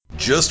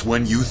just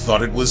when you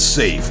thought it was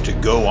safe to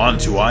go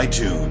onto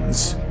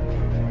iTunes.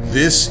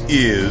 This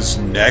is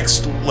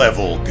Next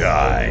Level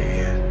Guy,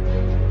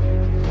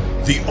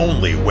 the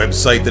only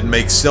website that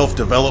makes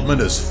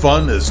self-development as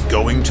fun as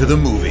going to the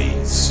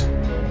movies.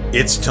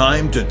 It's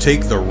time to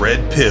take the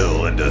red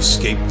pill and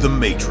escape the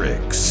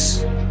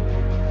Matrix.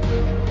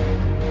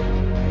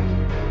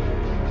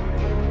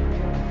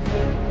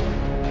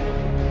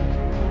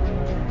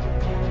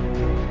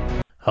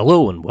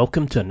 Hello and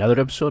welcome to another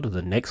episode of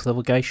the Next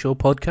Level Guy Show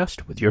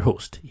podcast with your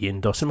host,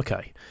 Ian Dawson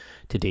Mackay.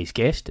 Today's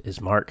guest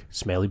is Mark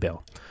Smelly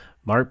Bell.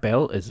 Mark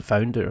Bell is the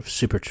founder of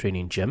Super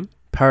Training Gym,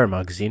 Power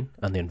Magazine,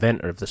 and the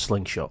inventor of the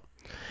Slingshot.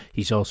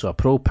 He's also a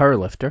pro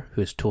powerlifter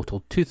who has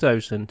totaled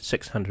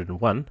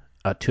 2,601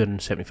 at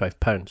 275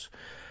 pounds.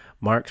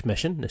 Mark's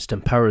mission is to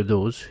empower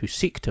those who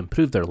seek to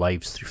improve their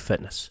lives through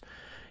fitness.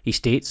 He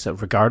states that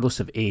regardless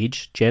of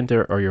age,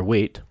 gender, or your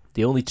weight,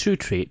 the only true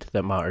trait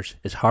that matters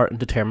is heart and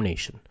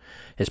determination.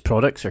 His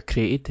products are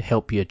created to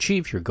help you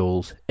achieve your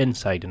goals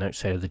inside and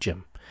outside of the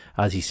gym.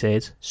 As he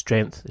says,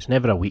 strength is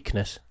never a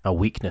weakness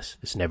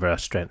is never a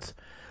strength.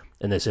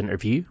 In this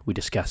interview, we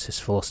discuss his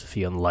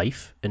philosophy on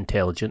life,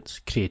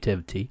 intelligence,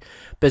 creativity,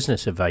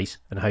 business advice,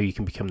 and how you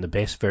can become the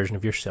best version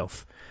of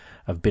yourself.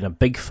 I've been a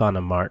big fan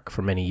of Mark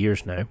for many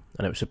years now,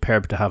 and it was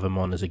superb to have him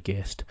on as a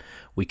guest.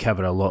 We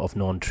cover a lot of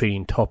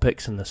non-training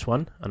topics in this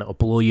one, and it'll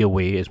blow you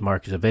away as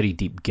Mark is a very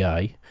deep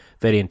guy,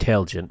 very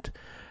intelligent,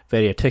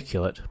 very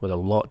articulate, with a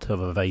lot of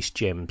advice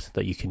gems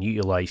that you can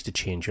utilise to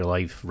change your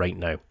life right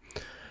now.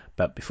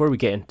 But before we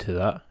get into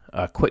that,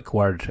 a quick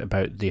word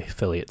about the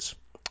affiliates.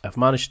 I've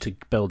managed to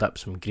build up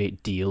some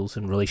great deals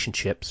and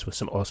relationships with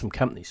some awesome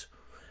companies.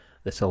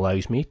 This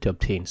allows me to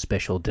obtain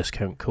special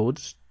discount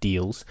codes,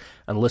 deals,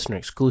 and listener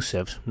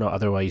exclusives not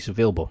otherwise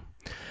available.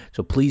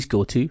 So please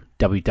go to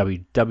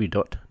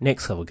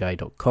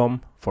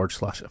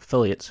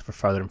www.nextlevelguy.com/affiliates for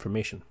further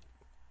information.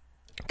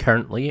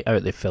 Currently, out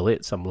of the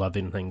affiliates, I'm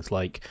loving things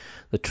like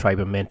the Tribe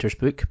of Mentors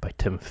book by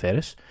Tim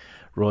Ferriss,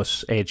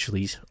 Ross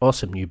Edgley's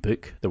awesome new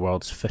book, The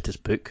World's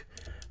Fittest Book.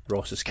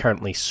 Ross is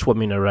currently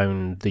swimming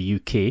around the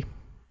UK.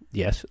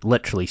 Yes,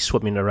 literally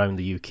swimming around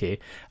the UK,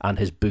 and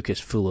his book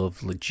is full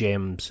of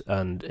gems,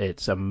 and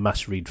it's a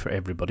must read for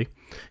everybody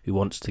who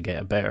wants to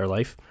get a better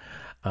life.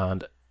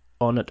 And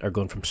on it are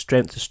going from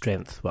strength to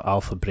strength with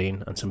Alpha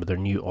Brain and some of their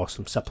new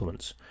awesome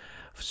supplements.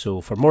 So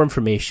for more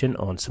information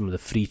on some of the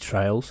free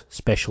trials,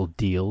 special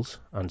deals,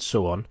 and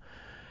so on,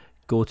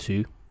 go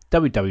to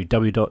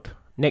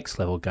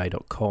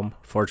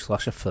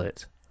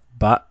www.nextlevelguy.com/affiliates.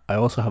 But I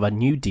also have a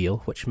new deal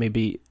which may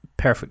be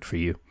perfect for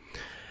you.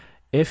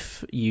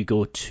 If you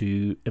go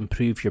to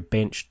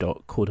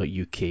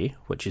improveyourbench.co.uk,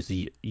 which is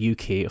the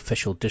UK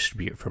official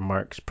distributor for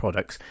Mark's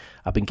products,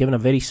 I've been given a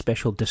very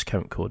special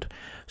discount code.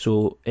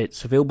 So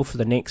it's available for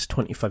the next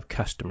 25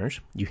 customers.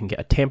 You can get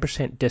a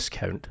 10%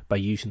 discount by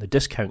using the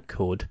discount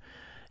code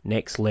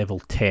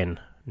NEXTLEVEL10.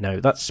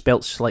 Now that's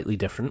spelt slightly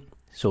different.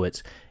 So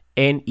it's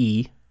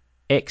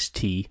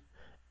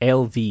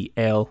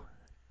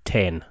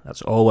NEXTLVL10.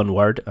 That's all one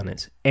word, and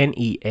it's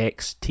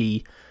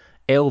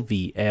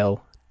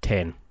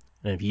NEXTLVL10.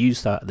 And if you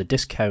use that at the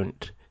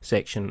discount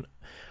section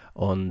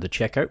on the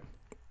checkout,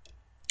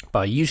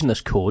 by using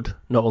this code,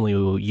 not only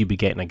will you be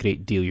getting a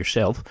great deal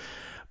yourself,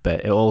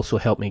 but it will also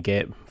help me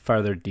get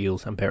further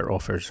deals and better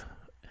offers.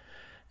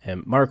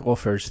 Mark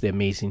offers the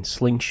amazing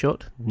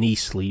Slingshot, knee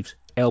sleeves,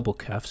 elbow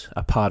cuffs,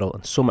 apparel,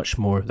 and so much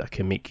more that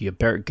can make you a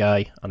better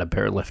guy and a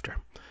better lifter.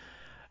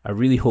 I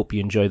really hope you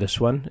enjoy this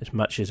one as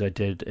much as I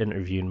did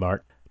interviewing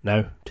Mark.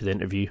 Now to the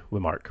interview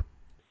with Mark.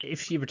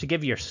 If you were to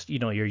give your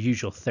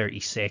usual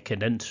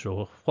 30-second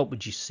intro, what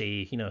would you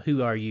say?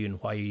 Who are you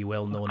and why are you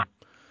well known?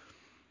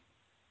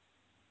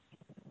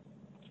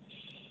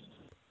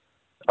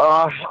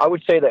 I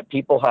would say that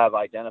people have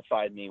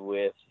identified me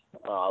with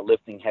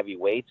lifting heavy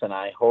weights, and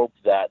I hope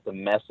that the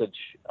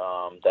message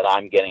that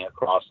I'm getting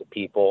across to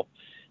people,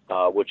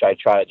 which I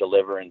try to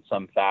deliver in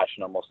some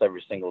fashion almost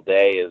every single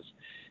day, is,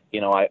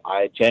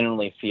 I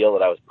genuinely feel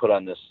that I was put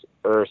on this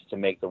earth to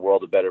make the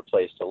world a better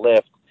place to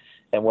lift.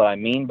 And what I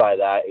mean by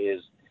that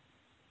is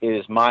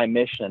my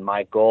mission and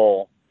my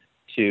goal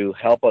to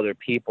help other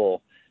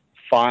people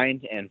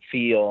find and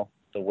feel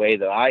the way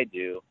that I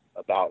do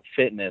about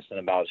fitness and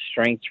about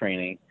strength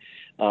training.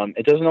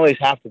 It doesn't always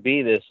have to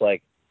be this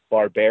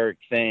barbaric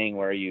thing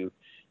where you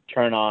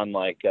turn on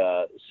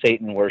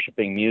Satan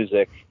worshiping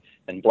music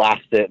and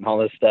blast it and all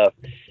this stuff.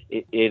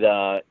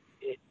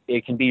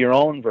 It can be your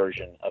own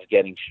version of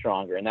getting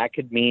stronger, and that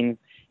could mean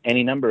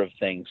any number of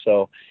things.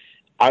 So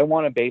I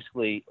want to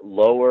basically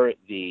lower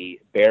the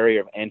barrier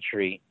of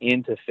entry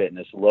into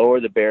fitness, lower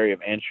the barrier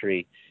of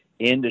entry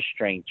into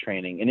strength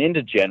training and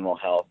into general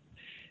health.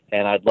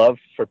 And I'd love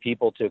for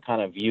people to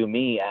kind of view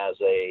me as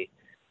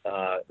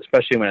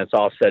especially when it's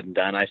all said and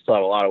done. I still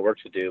have a lot of work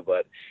to do,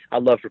 but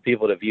I'd love for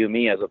people to view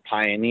me as a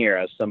pioneer,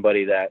 as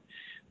somebody that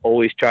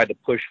always tried to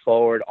push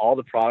forward. All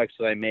the products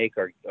that I make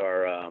are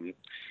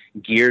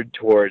geared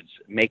towards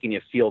making you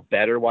feel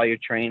better while you're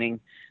training.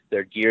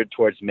 They're geared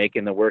towards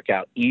making the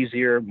workout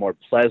easier, more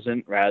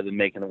pleasant, rather than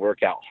making the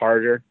workout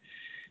harder.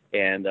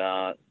 And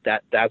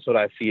that's what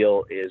I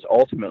feel is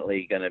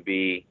ultimately going to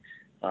be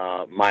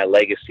my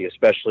legacy,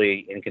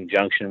 especially in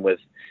conjunction with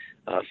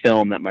a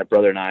film that my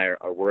brother and I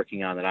are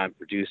working on, that I'm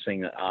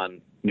producing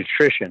on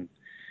nutrition.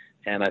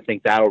 And I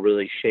think that'll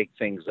really shake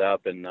things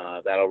up, and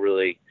that'll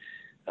really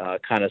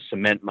kind of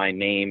cement my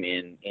name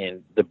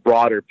in the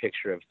broader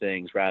picture of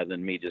things, rather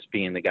than me just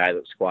being the guy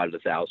that squatted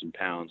 1,000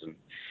 pounds and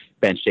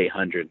benched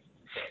 800.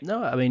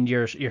 No, I mean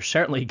you're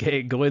certainly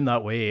going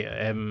that way.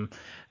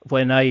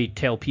 When I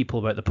tell people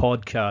about the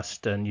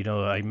podcast, and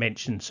I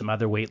mention some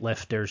other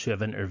weightlifters who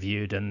have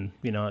interviewed, and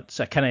it's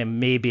a kind of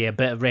maybe a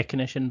bit of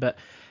recognition, but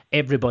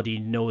everybody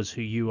knows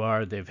who you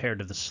are. They've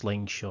heard of the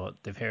slingshot,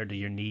 they've heard of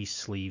your knee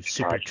sleeve,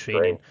 super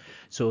training. Great.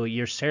 So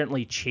you're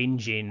certainly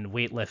changing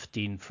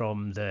weightlifting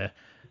from the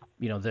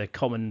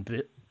common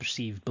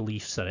perceived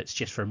beliefs that it's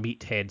just for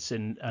meatheads,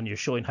 and you're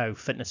showing how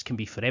fitness can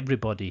be for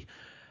everybody.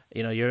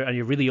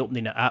 You're really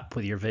opening it up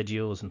with your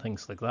videos and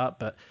things like that.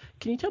 But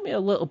can you tell me a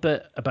little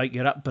bit about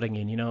your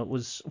upbringing?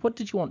 What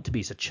did you want to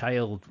be as a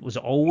child? Was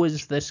it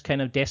always this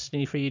kind of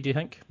destiny for you, do you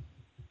think?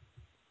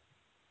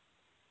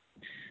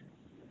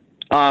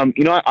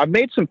 I've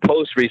made some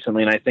posts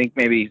recently, and I think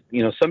maybe,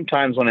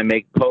 sometimes when I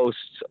make posts,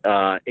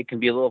 it can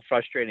be a little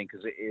frustrating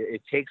because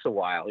it takes a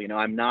while.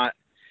 I'm not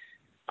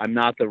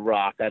The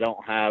Rock. I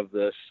don't have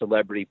the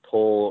celebrity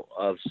pull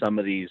of some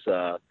of these.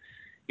 I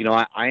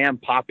am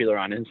popular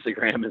on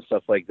Instagram and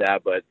stuff like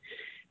that, but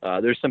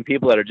there's some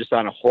people that are just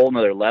on a whole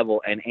nother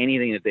level, and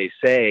anything that they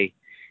say,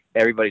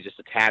 everybody just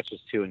attaches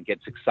to and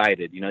gets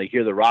excited. You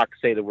hear The Rock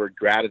say the word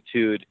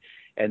gratitude,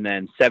 and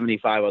then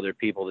 75 other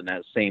people in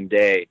that same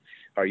day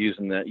are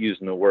using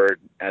the word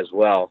as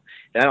well.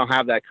 And I don't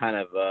have that kind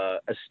of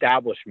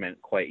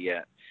establishment quite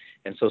yet.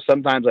 And so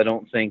sometimes I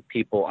don't think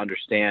people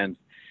understand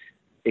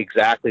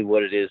exactly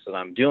what it is that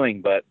I'm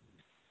doing. But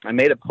I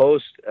made a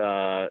post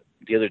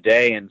the other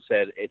day and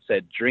it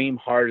said, dream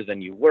harder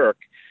than you work.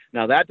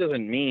 Now that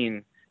doesn't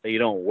mean that you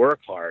don't work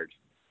hard.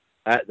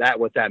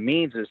 What that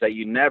means is that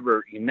you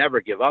never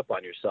give up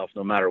on yourself,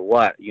 no matter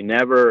what. You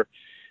never,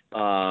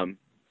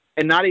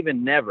 and not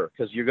even never,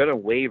 because you're going to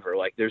waver.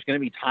 Like, there's going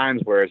to be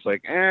times where it's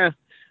like, I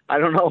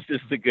don't know if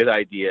this is a good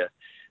idea.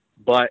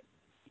 But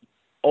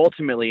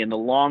ultimately, in the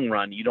long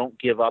run, you don't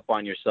give up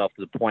on yourself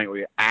to the point where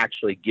you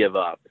actually give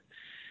up.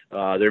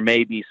 There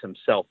may be some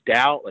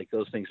self-doubt. Like,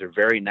 those things are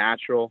very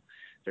natural.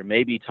 There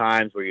may be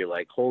times where you're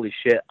like, holy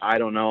shit, I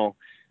don't know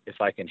if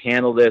I can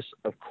handle this.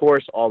 Of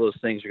course, all those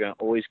things are going to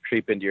always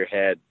creep into your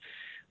head.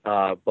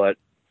 But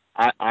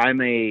I'm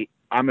a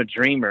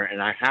dreamer,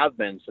 and I have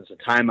been since the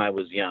time I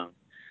was young.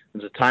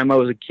 Since the time I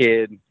was a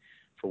kid,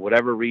 for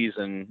whatever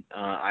reason,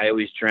 I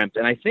always dreamt.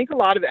 And I think a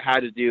lot of it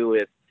had to do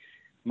with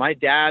my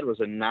dad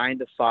was a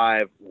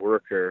 9-to-5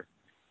 worker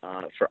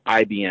for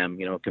IBM,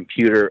 a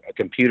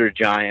computer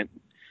giant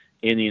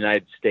in the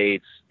United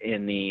States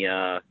in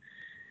the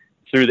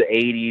through the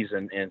 80s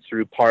and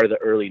through part of the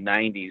early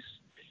 90s.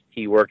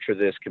 He worked for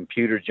this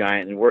computer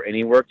giant, and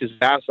he worked his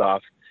ass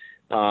off.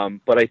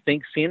 But I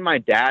think seeing my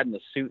dad in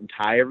the suit and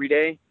tie every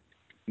day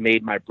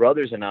made my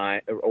brothers and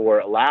I, or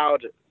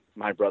allowed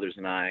my brothers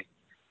and I,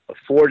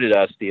 afforded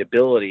us the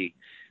ability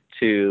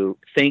to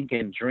think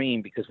and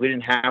dream, because we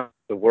didn't have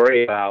to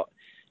worry about,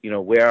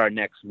 where our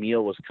next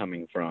meal was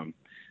coming from.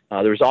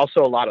 There was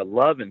also a lot of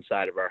love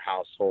inside of our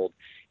household.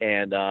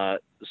 And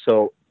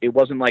so it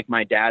wasn't like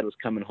my dad was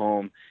coming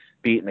home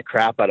beating the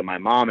crap out of my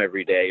mom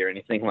every day or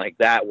anything like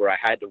that, where I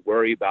had to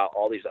worry about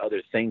all these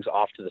other things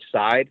off to the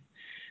side,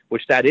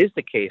 which that is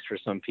the case for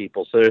some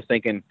people. So they're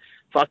thinking,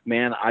 fuck,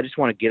 man, I just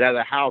want to get out of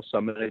the house. So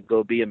I'm going to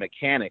go be a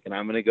mechanic, and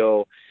I'm going to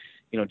go,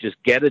 just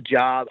get a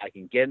job. I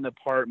can get an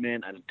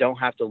apartment. I don't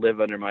have to live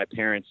under my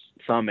parents'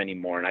 thumb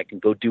anymore, and I can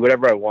go do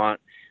whatever I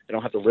want. I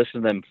don't have to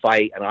listen to them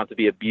fight. I don't have to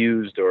be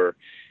abused or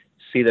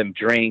see them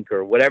drink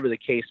or whatever the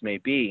case may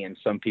be in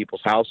some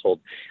people's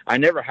household. I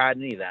never had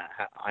any of that.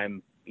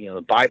 I'm,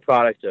 the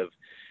byproduct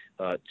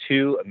of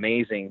two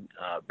amazing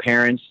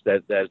parents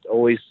that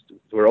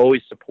were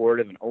always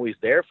supportive and always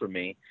there for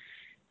me.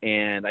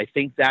 And I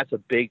think that's a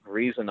big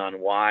reason on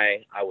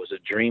why I was a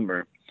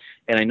dreamer.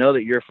 And I know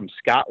that you're from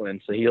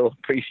Scotland, so you'll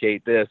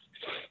appreciate this.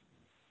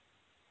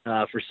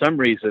 For some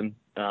reason,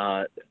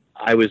 I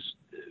was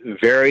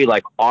very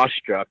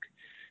awestruck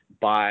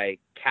by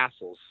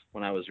castles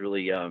when I was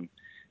really young.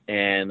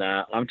 And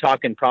I'm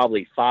talking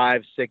probably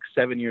 5, 6,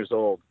 7 years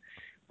old.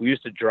 We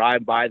used to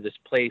drive by this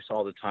place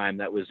all the time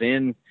that was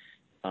in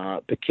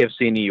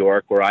Poughkeepsie, New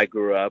York, where I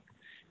grew up,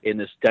 in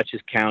this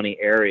Dutchess County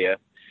area.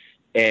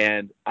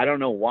 And I don't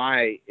know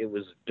why it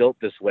was built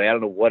this way. I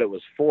don't know what it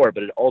was for,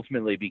 but it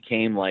ultimately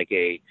became like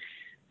a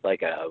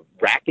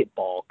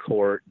racquetball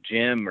court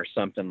gym or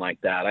something like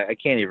that. I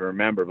can't even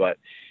remember, but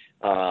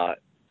I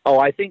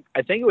think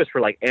it was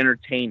for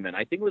entertainment.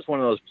 I think it was one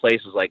of those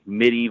places like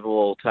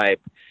medieval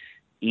type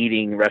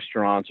eating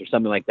restaurants or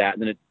something like that.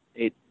 And then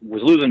it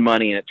was losing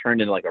money and it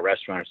turned into a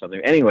restaurant or something.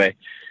 Anyway,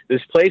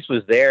 this place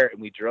was there, and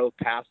we drove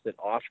past it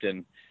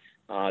often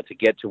to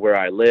get to where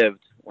I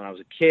lived when I was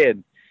a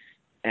kid.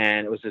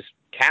 And it was this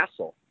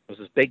castle. It was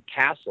this big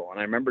castle. And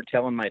I remember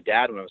telling my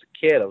dad when I was a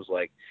kid, I was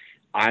like,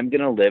 I'm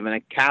going to live in a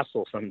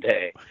castle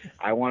someday.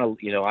 I want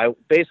to, I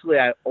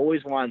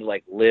always wanted to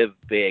like live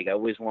big. I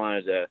always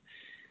wanted to,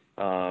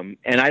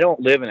 and I don't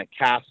live in a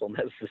castle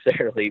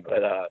necessarily,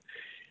 but,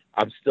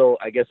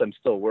 I guess I'm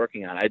still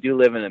working on it. I do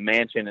live in a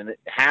mansion and it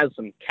has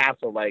some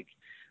castle-like,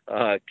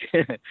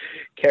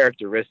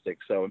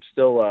 characteristics. So I'm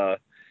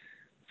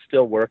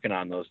still working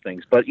on those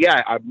things, but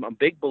yeah, I'm a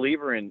big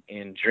believer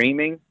in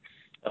dreaming.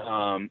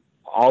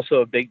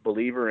 Also a big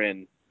believer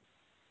in,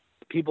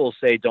 people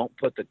say don't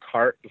put the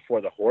cart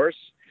before the horse.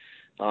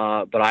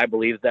 But I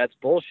believe that's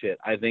bullshit.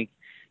 I think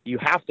you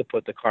have to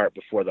put the cart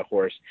before the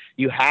horse.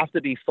 You have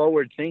to be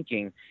forward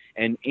thinking,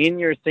 and in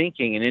your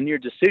thinking and in your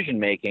decision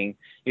making,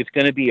 it's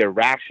going to be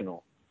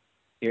irrational.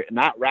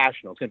 Not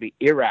rational. It's going to be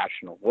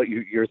irrational.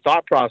 Your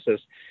thought process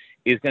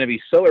is going to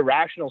be so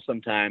irrational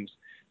sometimes.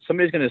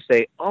 Somebody's going to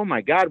say, "Oh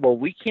my God, well,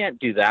 we can't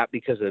do that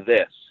because of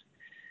this."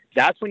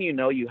 That's when you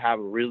know you have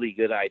a really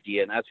good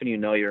idea, and that's when you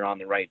know you're on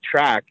the right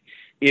track.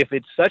 If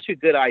it's such a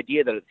good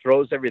idea that it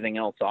throws everything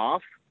else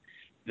off,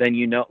 then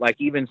you know, like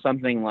even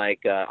something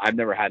like, I've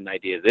never had an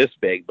idea this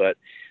big, but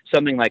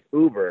something like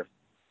Uber,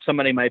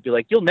 somebody might be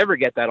like, you'll never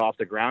get that off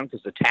the ground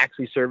because the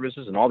taxi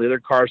services and all the other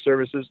car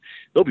services,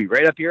 they'll be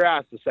right up your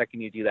ass the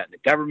second you do that. And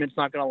the government's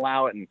not going to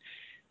allow it. And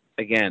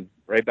again,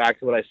 right back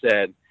to what I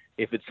said,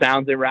 if it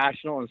sounds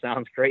irrational and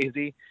sounds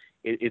crazy,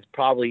 it's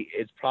probably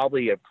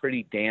a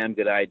pretty damn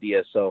good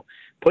idea. So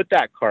put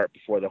that cart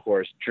before the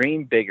horse,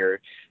 dream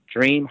bigger,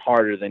 dream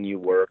harder than you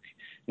work.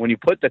 When you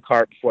put the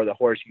cart before the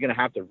horse, you're going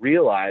to have to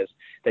realize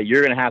that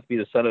you're going to have to be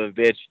the son of a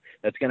bitch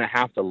that's going to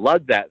have to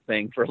lug that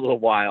thing for a little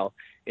while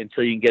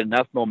until you can get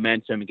enough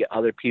momentum and get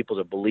other people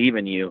to believe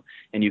in you,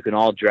 and you can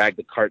all drag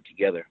the cart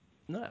together.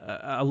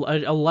 I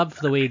love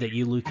the way that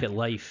you look at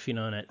life,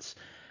 and it's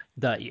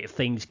that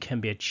things can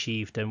be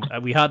achieved. And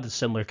we had a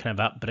similar kind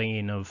of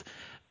upbringing of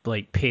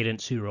like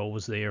parents who were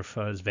always there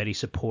for us, very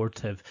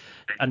supportive.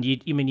 And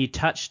you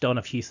touched on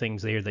a few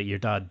things there that your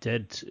dad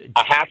did.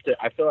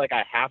 I feel like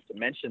I have to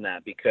mention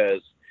that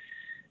because,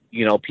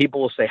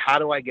 people will say, how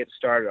do I get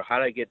started? Or how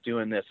do I get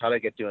doing this? How do I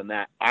get doing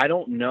that? I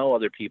don't know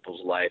other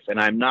people's life. And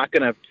I'm not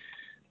going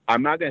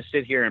to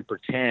sit here and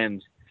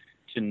pretend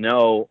to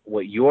know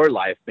what your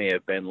life may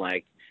have been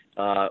like,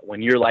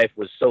 when your life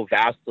was so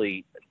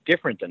vastly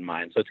different than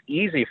mine. So it's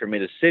easy for me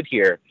to sit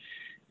here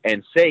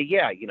and say,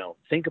 yeah,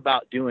 think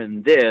about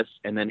doing this,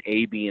 and then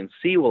A, B, and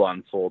C will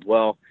unfold.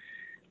 Well,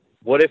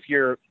 what if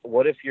your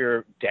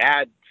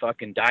dad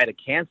fucking died of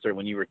cancer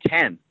when you were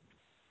 10,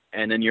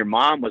 and then your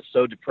mom was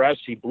so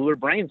depressed she blew her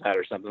brains out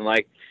or something?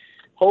 Like,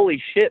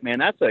 holy shit, man,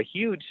 that's a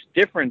huge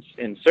difference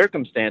in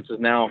circumstances.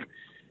 Now,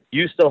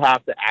 you still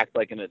have to act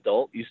like an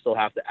adult. You still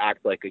have to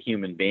act like a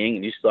human being,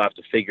 and you still have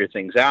to figure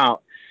things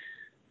out.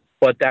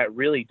 But that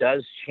really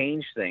does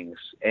change things,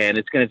 and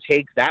it's going to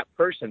take that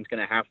person's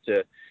going to have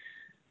to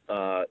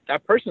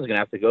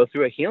go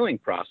through a healing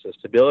process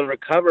to be able to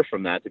recover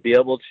from that, to be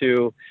able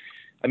to,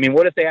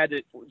 what if they had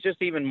to,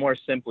 just even more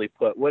simply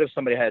put, what if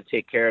somebody had to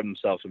take care of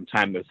themselves from the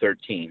time they're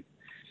 13?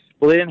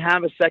 Well, they didn't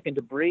have a second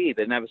to breathe.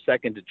 They didn't have a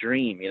second to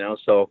dream,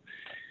 So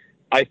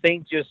I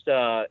think just,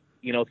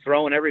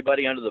 throwing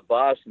everybody under the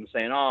bus and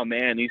saying, oh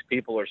man, these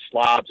people are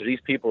slobs or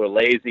these people are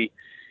lazy.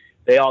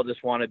 They all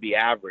just want to be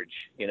average.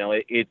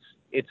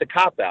 It's a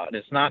cop-out, and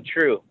it's not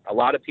true. A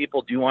lot of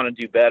people do want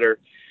to do better.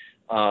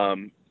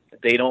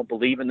 They don't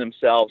believe in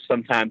themselves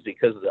sometimes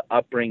because of the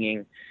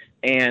upbringing,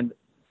 and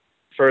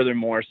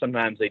furthermore,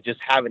 sometimes they just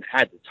haven't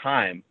had the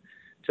time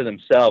to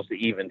themselves to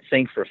even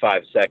think for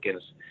 5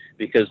 seconds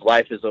because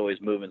life is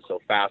always moving so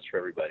fast for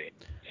everybody.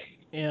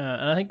 Yeah,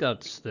 and I think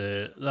that's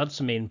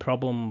the main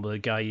problem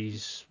with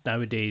guys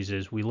nowadays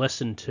is we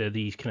listen to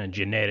these kind of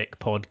generic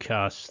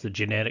podcasts, the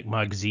generic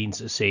magazines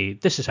that say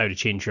this is how to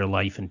change your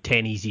life in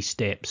 10 easy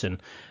steps, and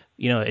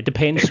it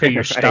depends where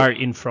you're right.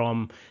 Starting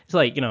from. It's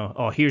like,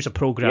 here's a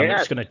program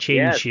that's going to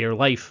change your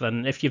life,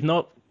 and if you've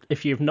not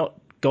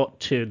got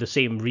to the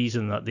same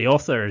reason that the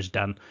author has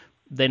done,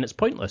 then it's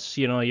pointless.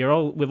 We've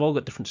all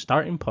got different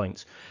starting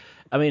points.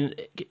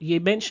 You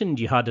mentioned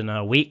you had an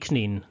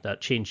awakening that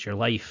changed your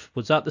life.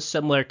 Was that the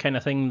similar kind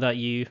of thing that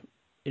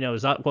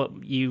is that what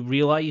you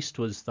realized,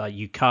 was that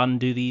you can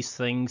do these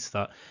things,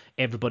 that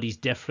everybody's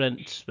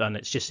different and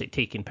it's just like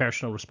taking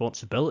personal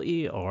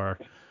responsibility? Or,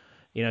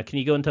 can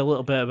you go into a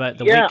little bit about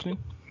the awakening?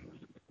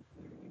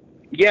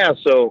 Yeah.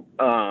 So,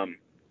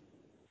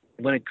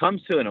 when it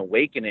comes to an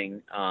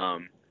awakening,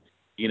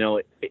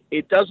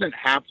 it doesn't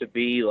have to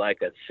be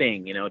like a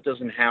thing, it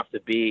doesn't have to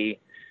be,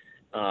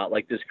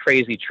 like this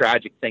crazy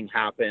tragic thing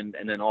happened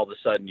and then all of a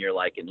sudden you're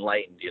like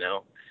enlightened,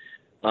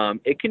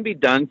 it can be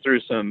done through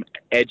some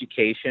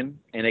education,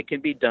 and it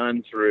can be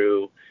done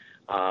through,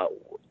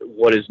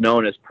 what is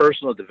known as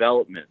personal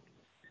development.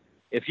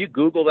 If you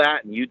Google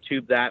that and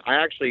YouTube that,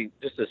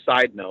 just a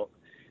side note,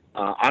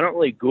 I don't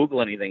really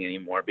Google anything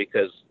anymore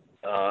because,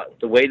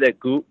 the way that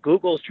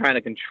Google's trying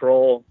to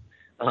control,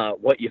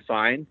 what you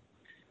find.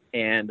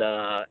 And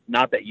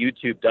not that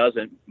YouTube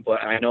doesn't,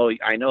 but I know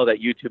that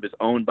YouTube is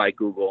owned by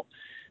Google.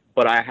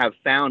 But I have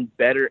found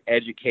better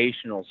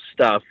educational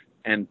stuff,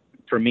 and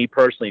for me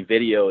personally,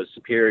 video is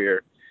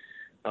superior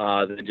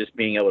than just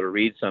being able to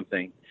read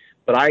something.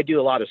 But I do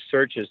a lot of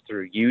searches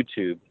through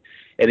YouTube.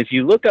 And if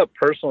you look up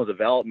personal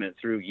development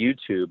through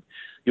YouTube,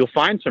 you'll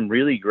find some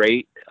really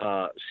great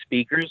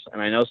speakers.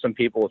 And I know some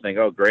people will think,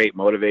 oh, great,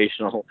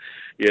 motivational,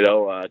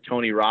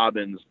 Tony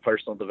Robbins,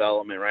 personal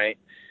development, right?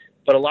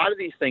 But a lot of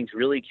these things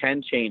really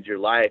can change your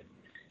life,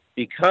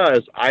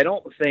 because I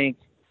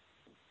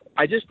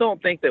just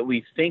don't think that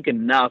we think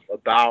enough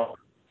about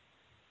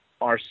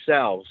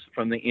ourselves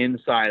from the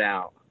inside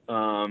out.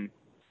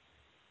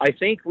 I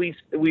think we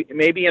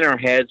maybe in our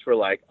heads we're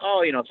like,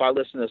 oh, if I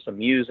listen to some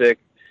music,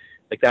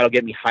 like that'll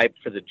get me hyped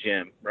for the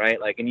gym,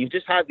 right? Like, and you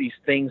just have these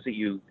things that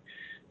you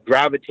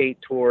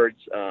gravitate towards.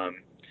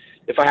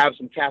 If I have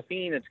some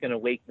caffeine, it's going to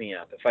wake me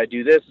up. If I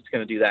do this, it's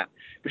going to do that.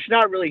 But you're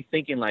not really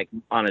thinking like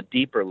on a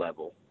deeper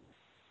level,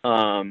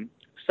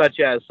 such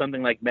as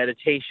something like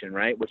meditation,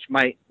 right? Which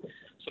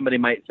somebody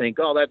might think,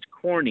 oh, that's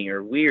corny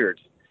or weird.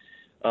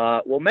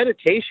 Well,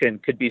 meditation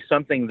could be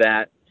something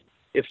that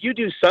if you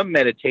do some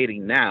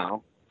meditating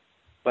now,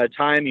 by the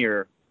time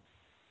you're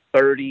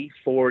 30,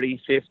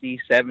 40, 50,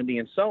 70,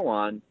 and so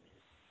on,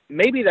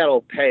 maybe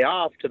that'll pay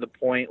off to the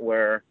point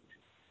where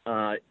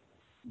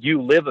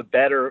you live a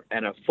better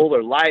and a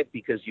fuller life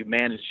because you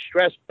manage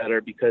stress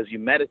better because you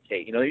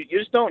meditate. You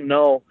just don't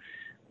know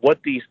what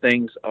these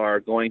things are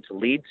going to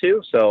lead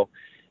to. So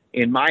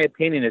in my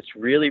opinion, it's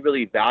really,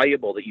 really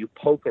valuable that you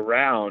poke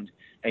around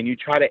and you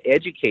try to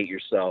educate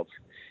yourself.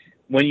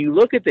 When you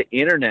look at the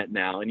internet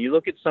now and you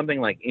look at something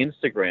like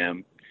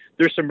Instagram,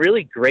 there's some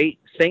really great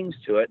things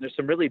to it, and there's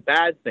some really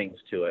bad things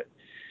to it.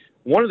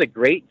 One of the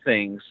great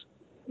things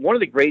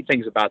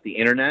about the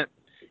internet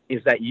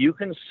is that you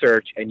can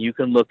search and you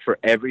can look for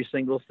every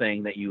single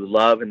thing that you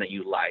love and that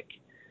you like.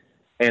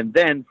 And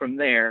then from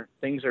there,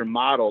 things are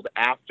modeled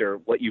after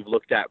what you've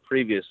looked at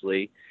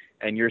previously,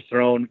 and you're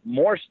thrown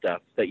more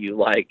stuff that you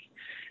like.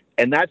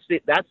 And that's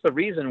the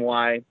reason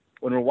why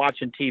when we're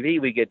watching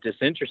TV, we get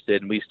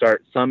disinterested and we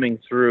start thumbing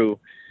through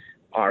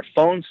our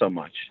phone so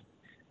much.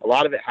 A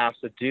lot of it has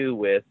to do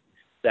with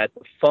that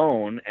the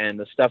phone and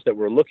the stuff that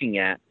we're looking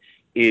at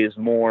is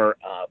more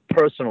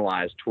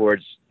personalized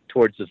towards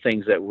the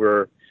things that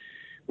we're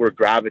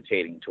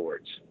gravitating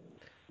towards.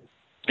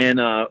 And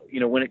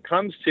when it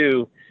comes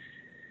to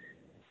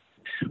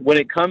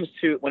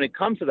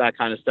that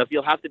kind of stuff,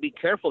 you'll have to be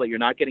careful that you're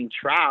not getting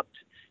trapped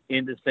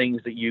into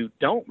things that you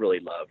don't really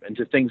love,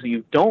 into things that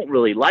you don't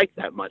really like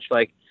that much.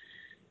 Like,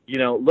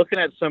 looking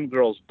at some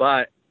girl's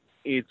butt,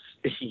 you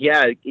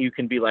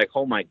can be like,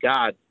 oh my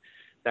God,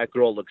 that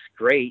girl looks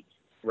great,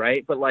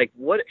 right? But like,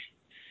 what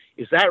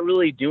is that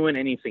really doing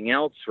anything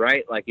else,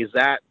 right? Like, is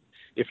that,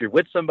 if you're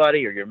with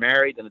somebody or you're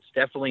married, then it's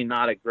definitely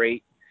not a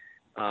great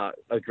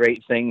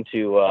thing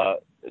to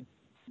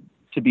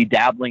be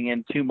dabbling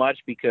in too much,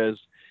 because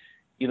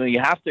you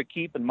have to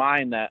keep in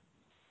mind that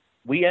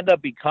we end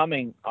up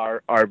becoming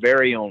our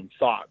very own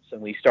thoughts,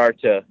 and we start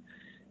to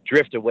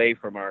drift away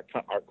from our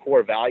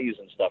core values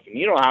and stuff. And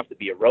you don't have to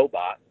be a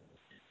robot,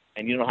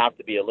 and you don't have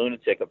to be a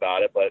lunatic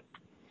about it, but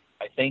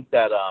I think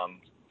that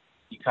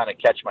you kind of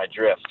catch my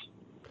drift.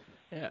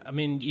 Yeah, I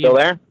mean, still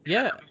there?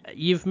 Yeah,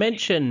 you've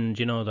mentioned,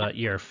 that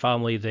your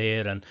family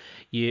there, and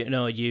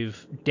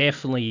you've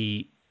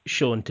definitely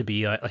shown to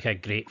be like a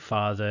great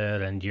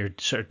father, and you're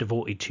sort of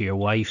devoted to your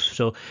wife.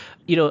 So,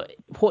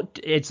 what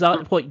is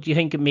that? What do you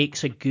think it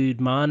makes a good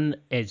man?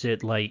 Is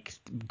it like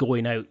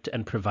going out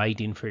and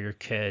providing for your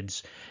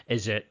kids?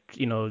 Is it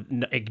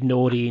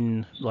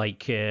ignoring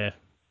like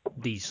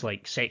these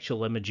like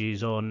sexual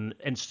images on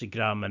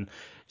Instagram and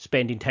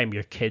spending time with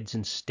your kids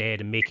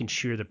instead, and making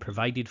sure they're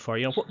provided for?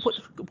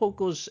 What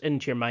goes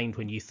into your mind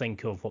when you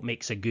think of what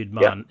makes a good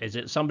man? Yeah. Is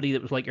it somebody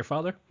that was like your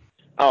father?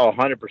 Oh,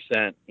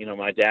 100%.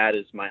 My dad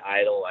is my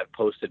idol. I've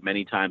posted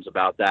many times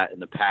about that in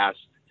the past.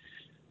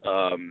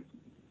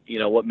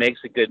 What makes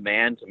a good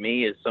man to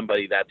me is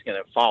somebody that's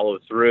going to follow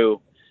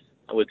through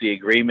with the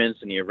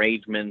agreements and the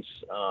arrangements,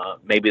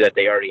 maybe that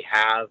they already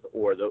have,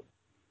 or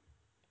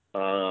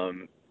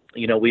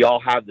we all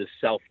have this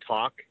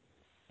self-talk,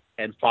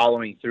 and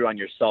following through on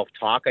your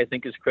self-talk, I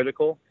think, is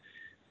critical.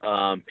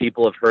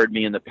 People have heard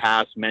me in the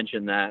past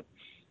mention that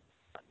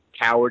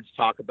cowards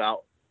talk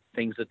about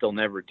things that they'll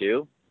never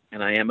do.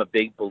 And I am a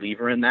big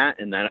believer in that.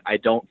 And that I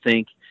don't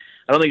think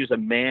there's a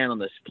man on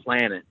this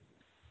planet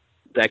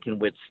that can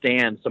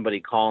withstand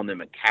somebody calling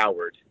them a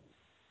coward.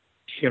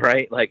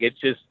 Right? Like,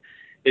 it's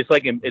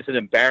an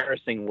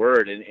embarrassing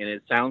word, and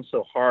it sounds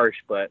so harsh,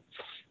 but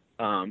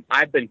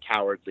I've been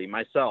cowardly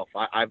myself.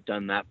 I've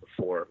done that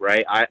before,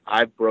 right?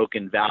 I've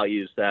broken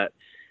values that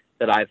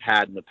I've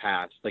had in the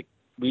past. Like,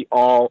 we're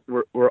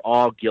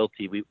all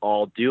guilty. We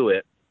all do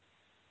it,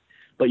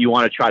 but you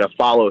want to try to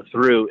follow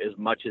through as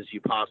much as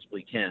you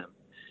possibly can.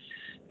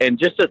 And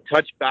just to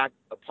touch back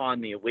upon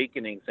the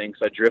awakening thing,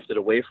 so I drifted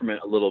away from it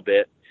a little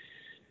bit.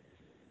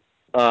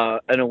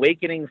 An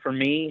awakening for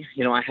me,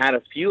 I had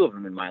a few of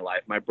them in my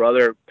life. My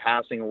brother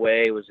passing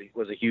away was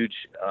a huge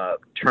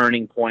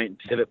turning point and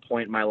pivot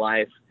point in my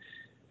life,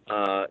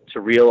 to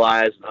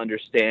realize and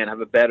understand, have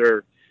a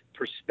better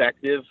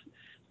perspective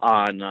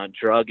on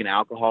drug and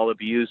alcohol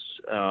abuse.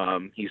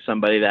 He's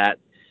somebody that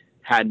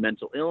had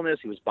mental illness.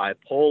 He was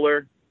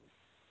bipolar.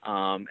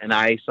 And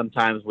I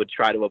sometimes would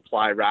try to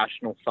apply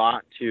rational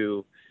thought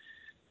to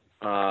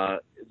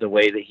the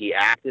way that he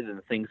acted and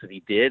the things that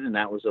he did, and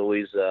that was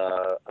always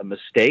a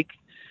mistake.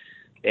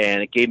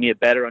 And it gave me a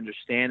better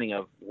understanding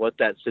of what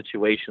that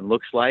situation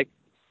looks like.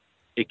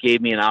 It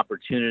gave me an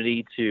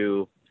opportunity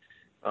to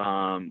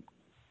kind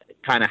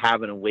of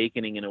have an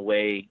awakening in a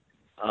way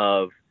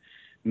of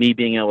me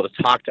being able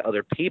to talk to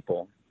other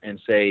people and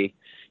say,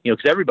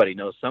 because everybody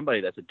knows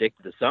somebody that's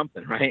addicted to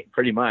something, right?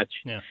 Pretty much.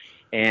 Yeah.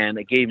 And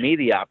it gave me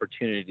the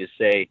opportunity to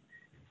say,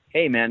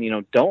 hey man,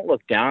 don't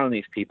look down on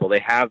these people. They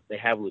have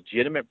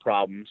legitimate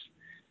problems.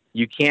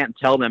 You can't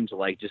tell them to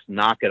like just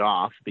knock it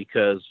off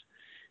because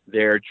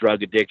their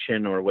drug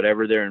addiction or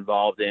whatever they're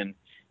involved in.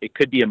 It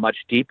could be a much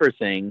deeper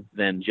thing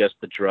than just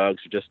the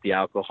drugs or just the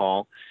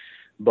alcohol.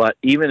 But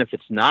even if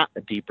it's not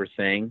a deeper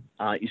thing,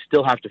 you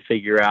still have to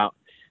figure out,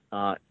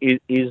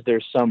 is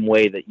there some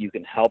way that you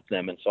can help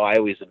them? And so I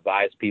always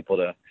advise people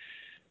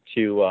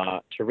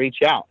to reach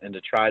out and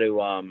to try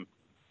to,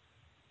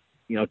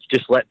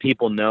 just let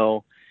people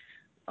know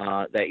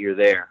that you're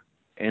there.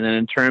 And then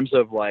in terms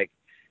of like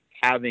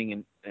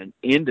having an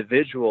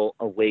individual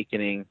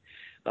awakening,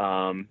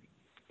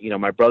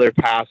 my brother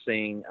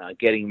passing,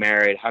 getting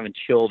married, having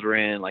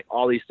children, like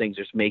all these things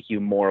just make you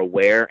more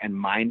aware and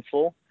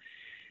mindful.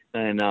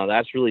 And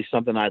that's really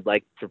something I'd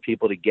like for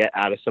people to get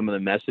out of some of the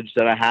message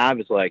that I have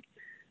is like,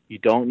 you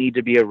don't need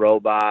to be a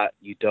robot.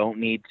 You don't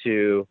need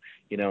to,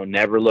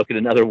 never look at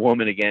another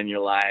woman again in your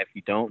life.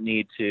 You don't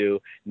need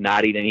to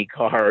not eat any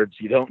carbs.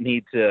 You don't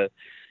need to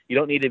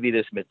be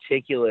this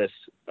meticulous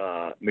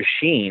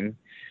machine.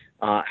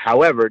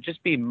 However,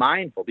 just be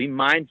mindful,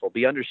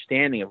 be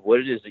understanding of what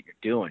it is that you're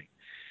doing.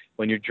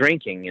 When you're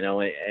drinking,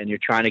 and you're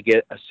trying to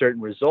get a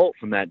certain result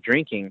from that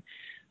drinking,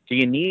 do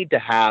you need to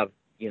have,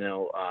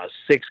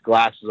 6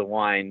 glasses of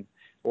wine,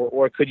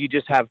 or could you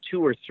just have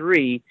 2 or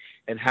 3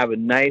 and have a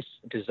nice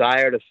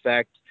desired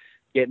effect,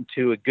 get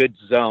into a good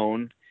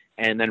zone,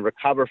 and then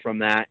recover from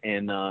that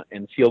and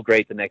feel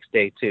great the next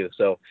day too?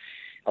 So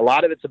a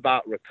lot of it's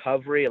about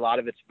recovery. A lot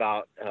of it's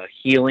about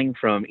healing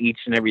from each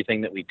and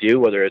everything that we do,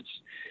 whether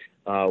it's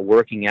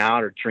working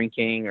out or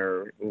drinking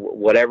or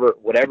whatever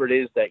it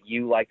is that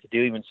you like to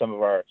do, even some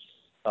of our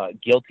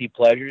guilty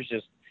pleasures,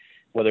 just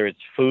whether it's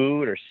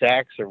food or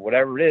sex or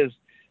whatever it is,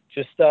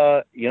 just,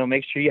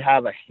 make sure you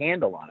have a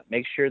handle on it.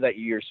 Make sure that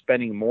you're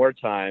spending more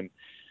time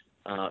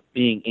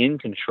being in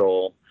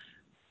control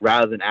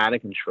rather than out of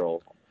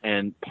control.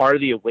 And part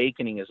of the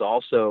awakening is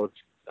also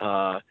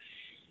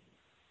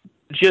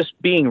just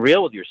being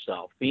real with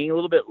yourself, being a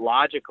little bit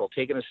logical,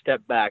 taking a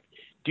step back.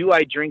 Do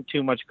I drink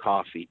too much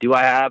coffee? Do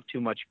I have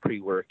too much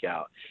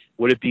pre-workout?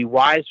 Would it be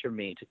wise for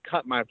me to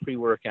cut my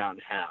pre-workout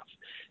in half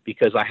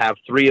because I have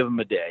 3 of them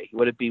a day?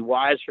 Would it be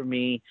wise for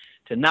me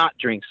to not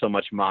drink so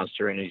much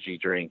Monster Energy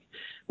drink?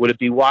 Would it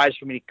be wise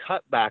for me to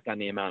cut back on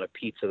the amount of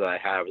pizza that I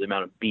have, the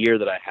amount of beer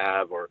that I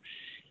have? Or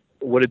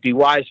would it be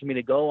wise for me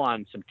to go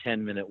on some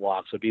 10-minute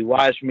walks? Would it be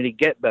wise for me to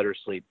get better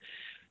sleep?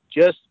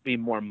 Just be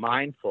more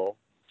mindful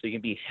so you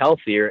can be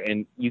healthier.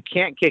 And you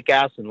can't kick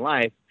ass in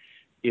life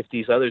if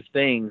these other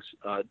things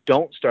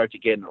don't start to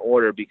get in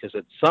order, because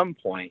at some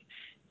point,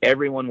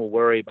 everyone will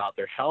worry about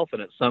their health.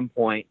 And at some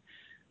point,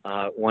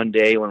 one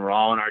day when we're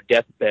all on our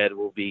deathbed,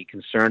 we'll be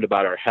concerned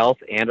about our health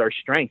and our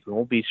strength. We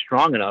won't be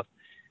strong enough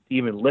to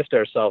even lift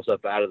ourselves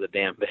up out of the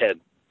damn bed.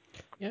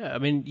 Yeah, I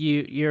mean,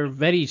 you're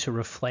very sort of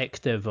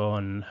reflective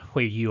on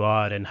where you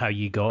are and how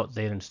you got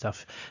there and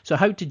stuff. So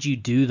how did you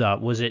do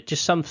that? Was it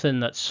just something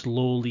that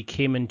slowly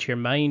came into your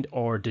mind,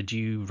 or did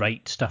you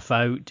write stuff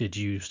out? Did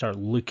you start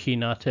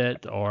looking at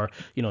it, or,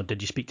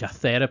 did you speak to a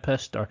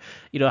therapist? Or,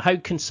 how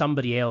can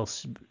somebody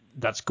else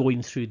that's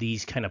going through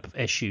these kind of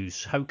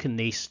issues, how can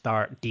they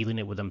start dealing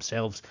it with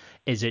themselves?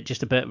 Is it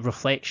just a bit of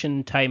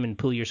reflection time and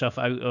pull yourself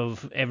out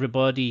of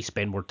everybody,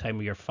 spend more time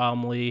with your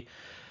family?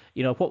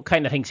 What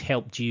kind of things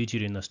helped you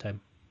during this time?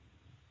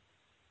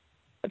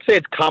 I'd say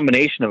it's a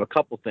combination of a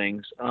couple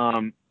things.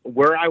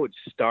 Where I would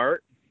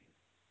start,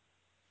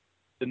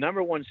 the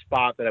number one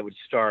spot that I would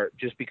start,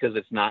 just because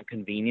it's not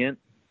convenient,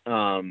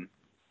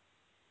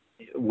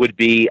 would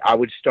be I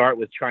would start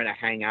with trying to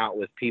hang out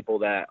with people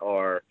that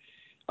are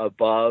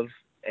above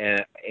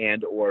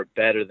and or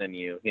better than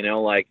you.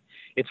 Like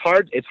it's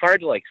hard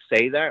to like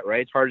say that,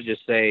 right? It's hard to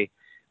just say,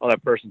 oh,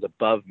 that person's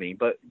above me,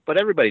 but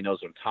everybody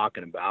knows what I'm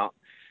talking about.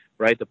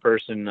 Right, the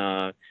person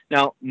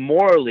now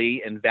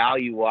morally and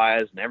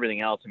value-wise and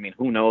everything else. I mean,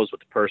 who knows what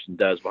the person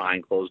does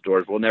behind closed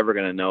doors? We're never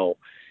going to know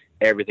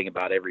everything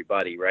about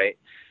everybody, right?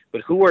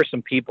 But who are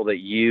some people that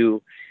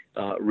you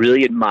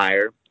really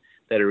admire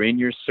that are in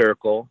your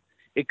circle?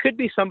 It could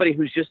be somebody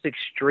who's just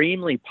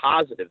extremely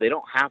positive. They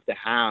don't have to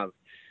have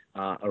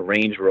a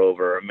Range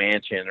Rover or a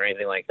mansion or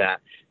anything like that.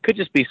 It could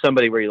just be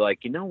somebody where you're like,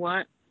 you know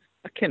what?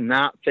 I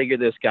cannot figure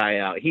this guy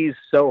out. He's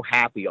so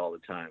happy all the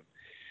time.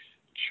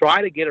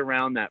 Try to get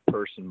around that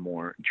person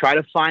more. Try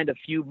to find a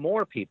few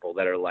more people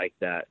that are like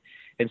that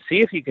and see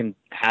if you can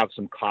have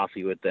some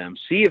coffee with them.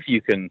 See if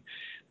you can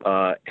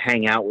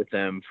hang out with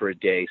them for a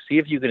day. See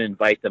if you can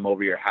invite them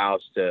over your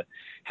house to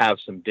have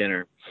some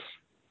dinner.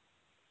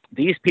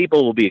 These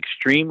people will be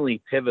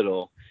extremely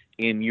pivotal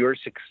in your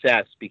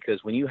success,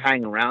 because when you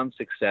hang around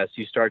success,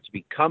 you start to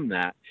become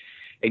that,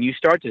 and you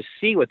start to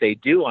see what they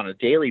do on a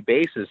daily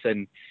basis.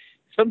 And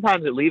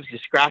sometimes it leaves you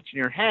scratching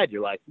your head.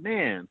 You're like,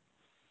 man,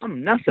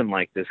 I'm nothing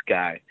like this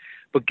guy.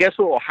 But guess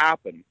what will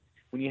happen?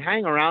 When you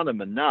hang around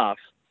them enough,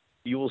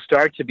 you will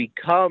start to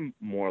become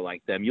more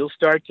like them. You'll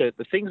start to,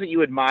 the things that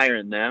you admire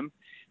in them,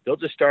 they'll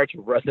just start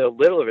to, they'll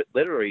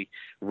literally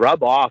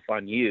rub off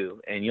on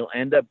you, and you'll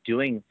end up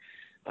doing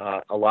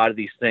a lot of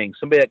these things.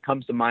 Somebody that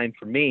comes to mind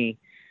for me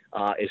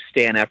is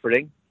Stan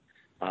Efferding,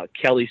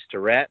 Kelly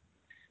Starrett,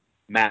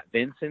 Matt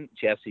Vincent,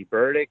 Jesse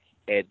Burdick,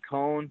 Ed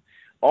Cohn.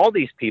 All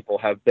these people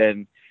have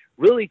been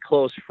really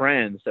close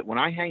friends that when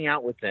I hang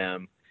out with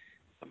them,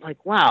 I'm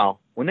like, wow,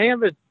 when they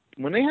have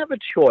a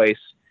choice,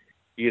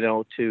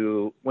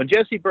 when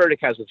Jesse Burdick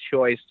has a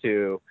choice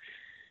to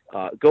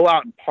go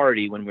out and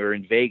party when we were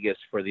in Vegas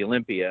for the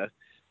Olympia,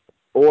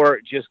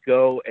 or just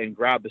go and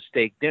grab a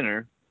steak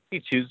dinner, he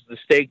chooses the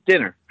steak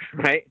dinner,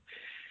 right?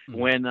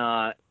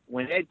 Mm-hmm.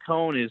 When Ed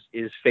Cohn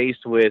is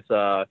faced with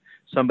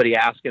somebody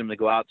asking him to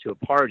go out to a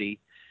party,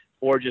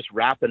 or just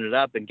wrapping it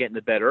up and getting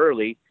to bed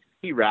early,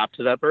 he wraps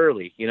it up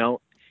early.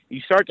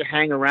 You start to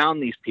hang around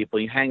these people.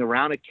 You hang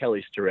around a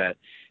Kelly Starrett,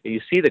 and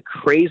you see the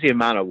crazy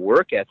amount of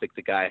work ethic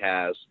the guy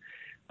has.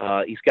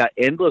 He's got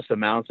endless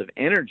amounts of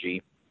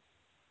energy,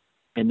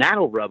 and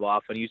that'll rub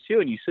off on you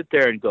too. And you sit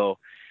there and go,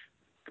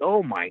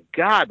 oh my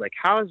God, like,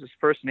 how is this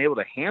person able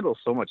to handle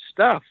so much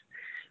stuff?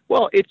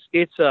 Well, it's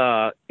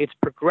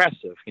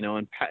progressive.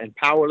 In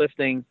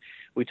powerlifting,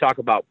 we talk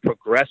about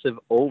progressive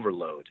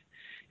overload,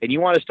 and you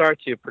want to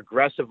start to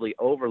progressively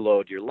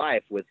overload your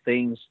life with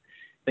things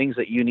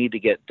that you need to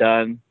get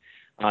done.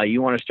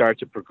 You want to start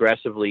to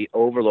progressively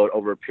overload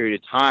over a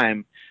period of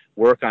time,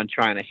 work on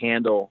trying to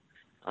handle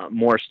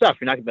more stuff.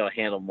 You're not going to be able to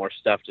handle more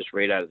stuff just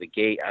right out of the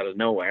gate, out of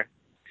nowhere.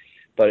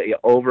 But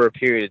over a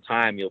period of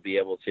time, you'll be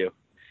able to.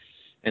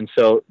 And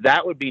so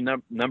that would be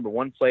number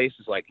one place,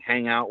 is like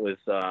hang out with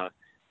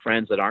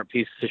friends that aren't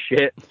pieces of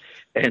shit.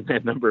 And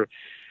then number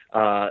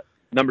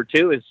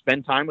two is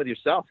spend time with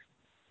yourself.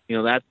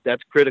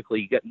 That's critical.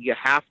 You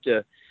have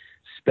to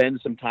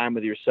spend some time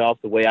with yourself.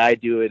 The way I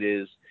do it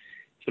is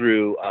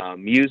through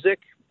music.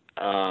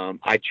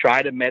 I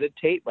try to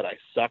meditate, but I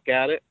suck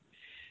at it.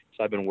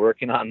 So I've been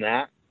working on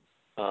that.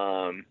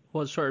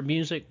 What sort of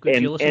music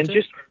would you listen to?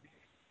 Just,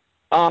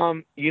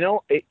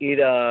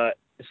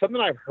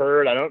 something I've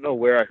heard, I don't know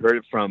where I heard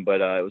it from,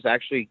 but it was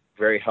actually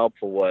very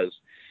helpful, was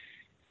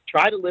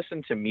try to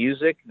listen to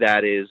music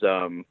that is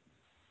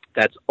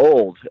that's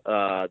old,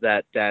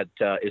 that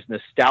is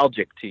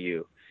nostalgic to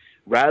you,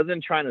 rather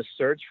than trying to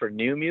search for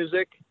new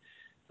music,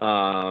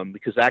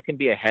 because that can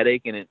be a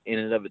headache in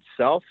and of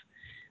itself.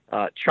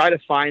 Try to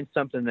find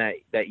something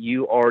that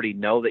you already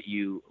know, that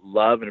you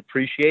love and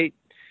appreciate,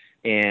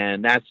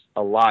 and that's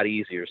a lot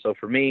easier. So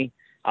for me,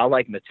 I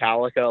like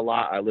Metallica a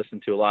lot. I listen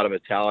to a lot of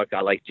Metallica.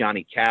 I like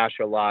Johnny Cash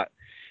a lot,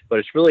 but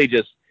it's really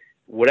just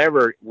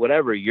whatever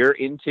you're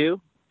into.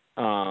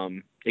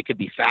 It could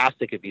be fast,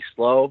 it could be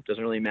slow,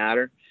 doesn't really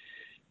matter.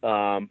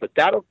 But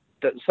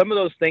some of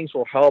those things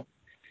will help.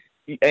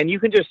 And you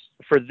can just,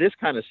 for this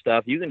kind of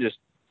stuff, you can just,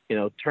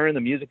 turn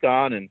the music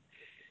on, and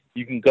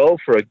you can go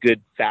for a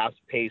good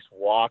fast-paced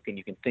walk, and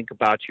you can think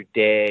about your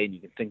day, and you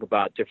can think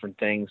about different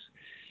things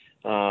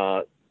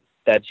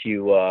that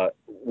you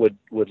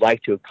would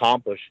like to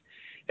accomplish.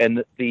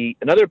 And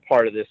another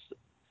part of this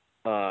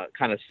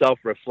kind of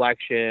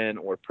self-reflection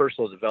or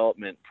personal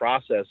development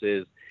process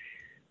is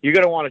you're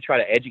going to want to try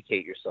to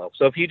educate yourself.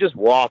 So if you just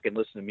walk and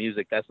listen to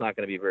music, that's not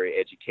going to be very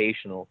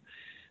educational.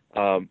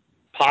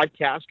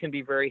 Podcasts can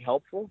be very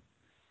helpful,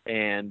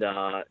 and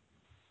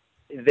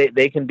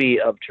they can be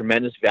of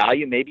tremendous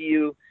value. Maybe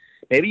you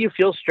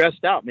feel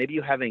stressed out. Maybe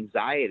you have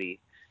anxiety.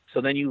 So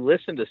then you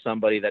listen to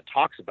somebody that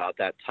talks about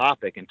that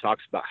topic and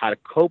talks about how to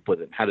cope with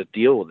it, how to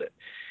deal with it.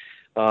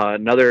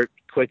 Another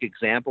quick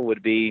example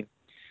would be,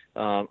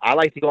 I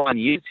like to go on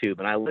YouTube,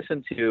 and I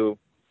listen to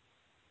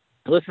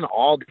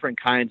all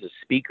different kinds of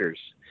speakers.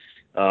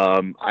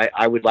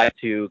 I would like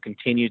to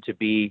continue to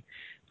be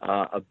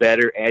a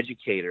better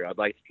educator. I'd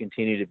like to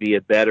continue to be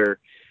a better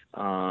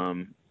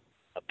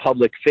a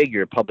public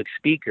figure, public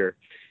speaker.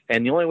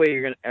 And the only way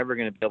you're ever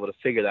going to be able to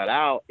figure that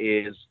out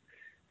is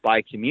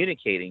by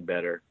communicating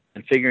better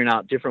and figuring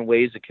out different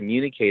ways of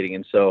communicating.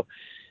 And so,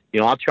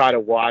 I'll try to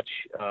watch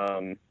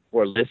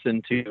or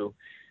listen to,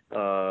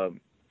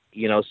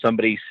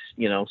 somebody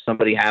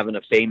having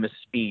a famous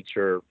speech,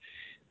 or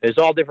there's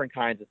all different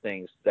kinds of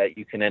things that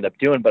you can end up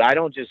doing. But I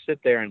don't just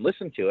sit there and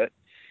listen to it.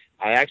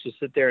 I actually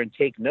sit there and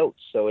take notes.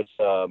 So it's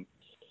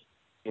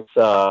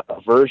a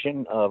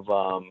version of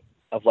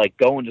like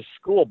going to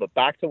school. But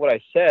back to what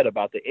I said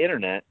about the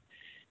internet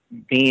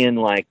being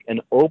like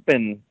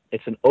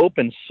it's an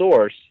open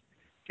source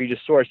for you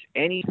to source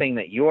anything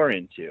that you're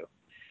into.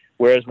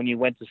 Whereas when you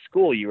went to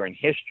school, you were in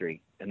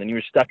history, and then you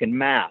were stuck in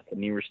math,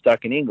 and you were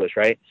stuck in English,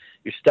 right?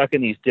 You're stuck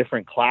in these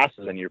different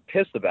classes, and you're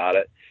pissed about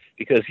it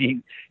because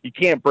you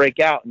can't break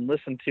out and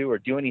listen to or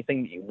do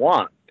anything that you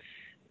want.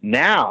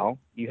 Now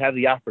you have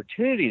the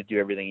opportunity to do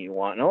everything you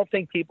want. And I don't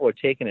think people are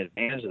taking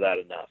advantage of that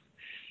enough.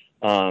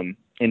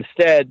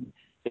 Instead,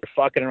 they're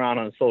fucking around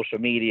on social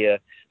media.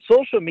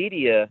 Social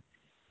media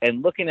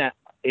and looking at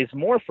is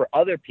more for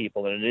other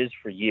people than it is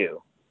for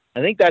you.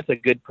 I think that's a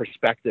good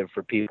perspective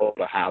for people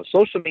to have.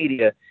 Social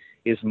media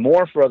is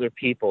more for other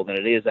people than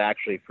it is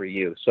actually for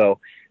you. So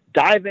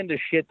dive into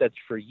shit that's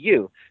for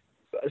you.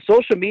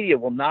 Social media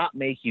will not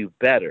make you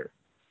better.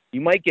 You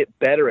might get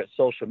better at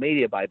social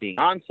media by being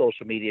on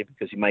social media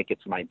because you might get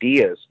some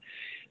ideas,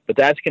 but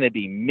that's going to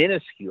be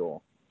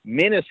minuscule.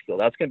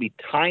 That's going to be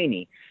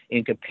tiny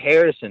in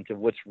comparison to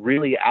what's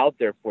really out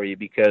there for you,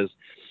 because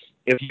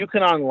if you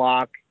can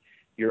unlock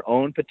your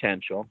own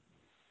potential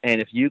and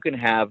if you can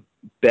have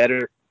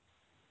better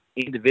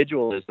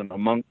individualism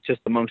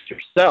amongst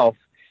yourself,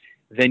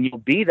 then you'll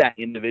be that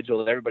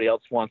individual that everybody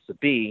else wants to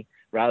be,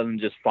 rather than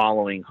just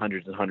following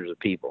hundreds and hundreds of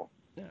people.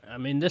 I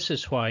mean, this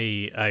is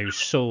why I was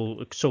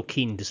so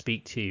keen to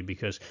speak to you,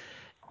 because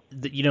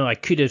I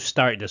could have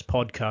started this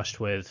podcast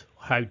with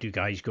how do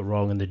guys go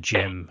wrong in the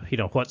gym?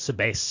 What's the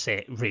best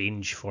set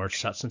range for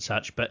such and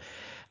such? But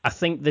I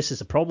think this is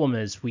the problem,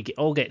 is we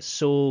all get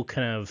so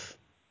kind of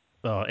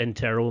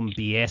into our own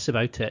BS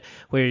about it,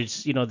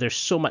 whereas there's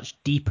so much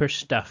deeper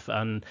stuff,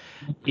 and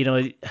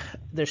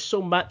there's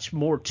so much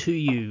more to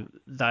you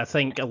that I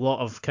think a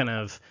lot of kind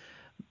of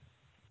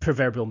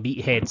proverbial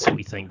meatheads that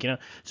we think,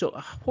 So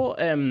what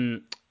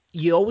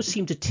you always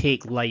seem to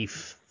take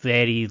life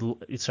very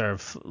sort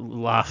of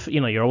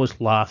you're always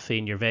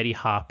laughing, you're very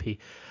happy.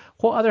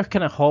 What other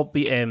kind of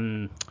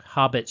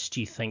habits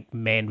do you think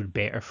men would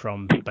better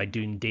from by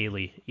doing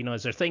daily?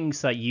 Is there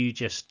things that you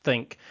just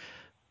think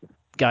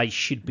guys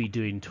should be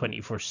doing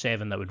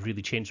 24/7 that would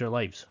really change their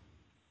lives?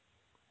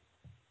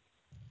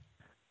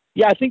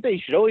 Yeah, I think that you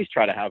should always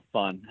try to have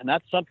fun. And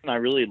that's something I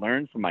really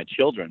learned from my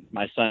children,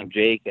 my son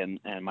Jake and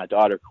my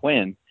daughter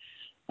Quinn.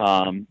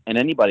 And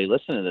anybody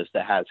listening to this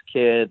that has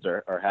kids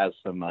or has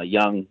some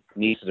young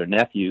nieces or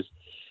nephews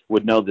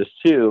would know this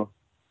too,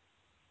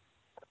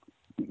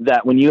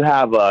 that when you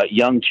have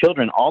young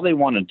children, all they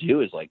want to do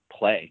is like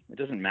play. It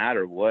doesn't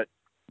matter where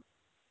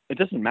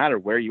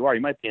you are.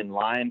 You might be in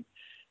line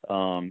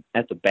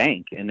at the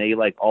bank and they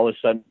like all of a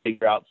sudden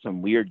figure out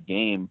some weird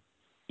game,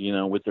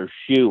 with their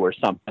shoe or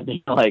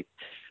something. Like,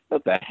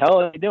 what the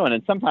hell are they doing?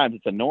 And sometimes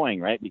it's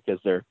annoying, right? Because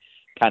they're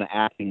kind of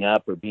acting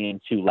up or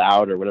being too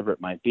loud or whatever it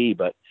might be.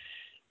 But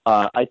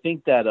I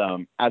think that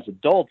as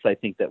adults, I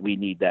think that we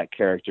need that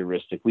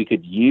characteristic. We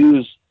could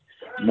use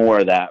more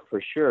of that for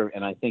sure.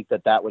 And I think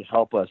that would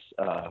help us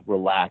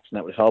relax, and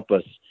that would help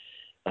us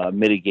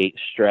mitigate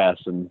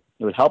stress, and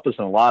it would help us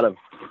in a lot of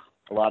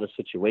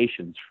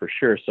situations for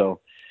sure. So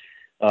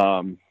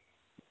I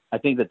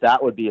think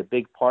that would be a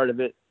big part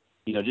of it.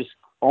 Just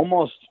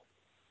almost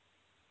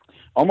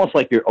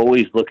like you're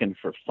always looking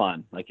for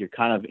fun, like you're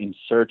kind of in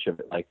search of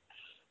it. Like,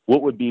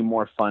 what would be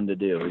more fun to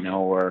do,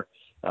 or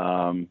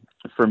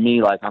for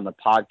me, like on the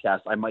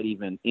podcast, I might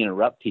even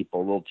interrupt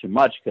people a little too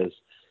much because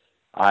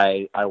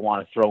I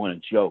want to throw in a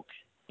joke,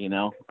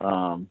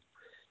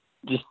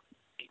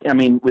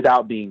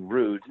 without being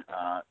rude,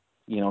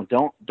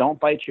 don't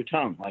bite your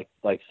tongue,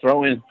 like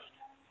throw in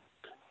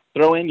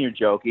your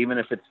joke, even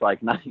if it's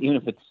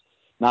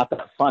not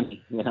that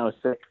funny,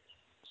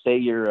 say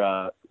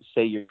your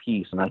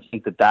piece. And I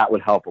think that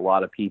would help a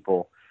lot of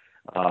people.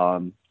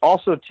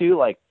 Also too,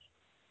 like,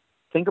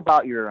 think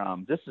about your,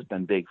 this has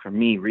been big for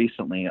me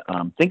recently.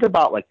 Think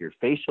about like your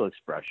facial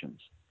expressions.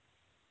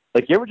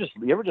 Like, you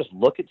ever just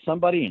look at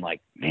somebody and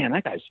like, man,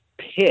 that guy's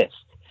pissed.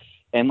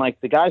 And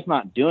like, the guy's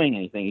not doing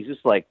anything. He's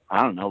just like,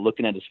 I don't know,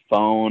 looking at his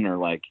phone,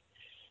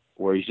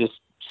 or he's just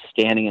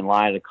standing in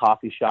line at a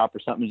coffee shop or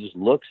something. He just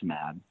looks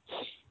mad.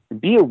 And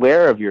be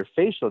aware of your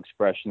facial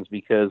expressions,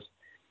 because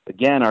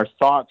again, our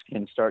thoughts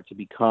can start to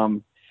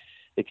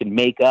it can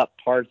make up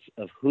parts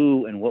of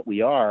who and what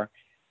we are.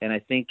 And I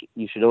think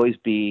you should always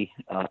be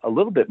a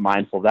little bit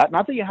mindful of that.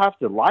 Not that you have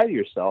to lie to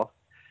yourself,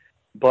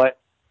 but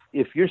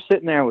if you're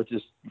sitting there with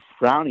this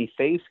frowny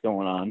face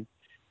going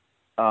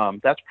on,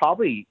 that's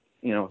probably,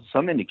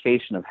 some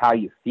indication of how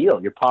you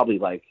feel. You're probably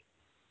like,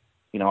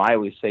 I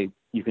always say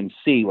you can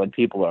see when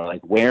people are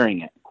like wearing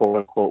it, quote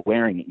unquote,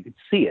 wearing it. You can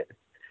see it.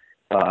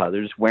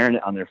 They're just wearing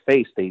it on their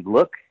face. They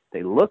look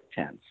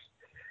tense.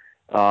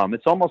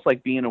 It's almost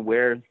like being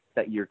aware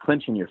that you're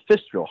clenching your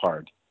fist real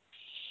hard.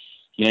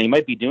 You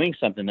might be doing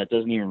something that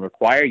doesn't even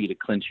require you to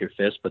clench your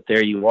fist, but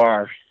there you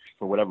are,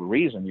 for whatever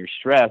reason, you're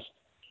stressed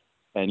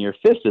and your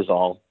fist is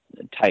all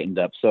tightened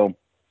up. So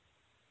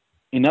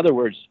in other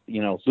words,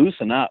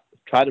 loosen up,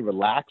 try to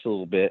relax a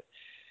little bit,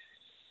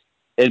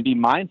 and be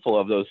mindful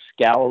of those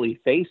scowly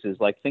faces.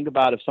 Like, think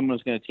about if someone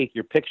was going to take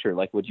your picture,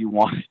 like, would you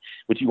want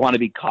to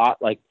be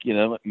caught, like,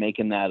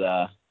 making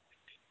that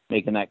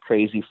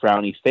crazy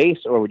frowny face,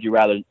 or would you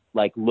rather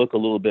like look a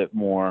little bit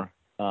more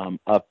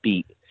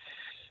upbeat?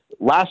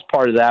 Last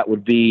part of that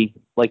would be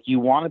like, you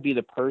want to be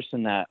the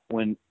person that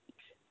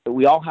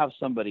we all have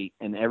somebody,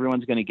 and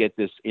everyone's going to get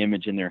this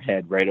image in their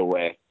head right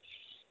away.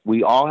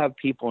 we all have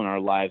people in our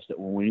lives that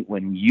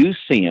when you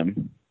see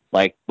them,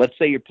 like let's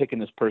say you're picking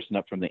this person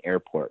up from the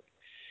airport,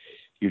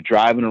 you're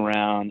driving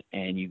around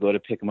and you go to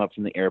pick them up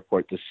from the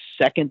airport. The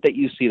second that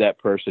you see that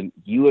person,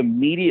 you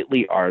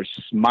immediately are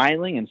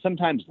smiling and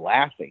sometimes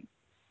laughing.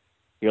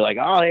 You're like,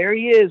 oh, there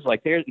he is.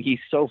 Like he's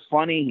so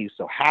funny. He's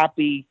so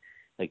happy.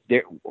 Like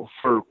there,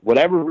 for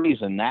whatever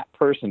reason, that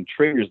person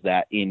triggers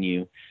that in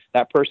you.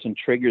 That person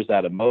triggers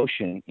that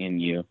emotion in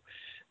you.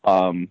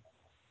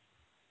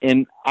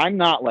 And I'm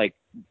not like,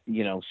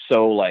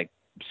 so like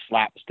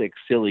slapstick,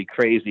 silly,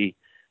 crazy,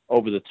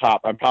 over the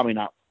top. I probably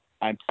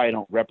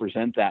don't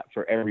represent that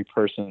for every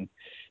person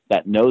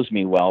that knows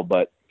me well,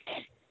 but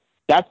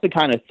that's the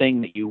kind of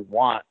thing that you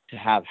want to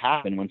have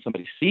happen when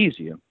somebody sees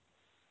you.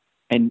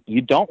 And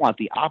you don't want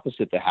the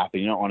opposite to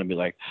happen. You don't want to be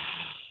like,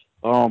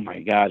 oh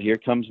my God, here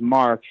comes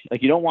Mark.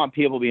 Like, you don't want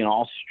people being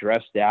all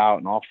stressed out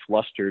and all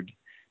flustered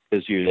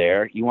because you're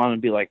there. You want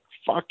to be like,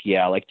 fuck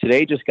yeah, like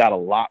today just got a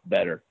lot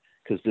better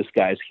because this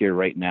guy's here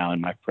right now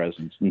in my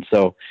presence. And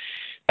so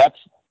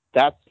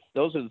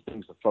those are the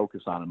things to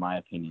focus on, in my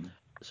opinion.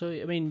 So,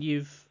 I mean,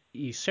 you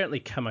certainly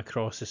come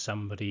across as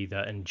somebody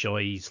that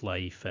enjoys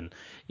life, and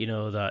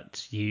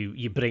that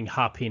you bring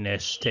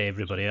happiness to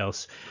everybody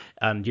else,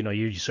 and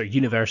you're sort of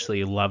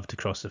universally loved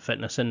across the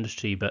fitness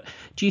industry. But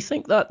do you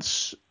think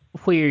that's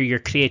where your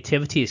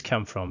creativity has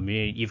come from?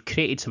 You've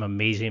created some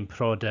amazing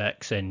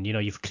products, and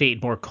you've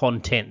created more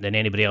content than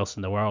anybody else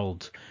in the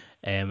world,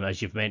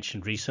 as you've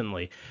mentioned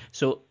recently.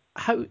 So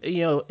how,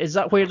 is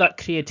that where that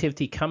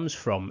creativity comes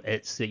from?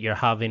 It's that you're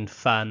having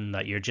fun,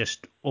 that you're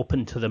just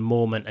open to the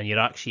moment and you're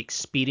actually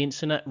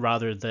experiencing it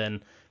rather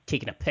than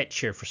taking a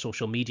picture for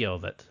social media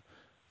of it.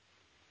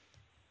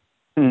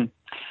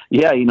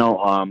 Yeah,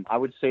 I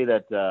would say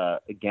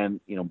that, again,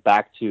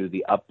 back to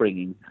the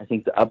upbringing. I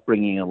think the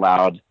upbringing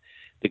allowed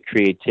the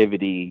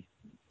creativity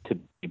to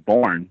be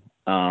born,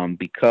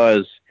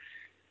 because,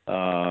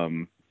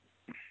 like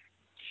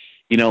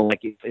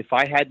if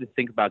I had to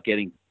think about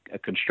getting a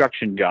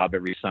construction job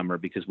every summer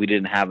because we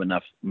didn't have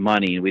enough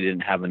money and we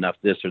didn't have enough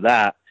this or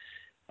that,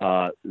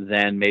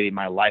 then maybe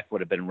my life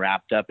would have been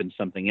wrapped up in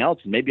something else.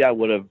 And maybe I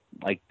would have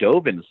like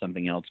dove into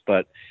something else.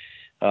 But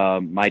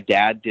my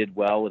dad did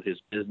well with his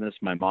business.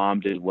 My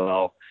mom did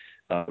well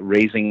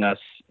raising us.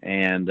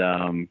 And,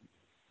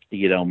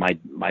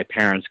 my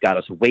parents got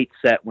us a weight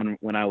set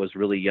when I was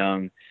really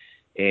young.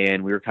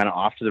 And we were kind of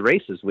off to the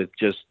races with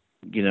just,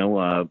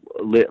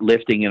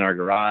 lifting in our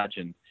garage.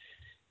 And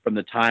from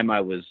the time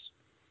I was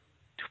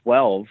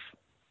 12,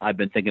 I've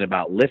been thinking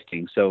about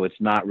lifting. So it's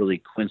not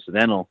really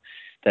coincidental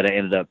that I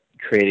ended up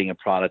creating a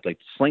product like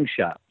the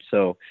Slingshot.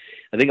 So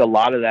I think a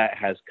lot of that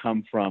has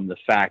come from the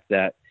fact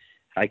that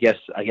I guess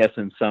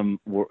in some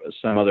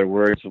other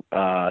words,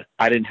 I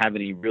didn't have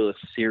any real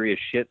serious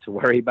shit to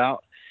worry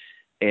about.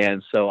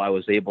 And so I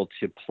was able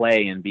to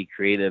play and be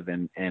creative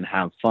and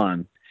have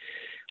fun.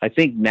 I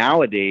think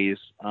nowadays,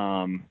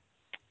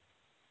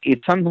 it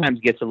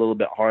sometimes gets a little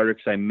bit harder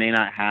because I may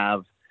not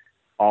have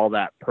all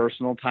that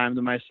personal time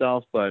to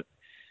myself, but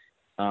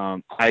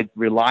I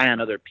rely on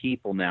other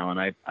people now, and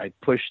I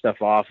push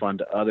stuff off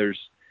onto others.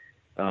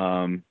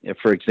 If,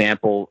 for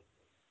example,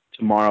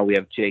 tomorrow we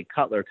have Jay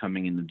Cutler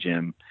coming in the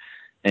gym,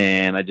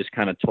 and I just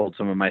kind of told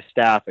some of my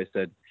staff, I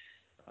said,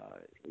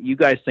 you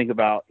guys think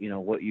about,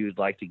 what you'd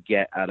like to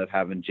get out of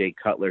having Jay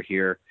Cutler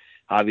here.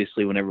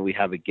 Obviously, whenever we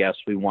have a guest,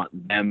 we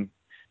want them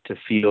to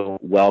feel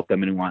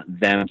welcome and we want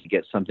them to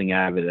get something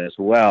out of it as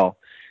well.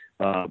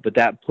 But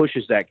that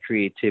pushes that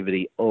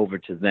creativity over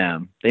to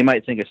them. They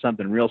might think of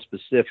something real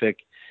specific.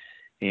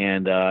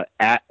 And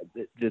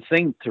the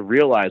thing to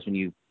realize when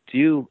you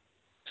do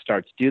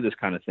start to do this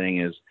kind of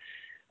thing is,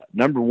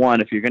 number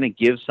one, if you're going to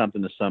give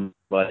something to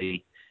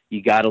somebody,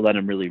 you got to let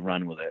them really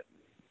run with it.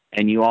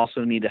 And you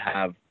also need to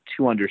have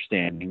two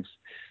understandings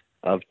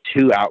of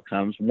two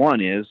outcomes.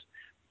 One is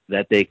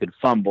that they could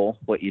fumble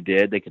what you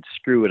did. They could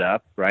screw it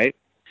up, right?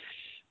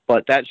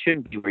 But that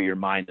shouldn't be where your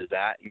mind is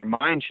at. Your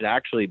mind should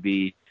actually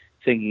be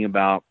thinking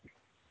about,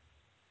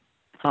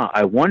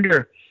 I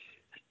wonder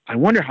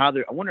how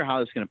this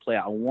is going to play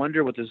out. I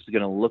wonder what this is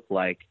going to look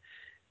like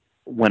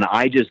when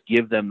I just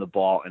give them the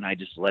ball and I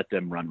just let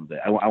them run with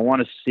it. I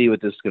want to see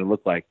what this is going to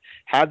look like.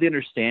 Have the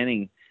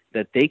understanding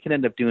that they can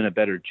end up doing a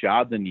better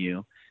job than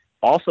you.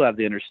 Also have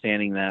the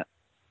understanding that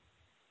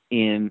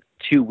in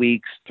 2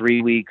 weeks,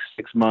 3 weeks,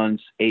 6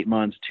 months, 8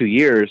 months, 2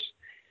 years,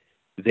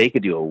 they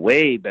could do a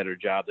way better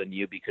job than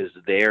you because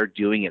they're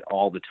doing it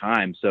all the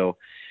time. So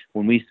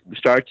when we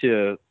start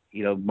to,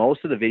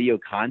 most of the video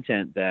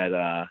content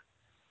that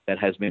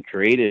has been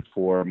created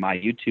for my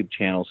YouTube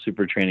channel,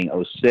 Super Training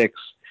 06,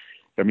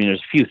 I mean,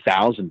 there's a few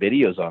thousand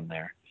videos on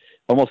there.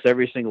 Almost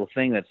every single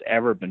thing that's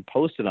ever been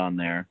posted on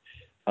there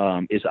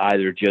is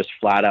either just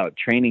flat out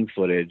training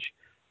footage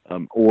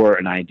or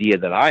an idea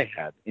that I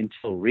had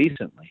until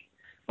recently.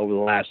 Over the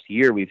last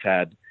year, we've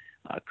had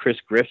Chris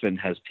Griffin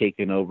has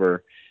taken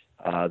over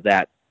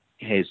the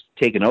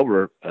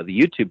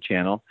YouTube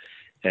channel,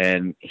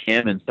 and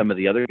him and some of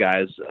the other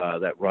guys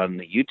that run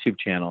the YouTube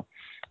channel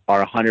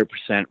are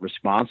 100%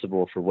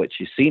 responsible for what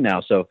you see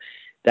now. So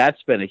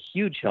that's been a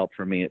huge help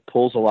for me. It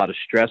pulls a lot of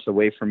stress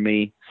away from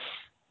me.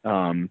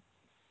 And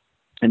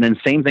then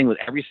same thing with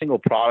every single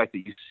product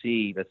that you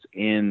see that's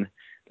in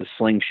the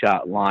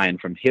Slingshot line,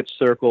 from hip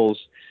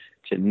circles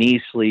to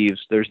knee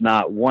sleeves. There's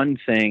not one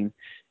thing,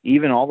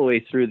 even all the way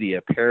through the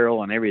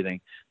apparel and everything.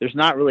 There's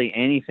not really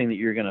anything that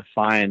you're going to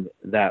find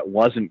that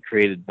wasn't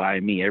created by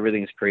me.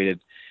 Everything is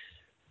created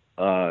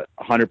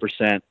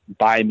 100%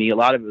 by me. A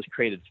lot of it was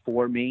created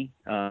for me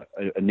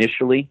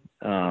initially,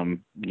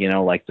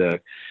 like the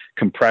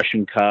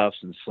compression cuffs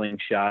and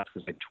Slingshots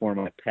because I tore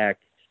my pec.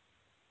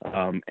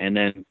 And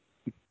then,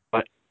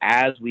 but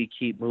as we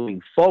keep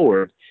moving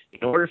forward,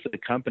 in order for the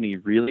company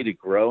really to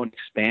grow and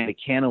expand, it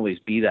can't always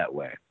be that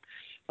way.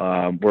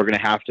 We're going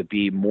to have to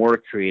be more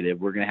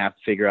creative. We're going to have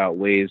to figure out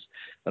ways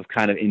of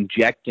kind of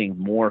injecting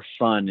more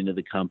fun into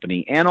the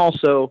company. And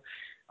also,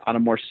 on a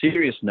more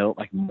serious note,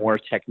 like more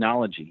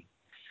technology.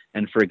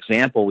 And for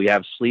example, we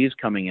have sleeves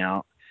coming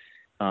out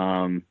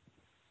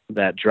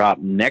that drop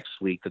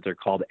next week that they're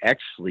called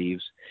X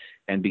sleeves.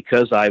 And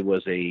because I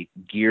was a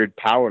geared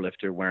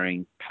powerlifter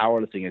wearing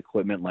powerlifting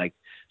equipment like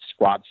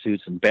squat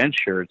suits and bench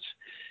shirts,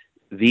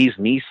 these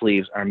knee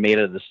sleeves are made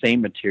out of the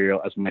same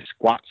material as my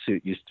squat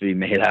suit used to be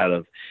made out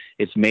of.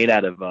 It's made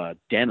out of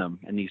denim,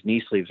 and these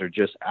knee sleeves are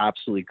just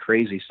absolutely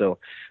crazy. So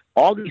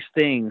all these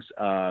things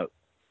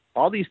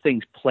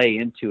play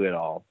into it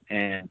all.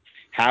 And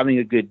having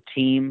a good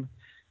team,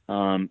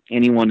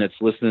 anyone that's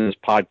listening to this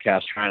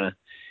podcast trying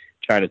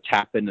to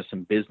tap into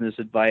some business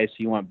advice,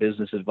 you want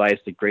business advice,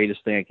 the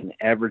greatest thing I can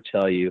ever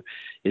tell you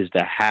is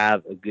to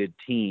have a good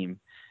team.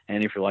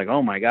 And if you're like,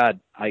 oh my God,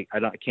 I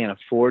can't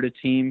afford a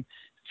team,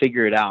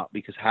 figure it out,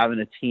 because having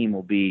a team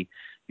will be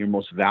your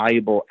most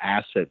valuable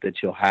asset that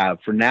you'll have.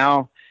 For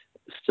now,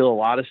 still a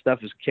lot of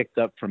stuff is kicked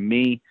up from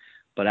me,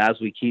 but as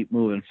we keep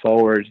moving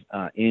forward,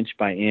 inch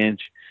by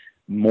inch,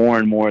 more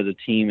and more of the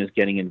team is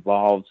getting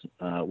involved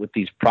with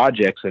these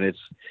projects. And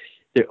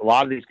a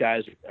lot of these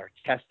guys are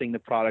testing the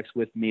products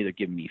with me. They're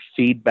giving me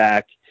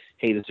feedback.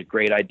 Hey, this is a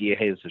great idea.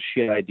 Hey, this is a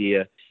shit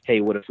idea.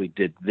 Hey, what if we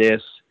did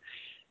this?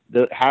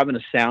 Having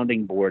a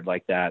sounding board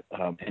like that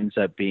ends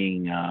up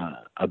being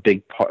a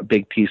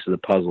big piece of the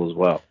puzzle as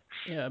well.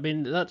 Yeah, I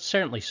mean, that's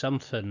certainly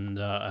something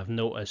that I've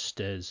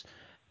noticed is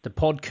the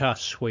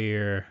podcasts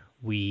where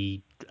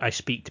I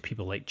speak to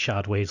people like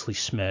Chad Wesley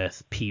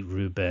Smith, Pete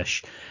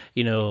Rubish,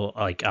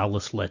 like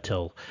Alice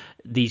Little,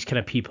 these kind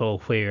of people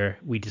where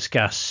we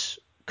discuss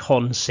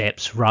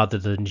concepts rather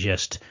than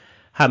just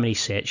how many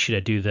sets should I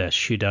do this?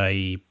 Should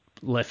I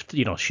lift,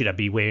 should I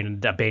be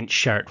wearing a bench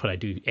shirt when I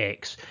do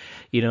X?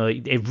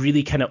 It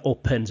really kind of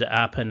opens it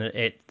up, and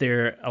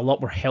they're a lot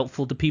more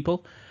helpful to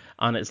people.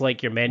 And it's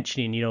like you're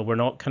mentioning, we're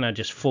not kind of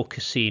just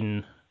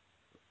focusing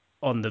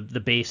on the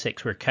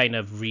basics. We're kind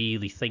of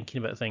really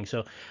thinking about things.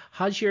 So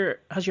has your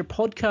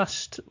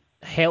podcast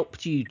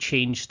helped you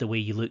change the way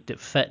you looked at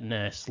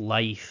fitness,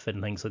 life,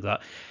 and things like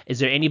that? Is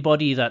there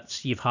anybody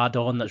that you've had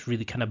on that's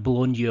really kind of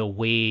blown you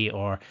away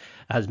or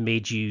has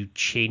made you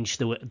change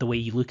the way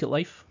you look at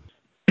life?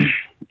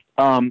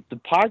 The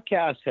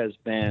podcast has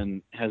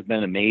been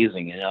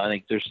amazing, and I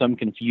think there's some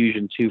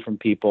confusion too from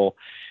people.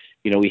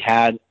 We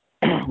had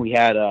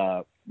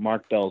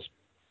Mark Bell's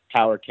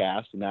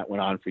Powercast, and that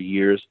went on for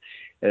years,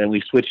 and then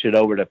we switched it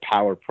over to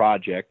Power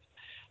Project.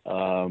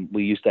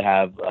 We used to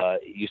have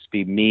it used to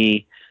be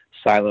me,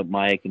 Silent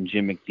Mike, and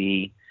Jim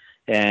McD,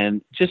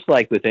 and just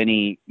like with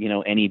any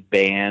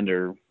band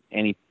or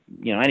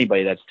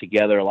anybody that's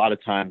together, a lot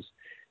of times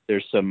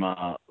there's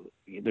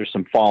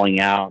some falling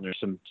out, and there's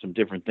some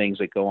different things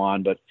that go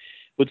on. But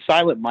with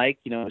Silent Mike,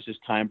 it's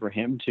just time for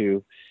him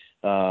to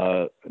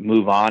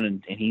move on,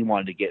 and he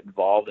wanted to get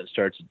involved and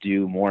start to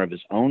do more of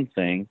his own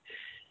thing.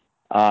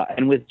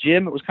 And with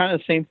Jim, it was kind of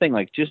the same thing.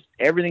 Like, just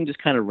everything just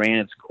kind of ran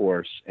its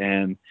course.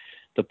 And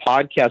the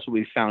podcast, what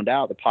we found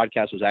out, the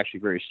podcast was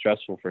actually very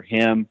stressful for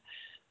him.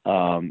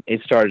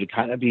 It started to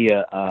kind of be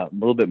a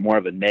little bit more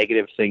of a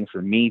negative thing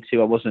for me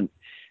too. I wasn't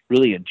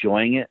really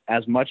enjoying it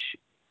as much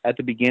at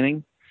the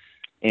beginning.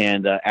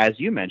 And as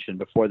you mentioned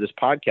before this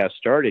podcast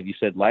started, you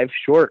said life's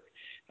short.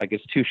 Like,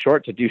 it's too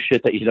short to do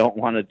shit that you don't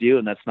want to do,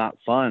 and that's not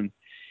fun.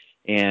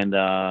 And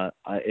I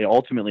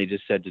ultimately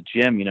just said to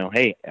Jim,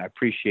 hey, I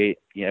appreciate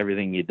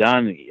everything you've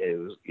done.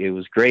 It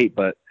was great,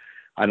 but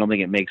I don't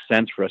think it makes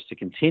sense for us to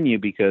continue,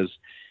 because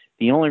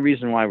the only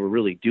reason why we're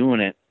really doing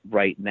it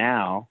right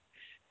now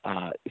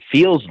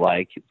feels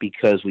like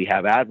because we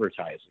have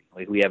advertising.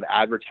 Like, we have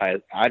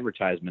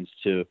advertisements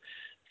to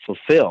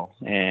fulfill.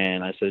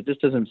 And I said, it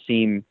just doesn't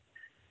seem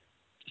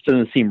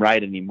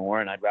right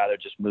anymore, and I'd rather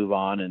just move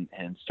on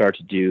and start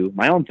to do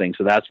my own thing.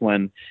 So that's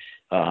when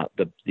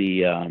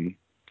the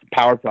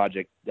Power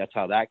Project, that's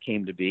how that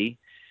came to be.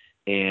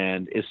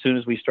 And as soon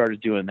as we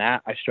started doing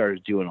that, I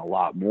started doing a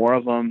lot more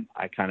of them.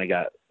 I kind of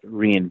got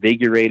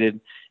reinvigorated,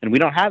 and we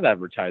don't have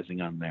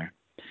advertising on there.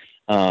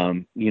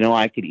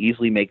 I could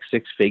easily make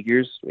six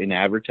figures in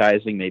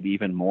advertising, maybe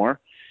even more,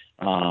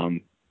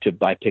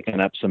 by picking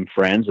up some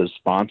friends as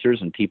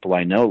sponsors and people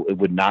I know. It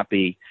would not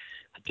be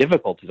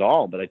difficult at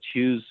all, but I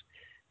choose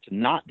to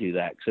not do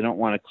that because I don't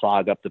want to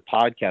clog up the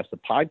podcast. The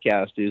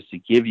podcast is to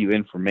give you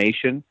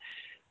information.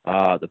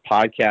 The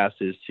podcast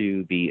is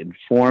to be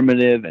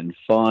informative and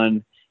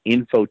fun,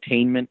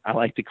 infotainment, I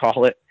like to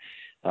call it,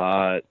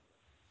 to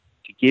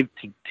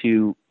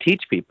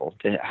teach people,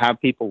 to have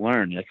people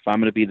learn. Like if I'm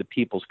going to be the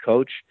people's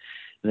coach,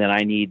 then I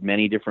need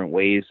many different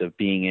ways of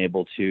being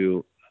able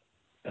to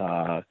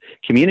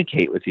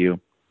communicate with you.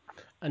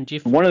 And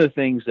one of the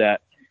things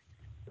that,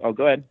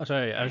 go ahead. Oh,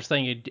 sorry, I was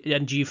thinking,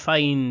 and do you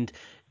find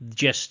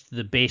just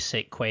the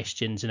basic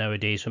questions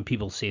nowadays when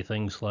people say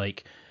things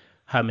like,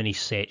 how many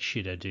sets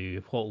should I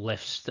do? What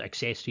lifts,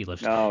 accessory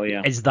lifts? Oh,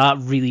 yeah. Is that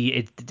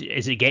really,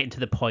 is it getting to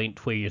the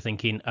point where you're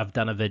thinking, I've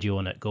done a video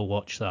on it, go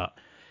watch that?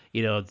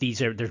 You know,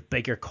 there's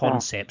bigger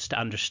concepts to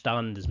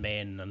understand as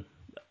men. And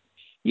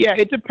yeah,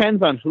 it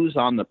depends on who's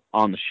on the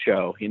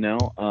show, you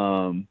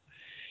know.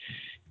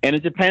 And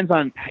it depends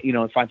on, you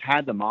know, if I've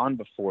had them on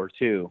before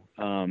too.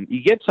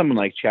 You get someone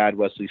like Chad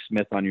Wesley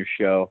Smith on your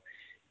show,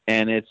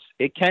 and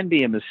it can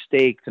be a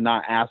mistake to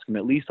not ask him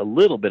at least a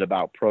little bit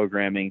about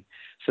programming,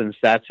 since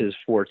that's his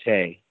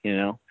forte, you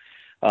know,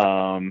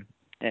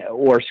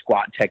 or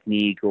squat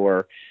technique,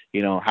 or,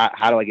 you know,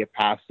 how do I get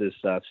past this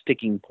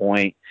sticking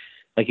point?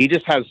 Like, he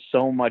just has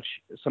so much.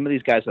 Some of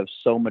these guys have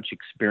so much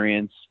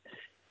experience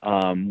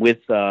with,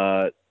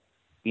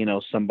 you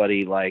know,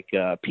 somebody like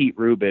Pete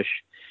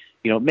Rubish.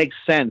 You know, it makes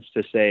sense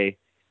to say,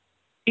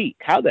 Pete,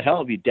 how the hell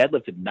have you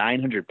deadlifted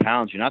 900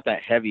 pounds? You're not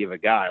that heavy of a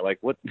guy. Like,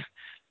 what,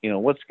 you know,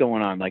 what's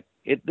going on? Like,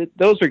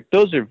 those are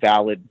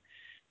valid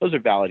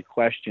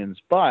questions.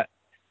 But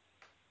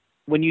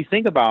when you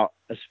think about,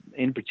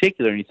 in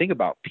particular, and you think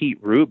about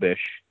Pete Rubish,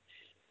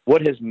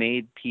 what has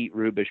made Pete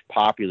Rubish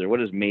popular?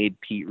 What has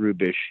made Pete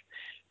Rubish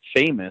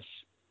famous?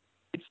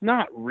 It's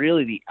not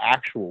really the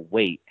actual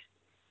weight.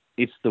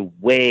 It's the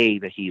way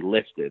that he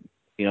lifted.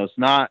 You know, it's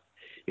not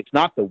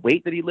the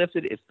weight that he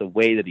lifted. It's the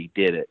way that he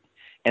did it.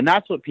 And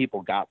that's what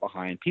people got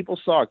behind. People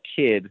saw a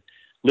kid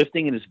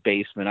lifting in his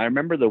basement. I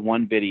remember the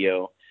one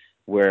video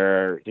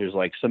where there's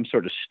like some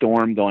sort of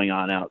storm going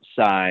on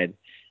outside,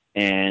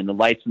 and the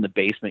lights in the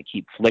basement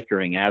keep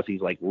flickering as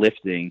he's like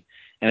lifting.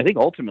 And I think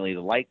ultimately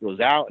the light goes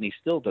out and he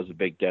still does a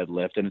big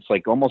deadlift, and it's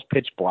like almost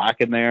pitch black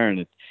in there.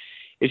 And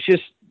it's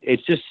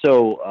just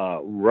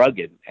so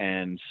rugged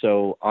and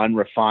so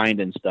unrefined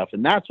and stuff.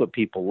 And that's what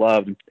people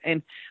love.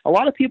 And a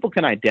lot of people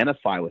can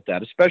identify with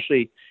that,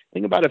 especially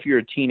think about if you're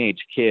a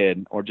teenage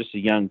kid or just a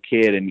young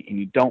kid and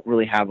you don't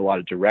really have a lot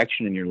of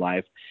direction in your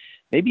life.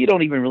 Maybe you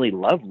don't even really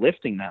love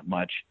lifting that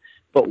much,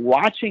 but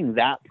watching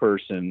that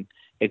person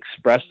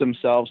express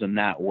themselves in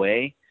that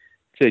way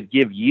could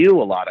give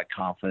you a lot of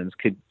confidence,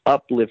 could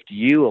uplift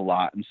you a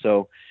lot. And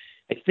so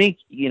I think,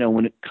 you know,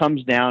 when it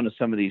comes down to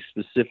some of these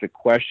specific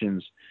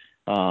questions,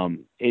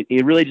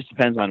 it really just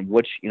depends on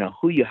which, you know,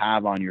 who you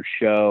have on your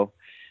show,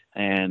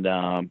 and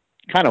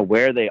kind of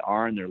where they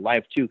are in their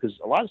life too. Because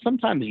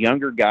sometimes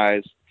younger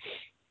guys,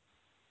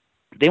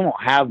 they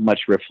won't have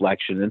much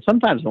reflection, and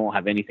sometimes they won't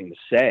have anything to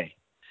say.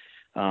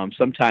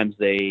 Sometimes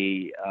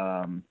they're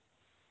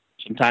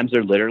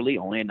literally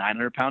only a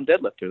 900-pound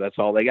deadlifter. That's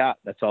all they got.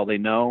 That's all they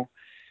know.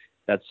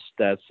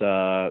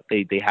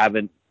 They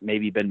haven't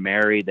maybe been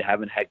married. They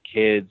haven't had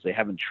kids. They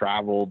haven't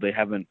traveled.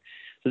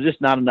 There's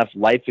just not enough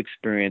life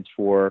experience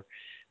for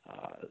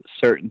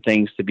certain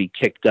things to be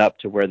kicked up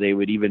to where they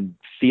would even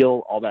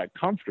feel all that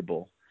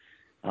comfortable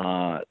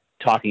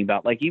talking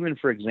about. Like, even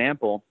for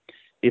example,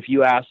 if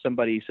you ask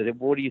somebody, said,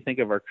 "What do you think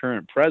of our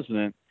current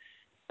president?"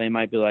 They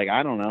might be like,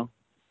 "I don't know,"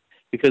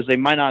 because they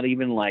might not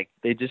even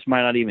they just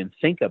might not even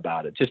think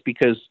about it, just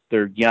because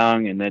they're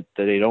young and that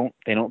they don't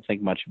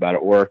think much about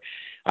it. Or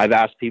I've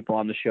asked people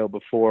on the show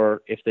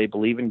before if they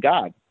believe in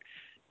God,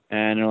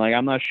 and they're like,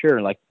 "I'm not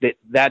sure." Like,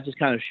 that just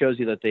kind of shows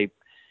you that they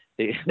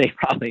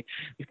probably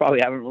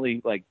haven't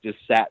really just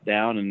sat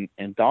down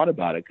and thought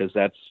about it, because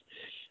that's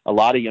a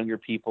lot of younger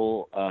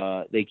people.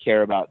 They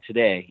care about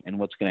today and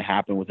what's going to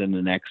happen within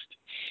the next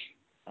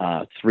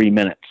 3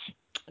 minutes.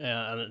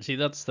 Yeah, and see,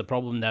 that's the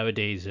problem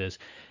nowadays, is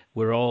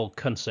we're all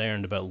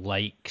concerned about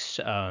likes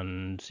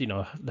and, you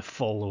know, the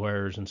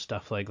followers and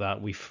stuff like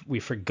that.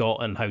 We've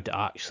forgotten how to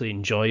actually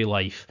enjoy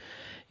life.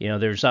 You know,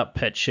 there's that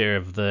picture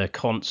of the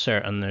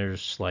concert, and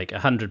there's like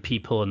 100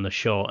 people in the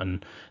shot,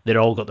 and they're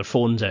all got their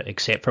phones out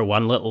except for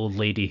one little old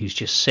lady who's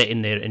just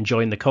sitting there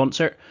enjoying the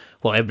concert,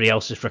 while everybody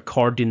else is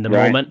recording the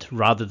moment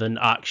rather than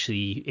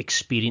actually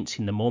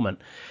experiencing the moment.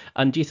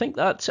 And do you think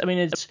that's, I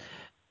mean,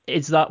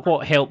 is that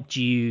what helped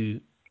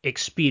you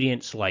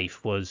experience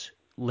life, was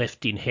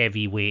lifting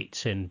heavy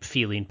weights and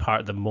feeling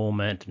part of the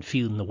moment and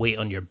feeling the weight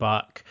on your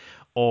back?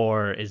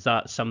 Or is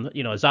that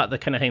is that the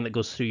kind of thing that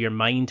goes through your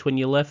mind when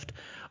you lift?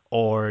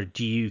 Or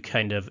do you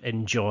kind of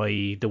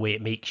enjoy the way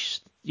it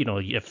makes, you know,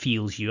 it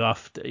feels you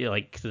after,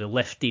 like the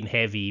lifting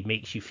heavy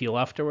makes you feel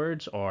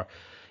afterwards? Or,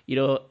 you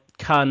know,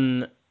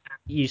 can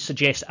you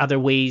suggest other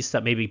ways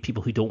that maybe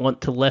people who don't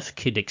want to lift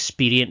could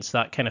experience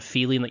that kind of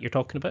feeling that you're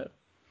talking about?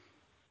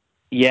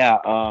 Yeah.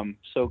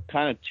 So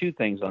kind of two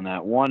things on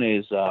that. One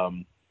is,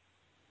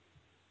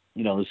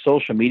 you know, the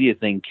social media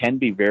thing can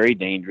be very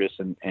dangerous.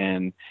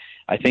 And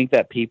I think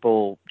that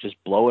people just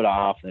blow it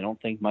off. They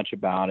don't think much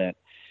about it.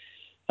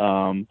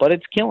 But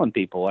it's killing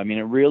people. I mean,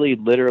 it really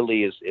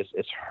literally is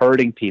it's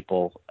hurting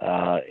people.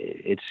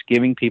 It's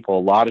giving people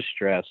a lot of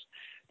stress.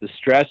 The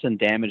stress and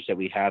damage that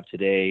we have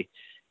today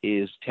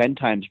is 10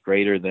 times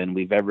greater than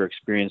we've ever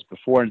experienced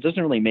before. And it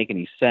doesn't really make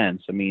any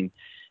sense. I mean,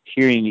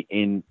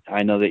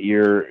 I know that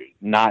you're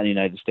not in the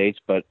United States,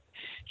 but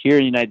here in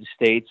the United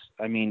States,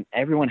 I mean,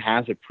 everyone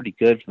has it pretty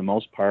good for the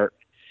most part.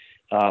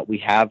 We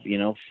have,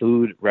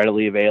 food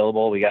readily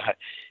available. We got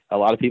a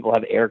lot of people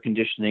have air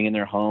conditioning in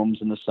their homes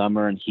in the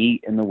summer and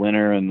heat in the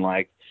winter and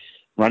like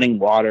running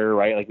water,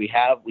 right? Like we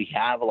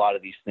have a lot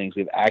of these things.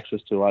 We have access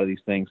to a lot of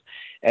these things,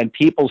 and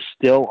people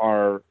still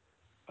are,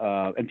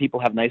 and people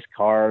have nice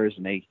cars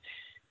and they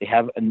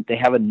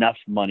have enough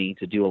money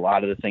to do a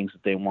lot of the things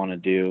that they want to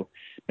do.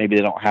 Maybe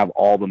they don't have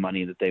all the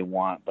money that they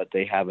want, but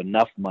they have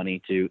enough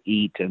money to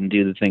eat and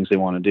do the things they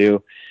want to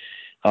do.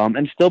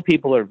 And still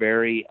people are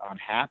very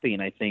unhappy.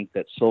 And I think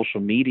that social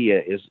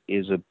media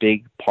is a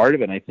big part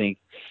of it. And I think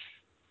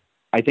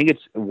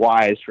it's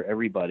wise for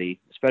everybody,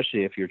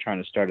 especially if you're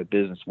trying to start a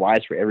business,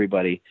 wise for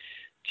everybody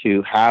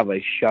to have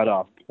a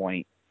shut-off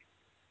point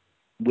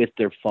with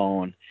their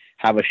phone,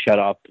 have a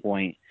shut-off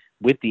point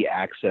with the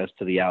access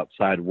to the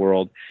outside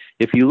world.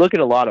 If you look at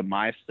a lot of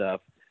my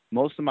stuff,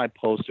 most of my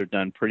posts are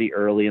done pretty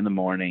early in the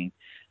morning.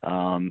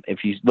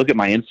 If you look at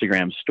my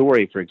Instagram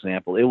story, for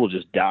example, it will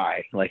just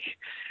die like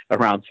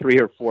around 3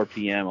 or 4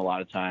 p.m. a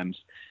lot of times,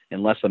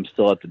 unless I'm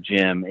still at the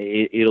gym.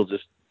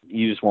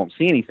 You just won't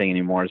see anything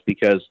anymore. It's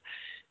because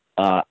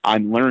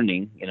I'm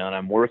learning, and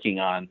I'm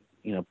working on,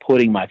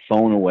 putting my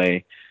phone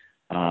away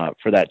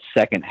for that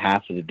second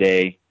half of the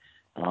day.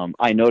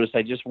 I notice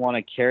I just want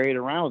to carry it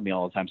around with me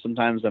all the time.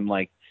 Sometimes I'm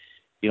like,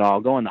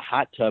 I'll go in the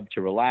hot tub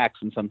to relax,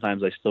 and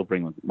sometimes I still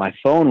bring my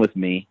phone with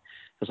me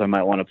because I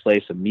might want to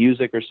play some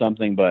music or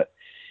something. But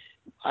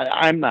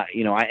I'm not,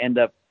 I end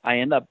up,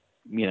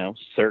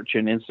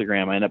 searching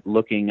Instagram. I end up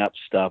looking up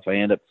stuff. I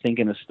end up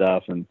thinking of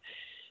stuff, and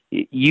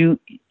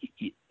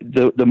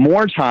the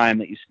more time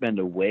that you spend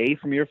away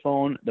from your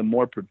phone, the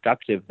more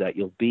productive that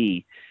you'll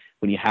be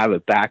when you have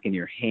it back in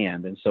your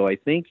hand. And so I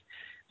think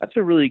that's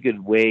a really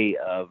good way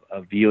of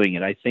viewing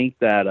it. I think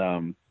that,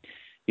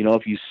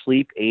 if you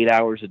sleep 8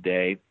 hours a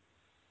day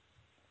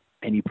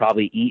and you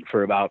probably eat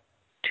for about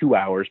 2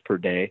 hours per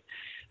day,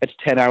 that's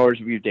 10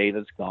 hours of your day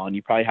that's gone.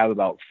 You probably have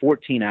about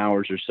 14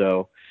 hours or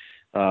so,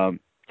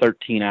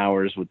 13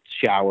 hours with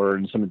shower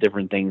and some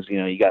different things.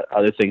 You got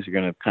other things that are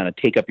going to kind of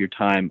take up your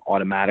time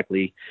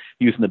automatically,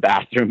 using the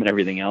bathroom and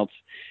everything else.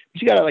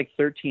 But you got like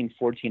 13,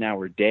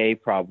 14-hour day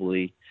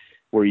probably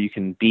where you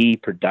can be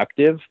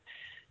productive.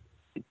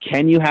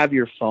 Can you have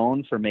your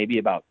phone for maybe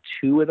about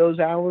 2 of those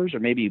hours, or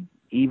maybe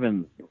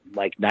even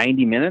like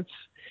 90 minutes,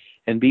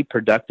 and be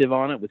productive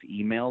on it with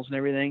emails and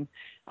everything?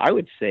 I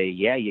would say,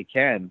 yeah, you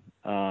can.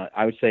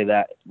 I would say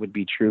that would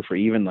be true for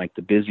even like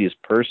the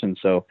busiest person.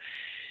 So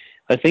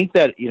I think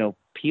that,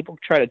 people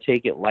try to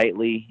take it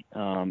lightly.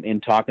 In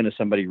talking to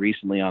somebody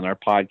recently on our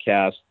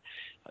podcast,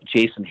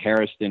 Jason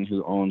Harrison,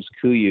 who owns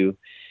Kuyu,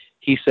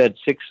 he said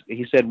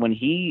when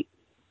he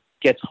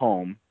gets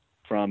home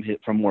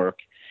from work,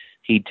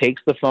 he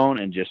takes the phone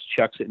and just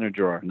chucks it in a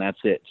drawer, and that's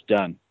it. It's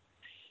done.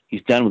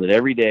 He's done with it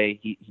every day.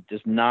 He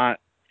does not,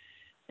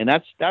 and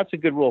that's a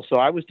good rule. So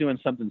I was doing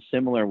something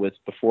similar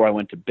before I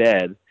went to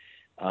bed.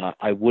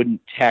 I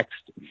wouldn't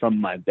text from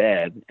my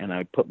bed, and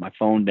I put my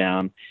phone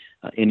down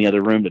in the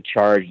other room to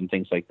charge and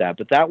things like that.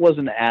 But that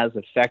wasn't as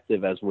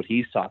effective as what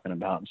he's talking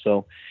about. And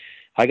so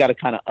I got to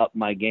kind of up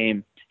my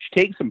game.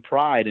 Take some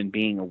pride in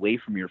being away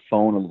from your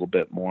phone a little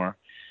bit more.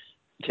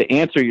 To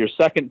answer your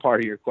second part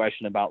of your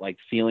question about like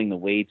feeling the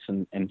weights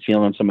and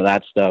feeling some of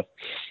that stuff,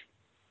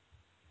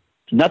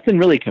 nothing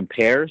really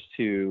compares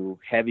to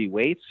heavy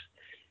weights.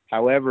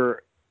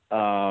 However,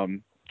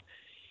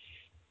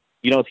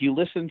 if you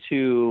listen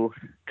to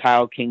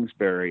Kyle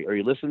Kingsbury, or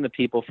you listen to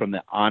people from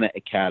the Onnit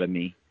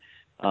Academy,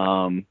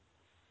 and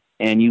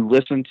you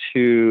listen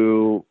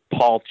to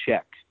Paul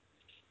Chek.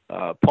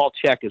 Paul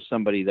Chek is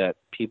somebody that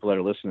people that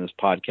are listening to this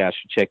podcast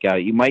should check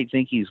out. You might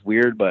think he's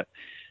weird, but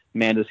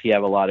man, does he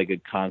have a lot of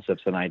good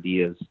concepts and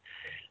ideas.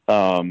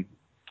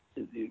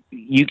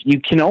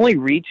 You can only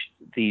reach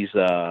these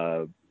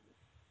you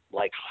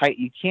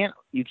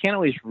can't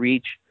always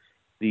reach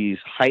these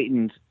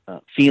heightened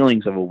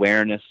feelings of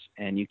awareness,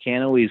 and you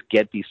can't always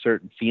get these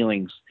certain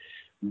feelings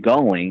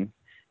going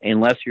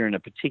unless you're in a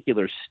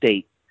particular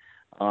state.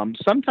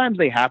 Sometimes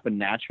they happen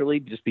naturally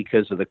just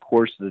because of the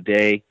course of the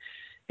day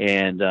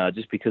and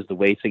just because the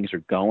way things are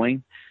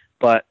going,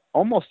 but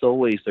almost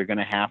always they're going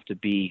to have to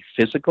be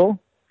physical.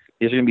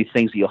 There's going to be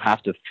things that you'll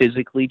have to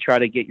physically try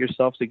to get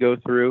yourself to go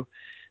through.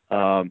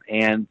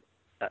 And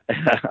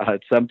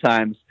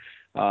sometimes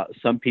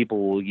some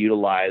people will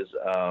utilize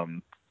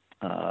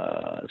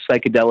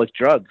psychedelic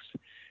drugs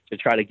to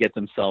try to get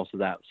themselves to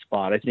that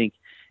spot. I think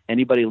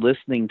anybody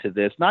listening to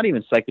this, not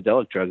even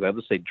psychedelic drugs, I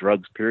would say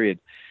drugs, period.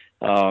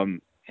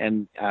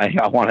 And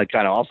I want to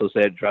kind of also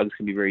say that drugs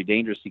can be very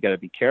dangerous. You got to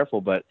be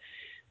careful, but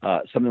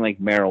something like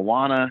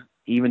marijuana,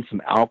 even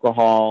some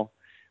alcohol,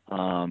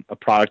 a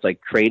product like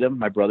Kratom.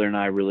 My brother and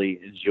I really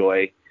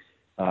enjoy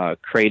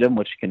Kratom,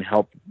 which can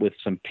help with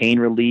some pain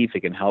relief.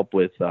 It can help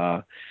with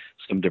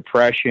some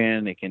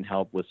depression. It can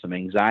help with some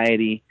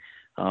anxiety.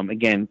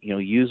 Again,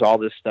 use all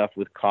this stuff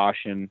with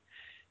caution.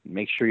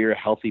 Make sure you're a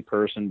healthy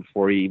person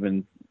before you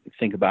even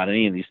think about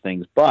any of these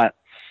things. But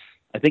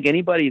I think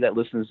anybody that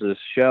listens to this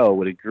show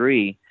would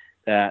agree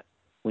that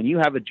when you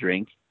have a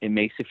drink, it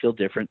makes you feel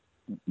different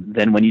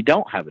than when you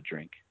don't have a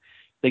drink.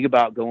 Think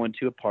about going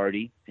to a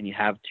party and you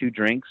have 2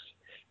 drinks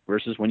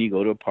versus when you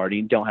go to a party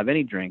and don't have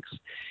any drinks.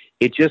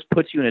 It just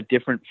puts you in a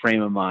different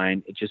frame of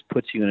mind. It just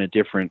puts you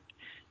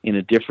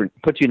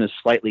puts you in a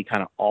slightly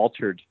kind of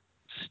altered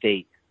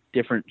state,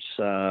 different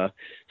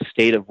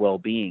state of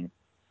well-being.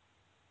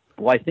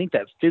 Well, I think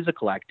that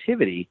physical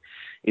activity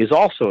is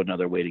also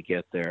another way to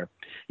get there.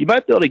 You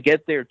might be able to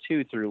get there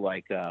too through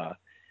like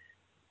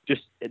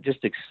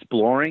just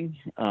exploring,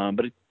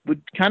 but it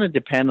would kind of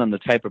depend on the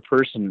type of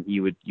person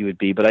you would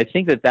be. But I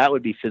think that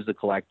would be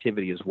physical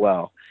activity as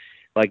well.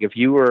 Like if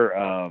you were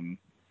on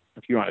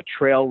a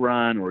trail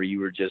run, or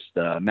you were just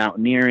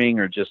mountaineering,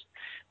 or just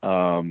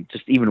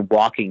even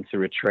walking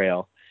through a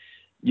trail,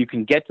 you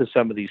can get to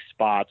some of these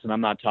spots. And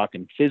I'm not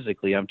talking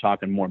physically; I'm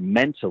talking more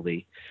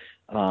mentally.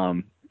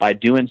 By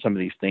doing some of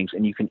these things,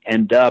 and you can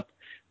end up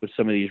with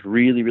some of these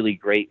really, really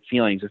great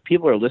feelings. If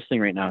people are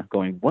listening right now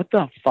going, what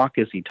the fuck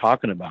is he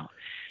talking about?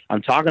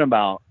 I'm talking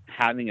about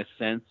having a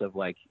sense of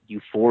like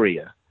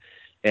euphoria,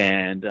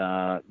 and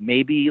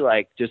maybe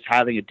like just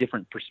having a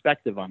different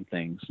perspective on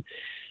things.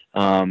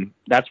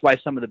 That's why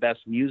some of the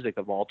best music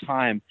of all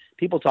time,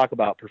 people talk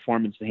about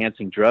performance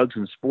enhancing drugs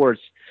in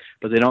sports,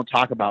 but they don't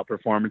talk about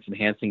performance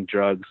enhancing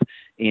drugs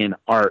in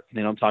art.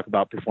 They don't talk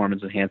about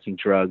performance enhancing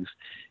drugs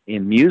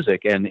in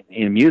music. And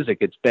in music,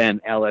 it's been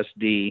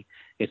LSD,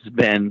 it's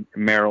been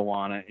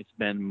marijuana, it's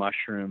been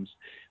mushrooms.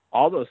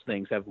 All those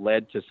things have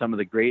led to some of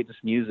the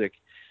greatest music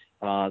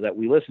that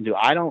we listen to.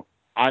 I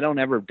don't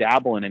ever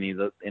dabble in any of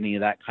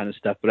that kind of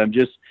stuff, but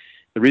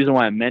the reason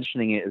why I'm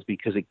mentioning it is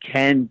because it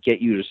can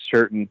get you to a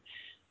certain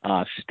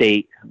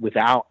state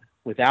without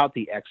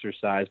the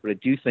exercise. But I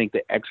do think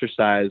that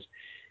exercise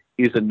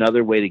is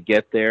another way to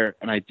get there.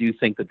 And I do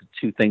think that the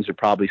 2 things are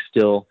probably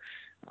still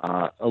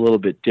a little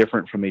bit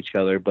different from each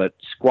other. But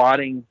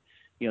squatting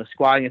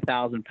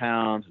 1,000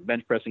 pounds,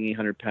 bench pressing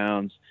 800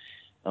 pounds,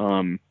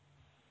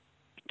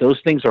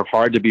 those things are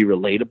hard to be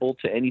relatable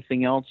to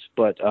anything else.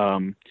 But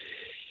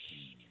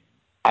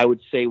I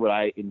would say what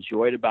I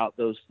enjoyed about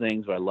those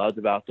things, what I loved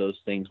about those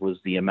things, was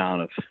the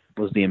amount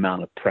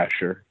of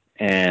pressure,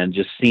 and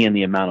just seeing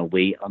the amount of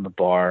weight on the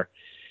bar,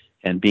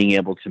 and being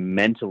able to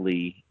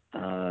mentally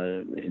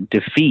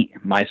defeat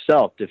my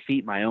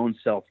own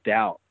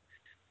self-doubt.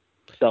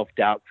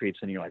 Self-doubt creeps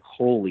in, and you're like,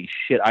 holy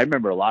shit. I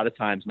remember a lot of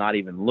times not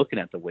even looking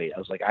at the weight. I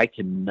was like, I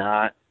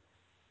cannot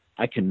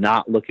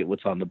look at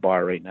what's on the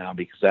bar right now,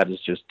 because that is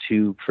just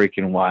too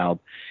freaking wild.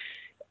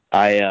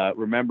 I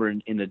remember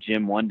in the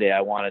gym one day, I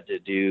wanted to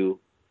do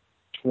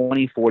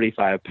 20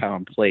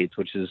 45-pound plates,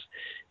 which is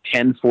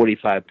 10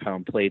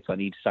 45-pound plates on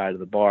each side of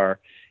the bar.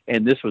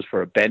 And this was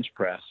for a bench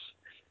press.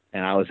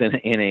 And I was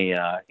in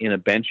a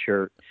bench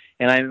shirt.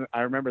 And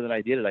I remember that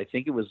I did it. I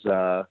think it was,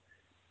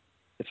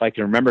 if I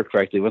can remember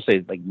correctly, let's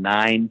say like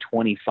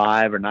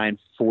 925 or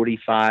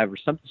 945 or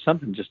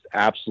something just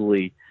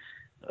absolutely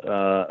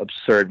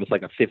absurd, with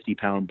like a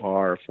 50-pound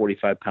bar or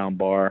 45-pound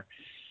bar.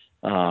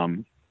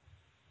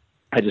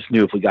 I just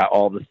knew if we got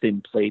all the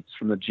thin plates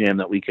from the gym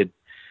that we could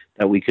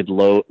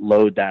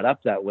load that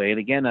up that way. And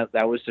again,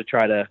 that was to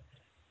try to,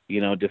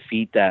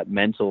 defeat that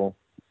mental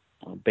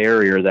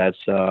barrier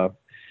that's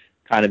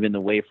kind of in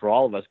the way for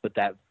all of us. But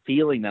that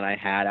feeling that I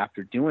had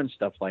after doing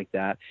stuff like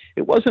that,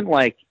 it wasn't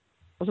like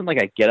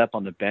I get up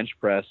on the bench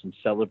press and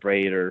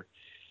celebrate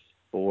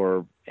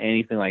or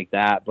anything like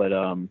that. But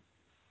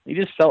you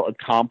just felt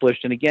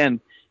accomplished. And again,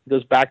 it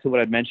goes back to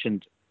what I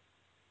mentioned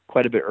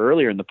quite a bit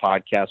earlier in the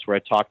podcast, where I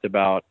talked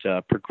about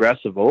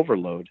progressive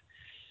overload.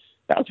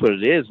 That's what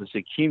it is. It's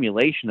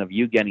accumulation of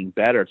you getting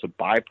better. It's a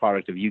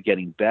byproduct of you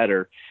getting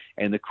better.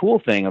 And the cool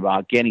thing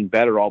about getting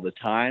better all the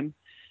time,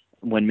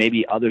 when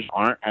maybe others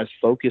aren't as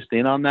focused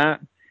in on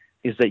that,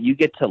 is that you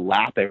get to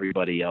lap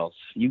everybody else.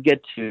 You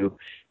get to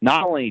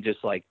not only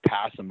just like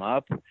pass them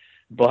up,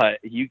 but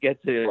you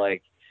get to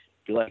like,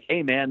 be like,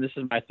 hey man, this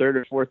is my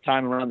 3rd or 4th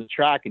time around the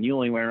track and you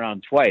only went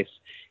around twice.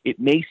 It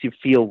makes you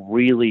feel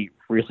really,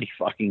 really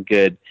fucking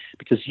good,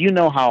 because you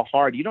know how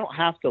hard, you don't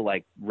have to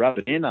like rub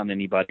it in on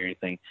anybody or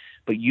anything,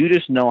 but you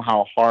just know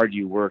how hard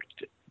you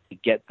worked to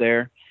get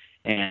there.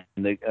 And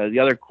the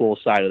other cool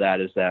side of that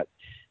is that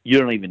you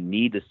don't even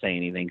need to say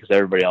anything, because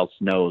everybody else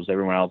knows.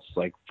 Everyone else is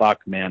like,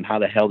 fuck man, how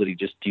the hell did he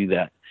just do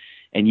that?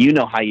 And you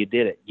know how you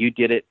did it. You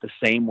did it the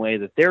same way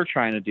that they're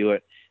trying to do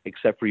it,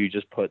 except for you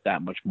just put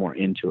that much more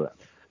into it.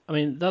 I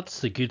mean,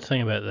 that's the good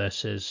thing about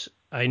this, is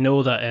I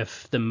know that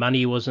if the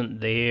money wasn't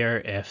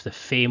there, if the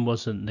fame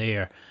wasn't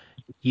there,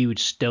 you would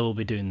still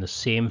be doing the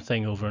same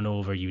thing over and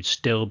over. You'd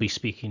still be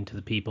speaking to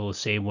the people the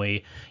same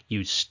way.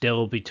 You'd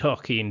still be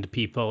talking to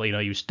people,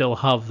 you still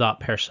have that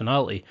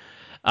personality.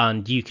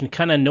 and you can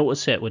kind of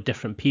notice it with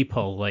different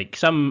people. Like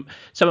some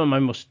of my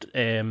most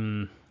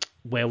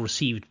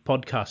well-received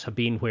podcasts have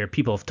been where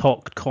people have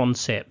talked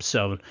concepts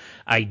or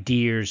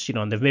ideas,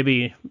 and they've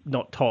maybe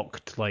not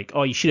talked like,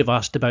 oh, you should have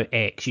asked about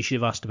X, you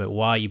should have asked about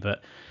Y,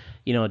 but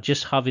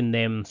just having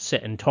them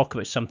sit and talk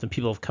about something,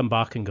 people have come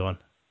back and gone,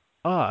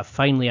 oh, I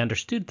finally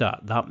understood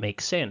that. That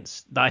makes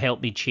sense. That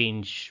helped me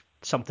change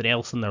something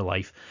else in their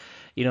life.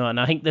 And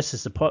I think this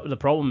is the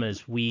problem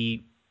is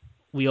we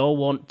all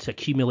want to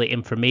accumulate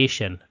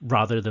information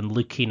rather than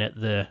looking at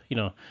the,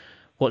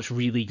 what's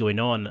really going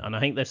on. And I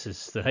think this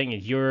is the thing,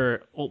 is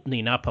you're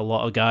opening up a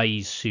lot of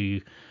guys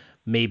who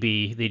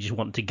maybe they just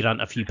want to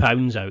grant a few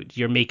pounds out.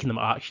 You're making them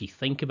actually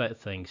think about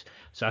things.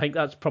 So I think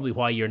that's probably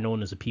why you're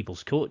known as a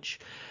people's coach.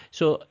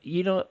 So,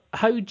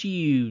 how do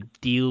you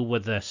deal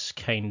with this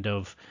kind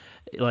of,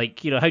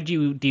 like, how do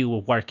you deal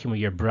with working with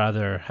your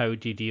brother? How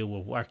do you deal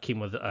with working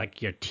with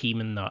like your team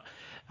and that?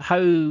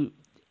 How,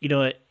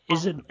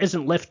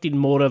 isn't lifting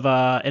more of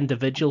a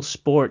individual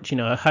sport?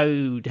 How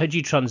do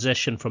you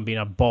transition from being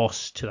a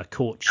boss to a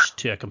coach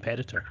to a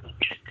competitor?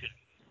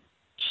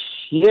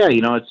 Yeah,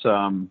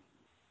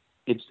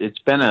 it's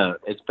been a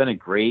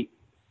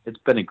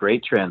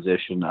great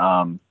transition.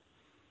 I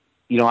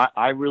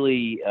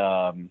really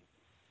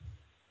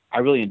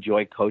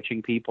enjoy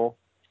coaching people,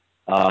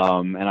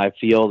 and I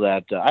feel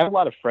that I have a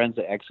lot of friends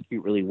that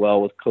execute really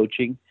well with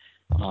coaching.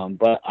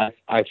 But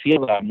I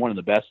feel that I'm one of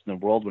the best in the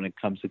world when it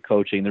comes to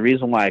coaching. The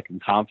reason why I can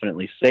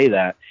confidently say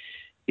that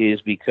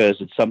is because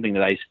it's something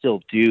that I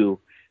still do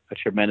a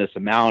tremendous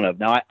amount of.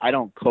 Now, I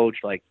don't coach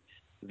like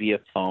via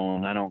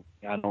phone. I don't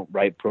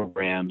write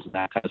programs and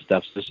that kind of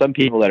stuff. So some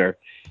people that are,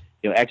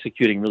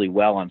 executing really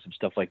well on some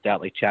stuff like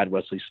that, like Chad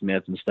Wesley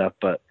Smith and stuff.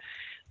 But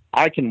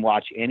I can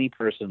watch any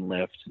person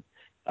lift.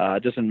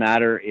 It doesn't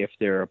matter if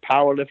they're a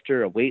power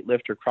lifter, a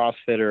weightlifter,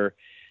 CrossFitter,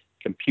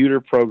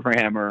 computer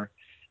programmer,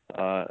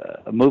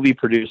 a movie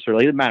producer.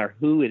 It doesn't matter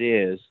who it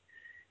is.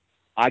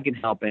 I can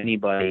help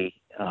anybody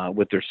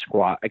with their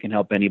squat. I can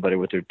help anybody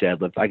with their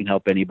deadlift. I can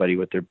help anybody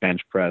with their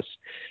bench press.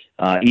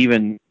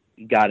 Even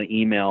got an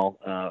email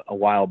a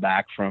while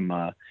back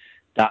from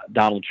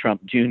Donald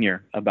Trump Jr.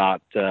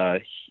 about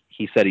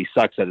he said he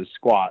sucks at his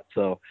squat.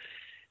 So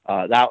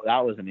that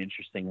was an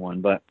interesting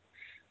one. But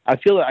I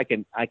feel that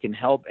I can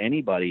help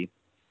anybody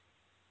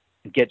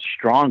get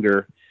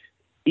stronger,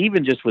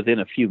 even just within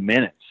a few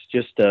minutes,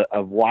 just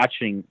of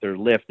watching their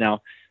lift.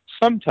 Now,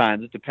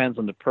 sometimes it depends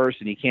on the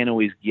person. You can't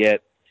always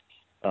get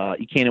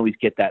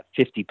that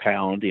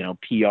 50-pound,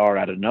 PR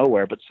out of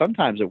nowhere, but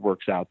sometimes it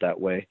works out that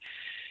way,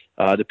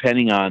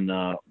 depending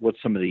on what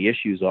some of the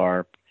issues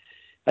are.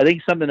 I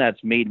think something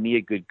that's made me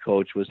a good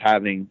coach was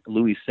having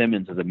Louis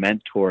Simmons as a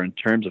mentor in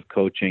terms of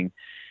coaching.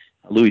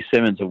 Louis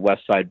Simmons of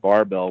Westside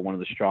Barbell, one of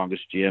the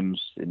strongest gyms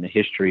in the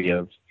history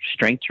of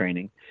strength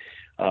training.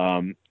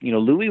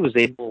 Louis was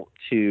able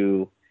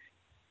to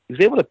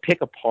pick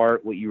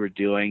apart what you were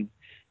doing,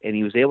 and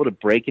he was able to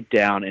break it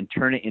down and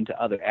turn it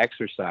into other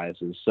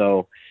exercises.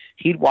 So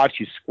he'd watch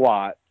you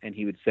squat, and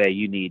he would say,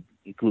 you need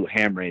glute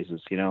ham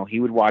raises. He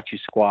would watch you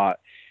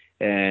squat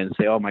and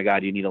say, oh my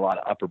God, you need a lot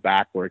of upper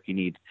back work. You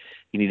need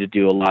to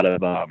do a lot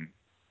of,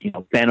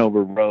 bent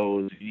over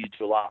rows. You need to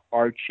do a lot of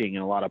arching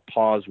and a lot of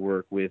pause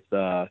work with,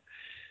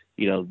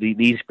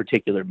 these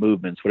particular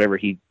movements, whatever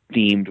he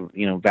deemed,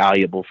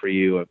 valuable for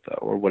you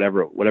or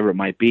whatever it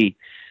might be.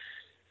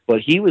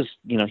 But he was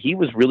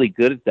really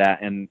good at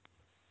that. And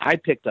I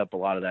picked up a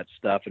lot of that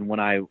stuff. And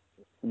when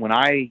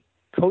I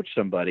coach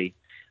somebody,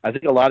 I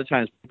think a lot of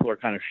times people are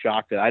kind of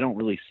shocked that I don't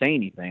really say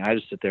anything. I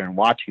just sit there and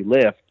watch you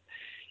lift.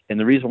 And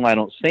the reason why I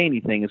don't say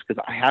anything is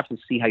because I have to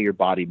see how your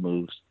body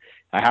moves.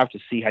 I have to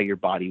see how your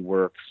body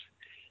works.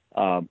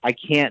 I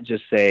can't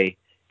just say,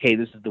 hey,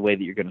 this is the way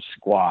that you're going to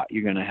squat.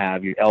 You're going to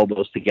have your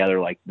elbows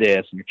together like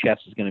this, and your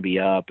chest is going to be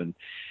up. And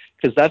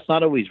because that's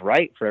not always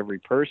right for every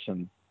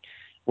person.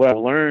 What I've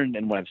learned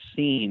and what I've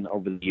seen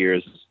over the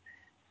years is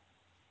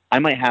I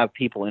might have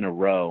people in a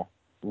row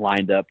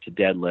lined up to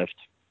deadlift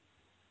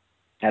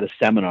at a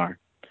seminar,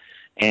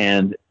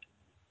 and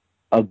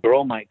a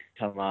girl might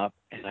come up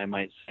and I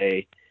might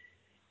say,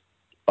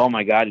 oh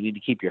my God, you need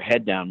to keep your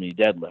head down when you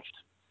deadlift.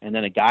 And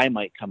then a guy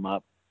might come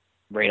up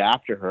right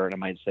after her and I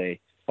might say,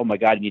 oh my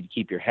God, you need to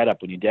keep your head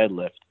up when you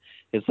deadlift.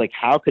 It's like,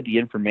 how could the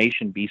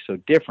information be so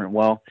different?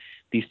 Well,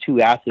 these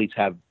two athletes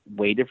have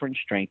way different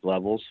strength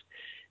levels.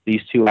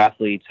 These two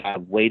athletes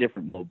have way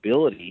different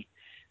mobility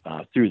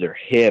through their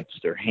hips,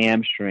 their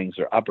hamstrings,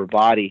 their upper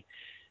body.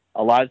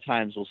 A lot of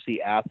times we'll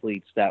see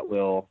athletes that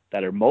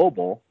are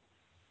mobile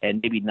and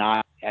maybe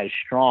not as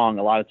strong.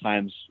 A lot of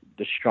times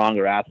the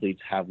stronger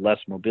athletes have less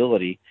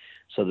mobility.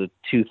 So the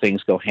two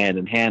things go hand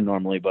in hand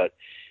normally. But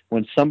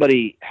when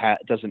somebody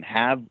doesn't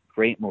have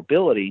great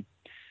mobility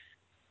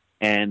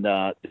and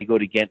they go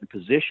to get in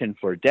position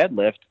for a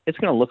deadlift, it's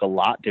going to look a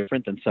lot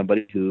different than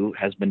somebody who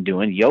has been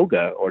doing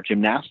yoga or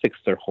gymnastics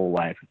their whole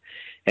life.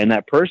 And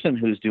that person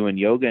who's doing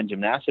yoga and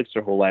gymnastics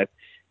their whole life,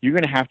 you're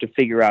going to have to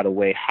figure out a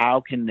way,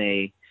 how can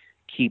they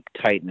keep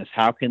tightness?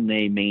 How can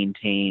they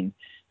maintain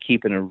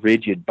keeping a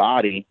rigid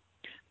body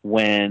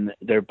when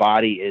their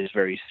body is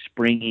very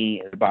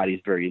springy, their body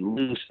is very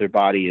loose, their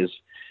body is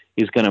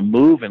going to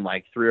move in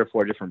like 3 or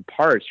 4 different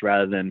parts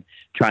rather than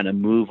trying to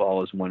move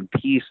all as one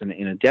piece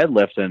in a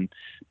deadlift. And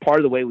part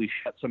of the way we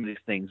shut some of these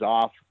things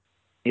off,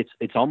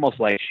 it's almost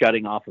like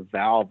shutting off a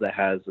valve that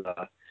has,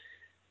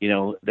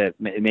 that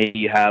maybe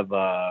you have,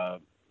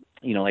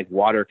 like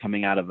water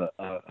coming out of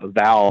a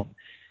valve,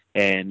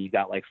 and you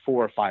got like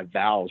 4 or 5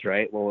 valves,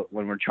 right? Well,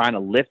 when we're trying to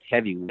lift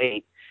heavy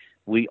weight,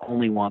 we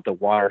only want the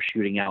water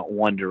shooting out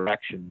one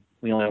direction.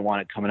 We only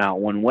want it coming out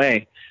one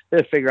way. We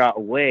have to figure out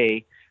a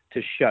way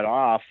to shut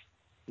off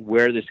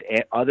where this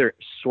other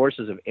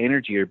sources of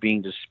energy are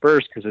being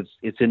dispersed, because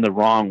it's in the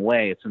wrong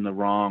way. It's in the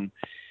wrong.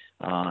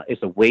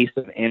 It's a waste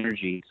of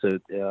energy. So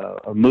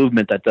a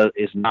movement that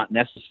is not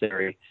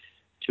necessary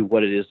to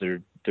what it is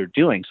they're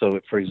doing. So,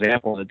 for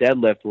example, in a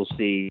deadlift, we'll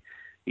see,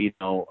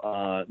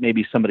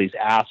 maybe somebody's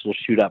ass will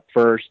shoot up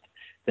first,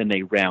 then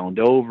they round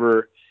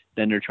over,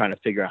 then they're trying to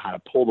figure out how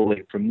to pull the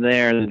weight from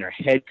there, then their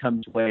head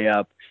comes way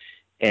up,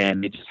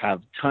 and they just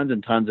have tons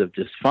and tons of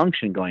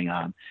dysfunction going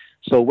on.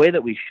 So a way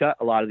that we shut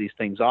a lot of these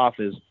things off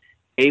is,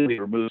 we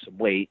remove some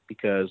weight,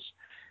 because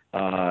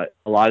a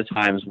lot of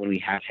times when we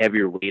have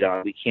heavier weight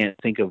on, we can't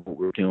think of what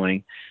we're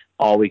doing.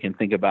 All we can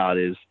think about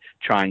is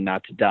trying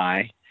not to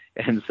die.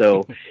 And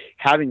so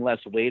having less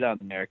weight on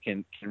there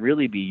can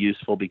really be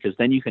useful, because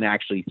then you can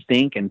actually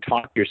think and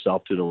talk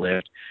yourself through the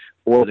lift,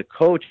 or the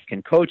coach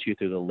can coach you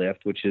through the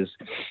lift, which is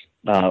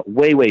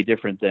way, way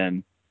different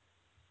than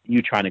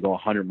you trying to go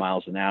 100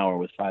 miles an hour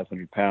with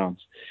 500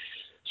 pounds.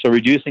 So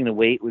reducing the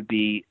weight would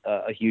be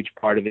a huge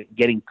part of it.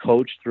 Getting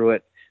coached through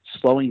it,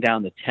 slowing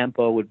down the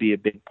tempo would be a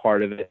big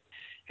part of it.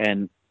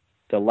 And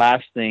the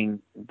last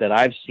thing that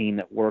I've seen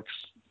that works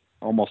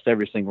almost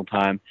every single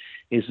time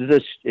is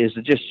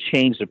to just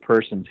change the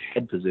person's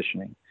head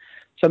positioning.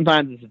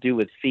 Sometimes it's to do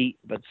with feet,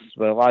 but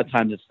a lot of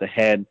times it's the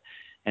head.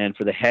 And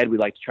for the head, we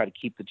like to try to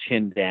keep the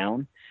chin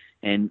down.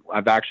 And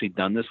I've actually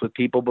done this with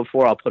people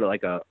before. I'll put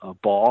like a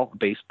ball, a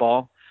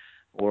baseball,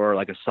 or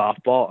like a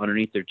softball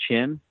underneath their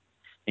chin.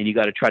 And you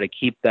got to try to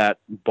keep that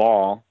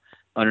ball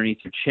underneath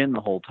your chin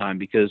the whole time,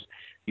 because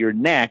your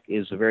neck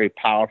is a very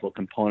powerful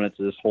component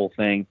to this whole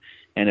thing.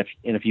 And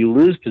if you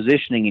lose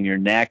positioning in your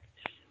neck,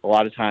 a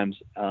lot of times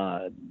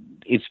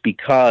it's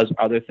because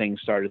other things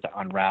started to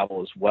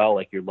unravel as well,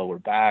 like your lower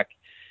back.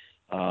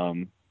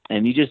 And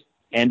you just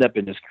end up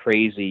in this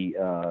crazy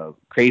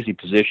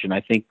position. I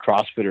think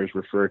CrossFitters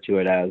refer to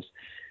it as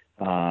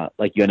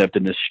like you end up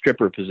in this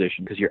stripper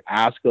position, because your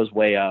ass goes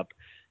way up,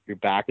 your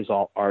back is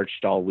all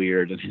arched, all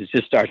weird, and it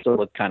just starts to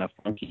look kind of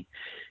funky.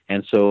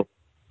 And so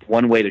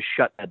one way to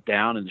shut that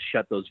down and to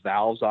shut those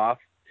valves off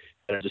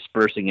that are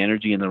dispersing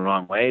energy in the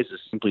wrong ways is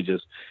simply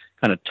just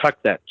kind of tuck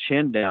that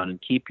chin down and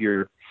keep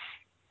your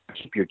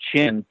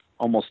chin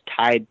almost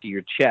tied to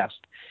your chest.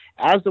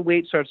 As the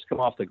weight starts to come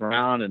off the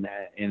ground and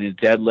in a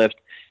deadlift,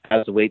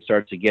 as the weight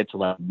starts to get to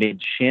like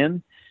mid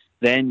shin,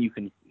 then you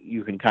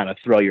can kind of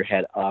throw your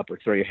head up or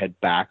throw your head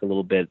back a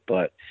little bit.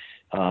 But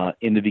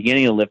in the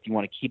beginning of the lift, you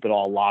want to keep it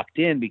all locked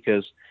in,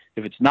 because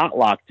if it's not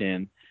locked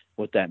in,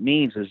 what that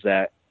means is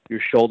that your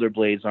shoulder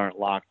blades aren't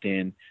locked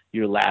in,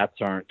 your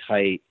lats aren't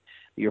tight,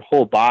 your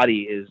whole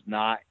body is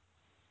not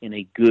in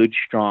a good,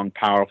 strong,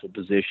 powerful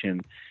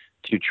position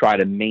to try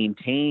to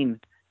maintain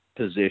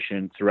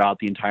position throughout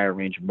the entire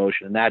range of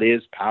motion. And that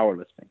is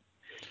powerlifting.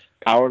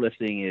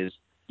 Powerlifting is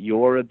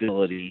your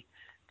ability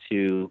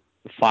to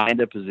find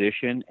a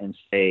position and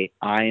say,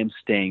 I am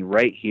staying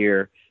right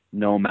here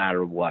no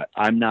matter what.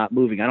 I'm not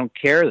moving. I don't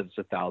care that it's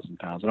 1,000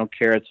 pounds. I don't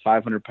care it's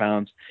 500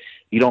 pounds.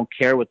 You don't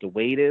care what the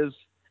weight is.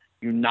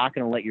 You're not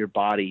going to let your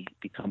body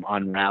become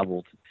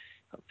unraveled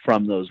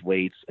from those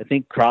weights. I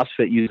think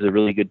CrossFit uses a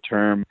really good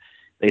term.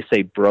 They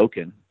say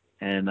broken.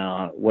 And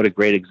what a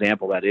great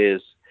example that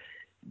is.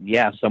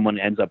 Yeah, someone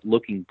ends up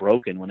looking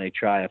broken when they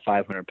try a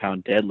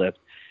 500-pound deadlift,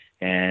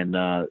 and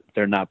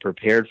they're not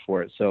prepared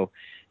for it. So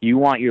you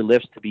want your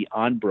lifts to be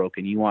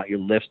unbroken. You want your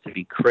lifts to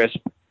be crisp,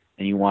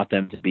 and you want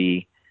them to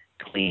be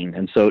clean.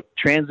 And so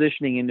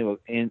transitioning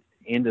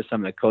into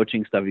some of the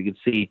coaching stuff, you can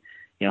see,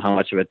 how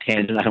much of a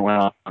tangent I went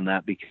off on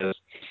that, because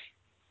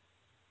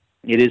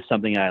it is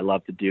something I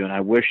love to do. And I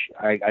wish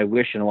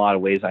in a lot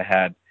of ways I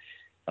had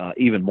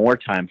even more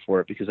time for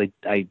it, because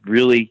I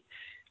really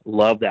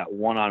love that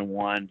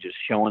one-on-one, just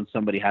showing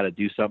somebody how to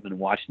do something and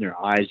watching their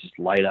eyes just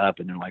light up,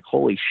 and they're like,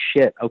 holy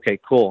shit, okay,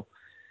 cool.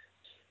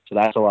 So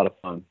that's a lot of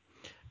fun.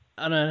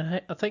 And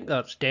I think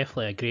that's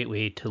definitely a great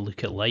way to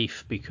look at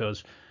life,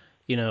 because,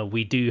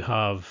 we do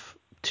have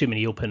too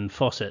many open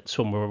faucets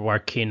when we're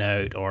working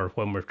out, or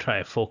when we're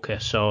trying to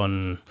focus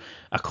on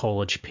a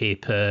college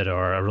paper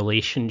or a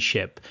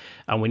relationship,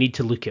 and we need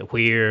to look at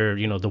where,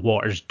 the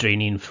water's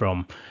draining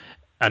from,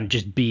 and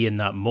just be in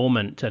that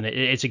moment. And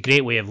it's a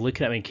great way of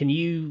looking at it. I mean, can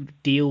you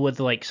deal with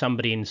like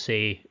somebody and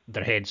say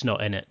their head's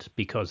not in it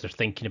because they're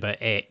thinking about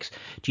X?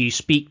 Do you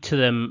speak to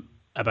them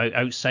about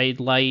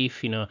outside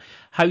life?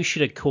 How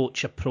should a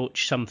coach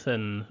approach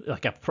something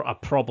like a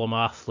problem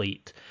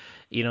athlete?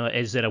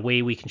 Is there a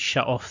way we can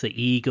shut off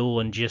the ego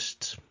and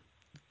just,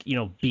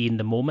 be in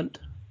the moment?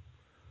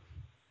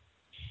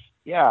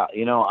 Yeah,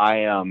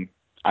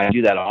 I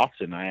do that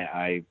often.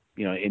 I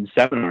in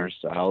seminars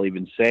I'll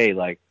even say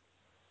like,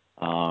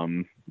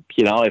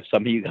 if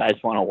some of you guys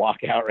want to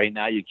walk out right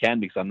now, you can,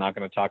 because I'm not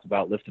going to talk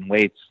about lifting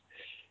weights.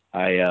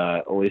 I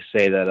always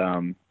say that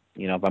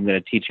if I'm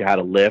going to teach you how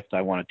to lift,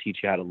 I want to teach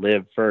you how to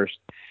live first.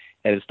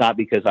 And it's not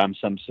because I'm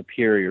some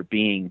superior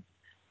being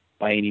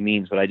by any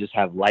means, but I just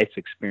have life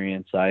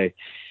experience. I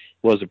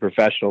was a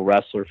professional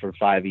wrestler for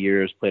 5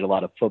 years, played a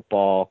lot of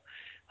football.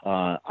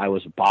 I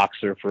was a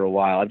boxer for a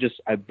while.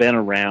 I've been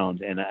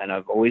around, and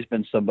I've always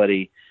been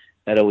somebody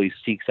that always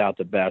seeks out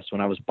the best.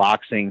 When I was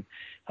boxing,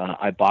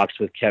 I boxed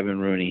with Kevin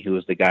Rooney, who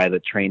was the guy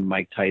that trained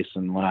Mike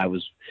Tyson. When I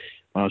was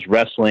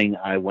wrestling,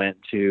 I went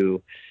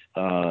to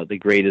the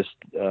greatest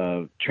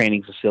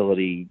training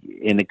facility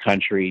in the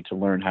country to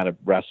learn how to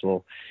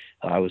wrestle.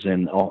 I was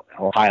in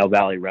Ohio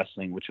Valley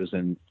Wrestling, which was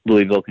in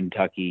Louisville,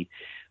 Kentucky.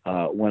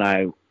 When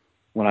I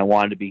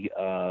wanted to be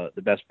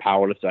the best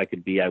powerlifter I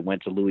could be, I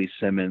went to Louis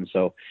Simmons.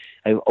 So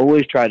I've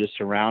always tried to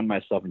surround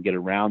myself and get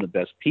around the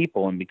best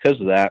people. And because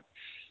of that,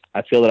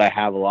 I feel that I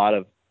have a lot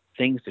of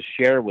things to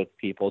share with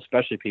people,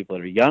 especially people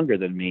that are younger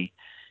than me.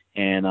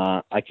 And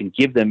I can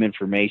give them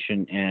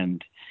information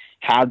and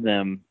have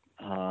them,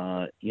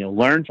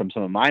 learn from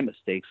some of my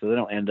mistakes, so they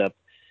don't end up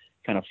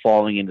kind of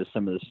falling into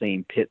some of the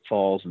same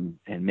pitfalls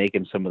and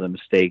making some of the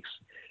mistakes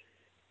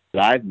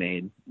that I've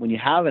made. When you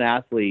have an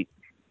athlete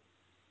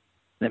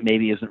that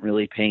maybe isn't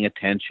really paying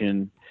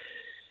attention,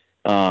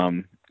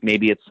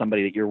 maybe it's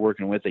somebody that you're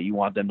working with that you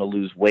want them to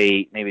lose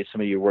weight. Maybe it's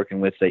somebody you're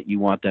working with that you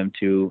want them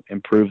to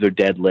improve their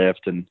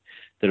deadlift and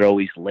they're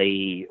always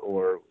late,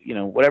 or,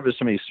 whatever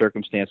some of these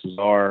circumstances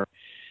are.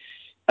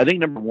 I think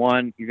number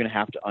one, you're going to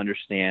have to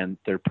understand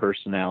their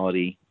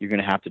personality. You're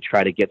going to have to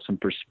try to get some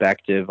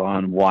perspective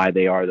on why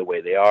they are the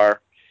way they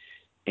are.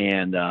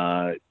 And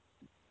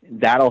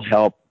that'll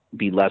help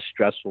be less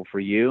stressful for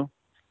you.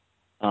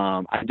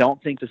 I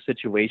don't think the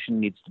situation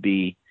needs to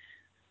be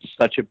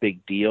such a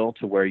big deal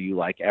to where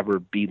you ever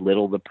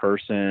belittle the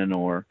person,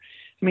 or,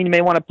 you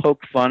may want to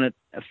poke fun at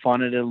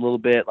it a little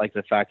bit, like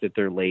the fact that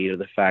they're late, or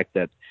the fact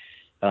that,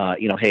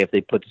 hey, if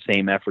they put the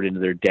same effort into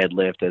their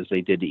deadlift as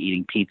they did to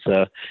eating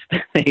pizza,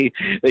 they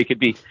could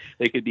be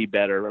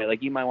better, right?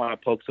 Like, you might want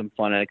to poke some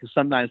fun at it, because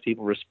sometimes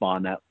people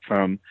respond that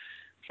from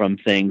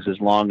things, as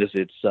long as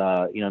it's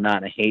not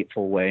in a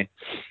hateful way.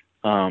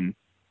 But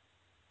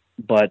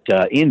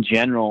in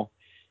general,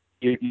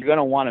 you're going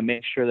to want to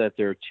make sure that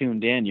they're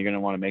tuned in. You're going to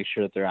want to make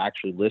sure that they're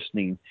actually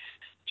listening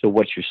to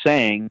what you're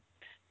saying.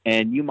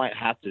 And you might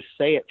have to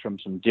say it from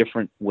some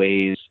different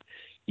ways.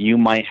 You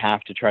might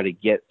have to try to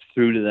get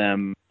through to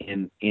them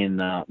in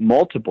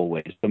multiple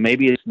ways. So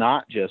maybe it's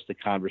not just a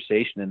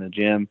conversation in the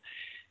gym.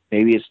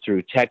 Maybe it's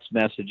through text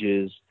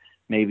messages.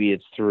 Maybe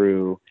it's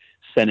through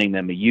sending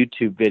them a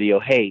YouTube video.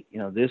 Hey,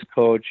 this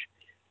coach,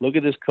 look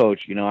at this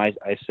coach. I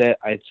said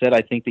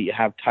I think that you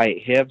have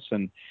tight hips,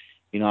 and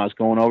I was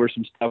going over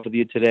some stuff with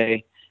you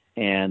today,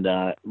 and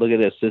look at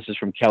this. This is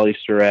from Kelly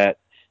Starrett.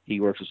 He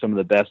works with some of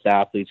the best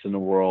athletes in the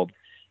world,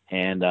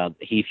 and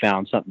he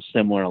found something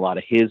similar in a lot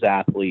of his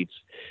athletes.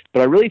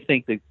 But I really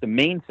think that the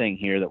main thing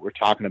here that we're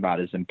talking about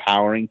is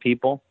empowering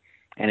people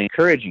and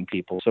encouraging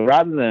people. So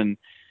rather than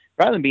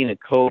being a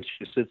coach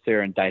who sits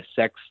there and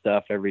dissects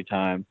stuff every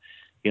time,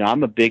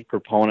 I'm a big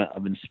proponent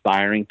of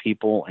inspiring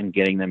people and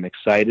getting them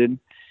excited.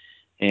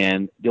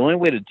 And the only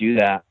way to do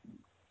that,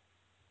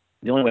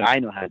 the only way I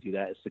know how to do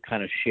that, is to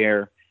kind of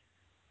share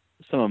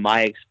some of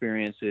my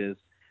experiences,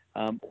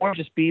 or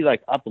just be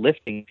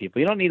uplifting people.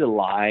 You don't need to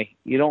lie.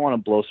 You don't want to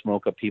blow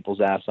smoke up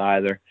people's ass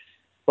either.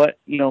 But,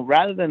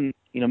 rather than,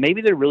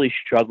 maybe they're really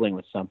struggling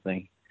with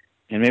something,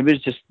 and maybe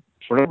it's just,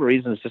 for whatever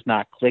reason, it's just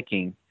not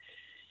clicking.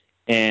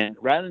 And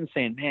rather than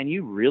saying, man,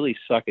 you really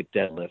suck at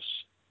deadlifts,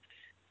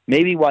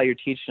 maybe while you're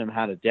teaching them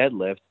how to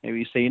deadlift, maybe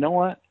you say, you know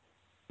what?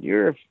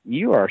 You're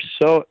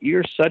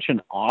such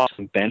an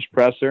awesome bench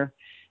presser.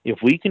 If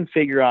we can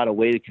figure out a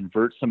way to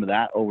convert some of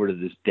that over to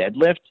this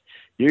deadlift,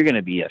 you're going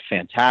to be a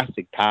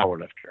fantastic power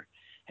lifter.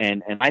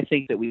 And I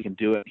think that we can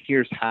do it.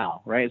 Here's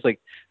how, right? It's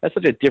that's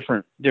such a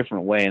different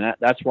way. And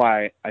that's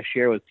why I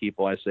share with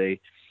people. I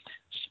say,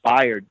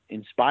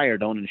 inspire,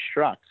 don't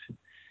instruct,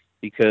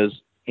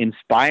 because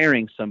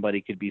inspiring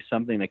somebody could be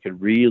something that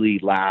could really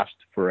last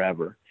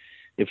forever.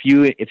 If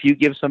you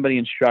give somebody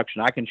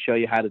instruction, I can show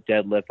you how to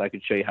deadlift. I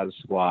can show you how to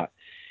squat.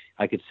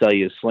 I could sell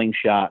you a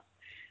slingshot.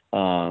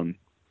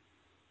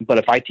 But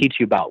if I teach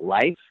you about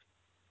life,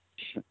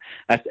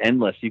 that's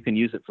endless. You can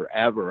use it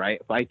forever, right?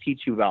 If I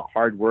teach you about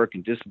hard work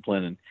and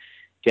discipline and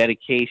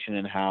dedication,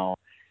 and how,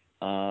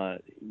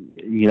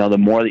 the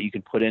more that you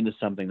can put into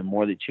something, the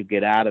more that you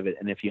get out of it.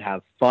 And if you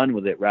have fun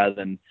with it rather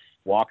than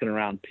walking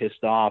around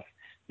pissed off,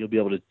 you'll be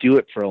able to do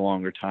it for a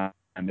longer time.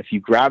 If you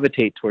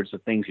gravitate towards the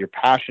things you're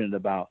passionate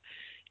about,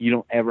 you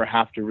don't ever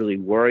have to really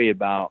worry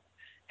about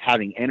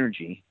having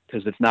energy,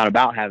 because it's not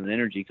about having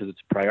energy, because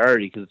it's a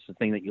priority, because it's the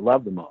thing that you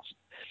love the most.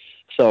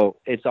 So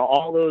it's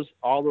all those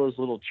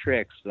little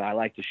tricks that I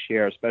like to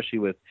share, especially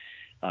with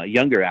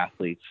younger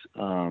athletes,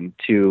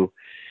 to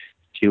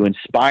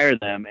inspire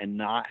them and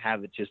not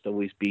have it just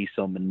always be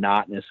so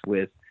monotonous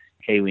with,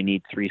 hey, we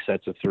need 3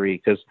 sets of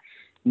 3, because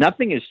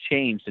nothing has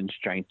changed in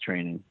strength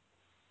training.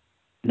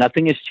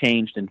 Nothing has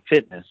changed in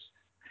fitness.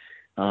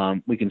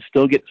 We can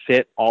still get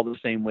fit all the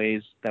same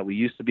ways that we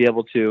used to be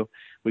able to.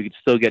 We could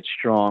still get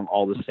strong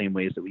all the same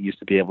ways that we used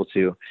to be able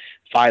to.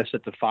 5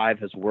 sets of 5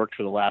 has worked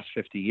for the last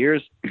 50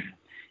 years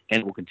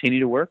and will continue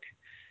to work.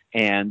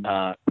 And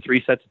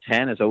 3 sets of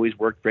 10 has always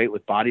worked great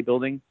with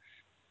bodybuilding.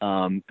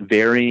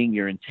 Varying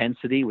your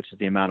intensity, which is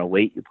the amount of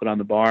weight you put on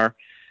the bar,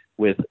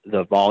 with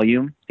the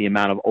volume, the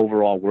amount of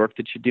overall work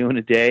that you do in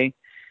a day.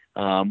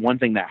 One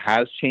thing that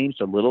has changed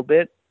a little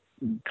bit,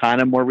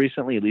 kind of more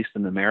recently, at least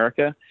in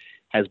America,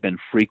 has been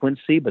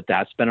frequency, but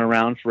that's been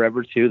around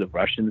forever too. The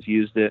Russians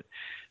used it.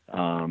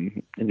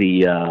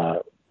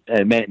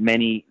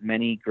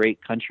 Many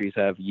great countries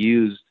have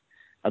used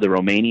the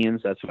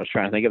Romanians. That's what I was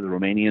trying to think of. The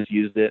Romanians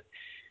used it.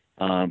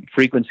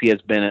 Frequency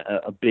has been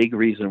a big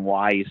reason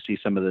why you see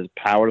some of the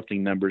powerlifting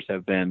numbers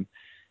have been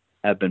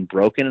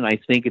broken. And I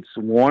think it's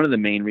one of the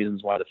main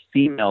reasons why the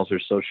females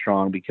are so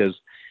strong, because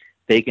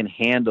they can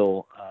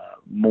handle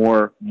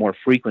more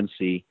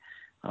frequency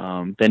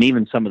than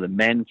even some of the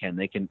men can.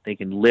 They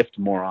can lift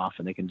more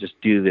often. They can just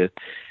do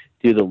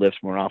the lifts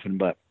more often.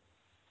 But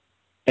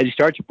as you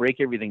start to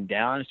break everything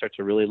down and start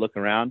to really look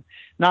around,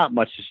 not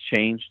much has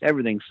changed.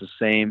 Everything's the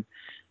same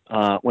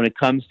when it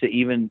comes to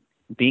even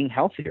being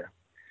healthier.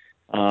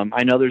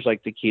 I know there's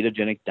like the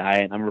ketogenic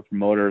diet. I'm a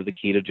promoter of the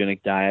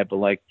ketogenic diet, but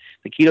like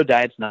the keto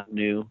diet's not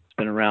new. It's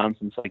been around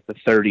since like the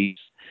 30s,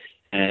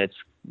 and it's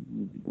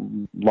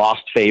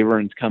lost favor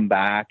and it's come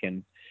back.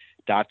 And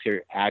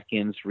Dr.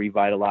 Atkins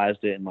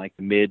revitalized it in like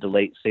the mid to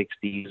late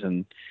 60s,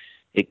 and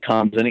it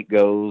comes and it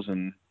goes,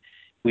 and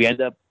we end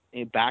up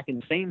back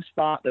in the same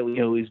spot that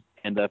we always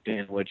end up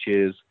in, which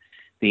is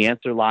the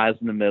answer lies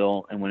in the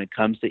middle. And when it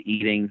comes to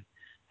eating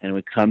and when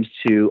it comes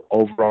to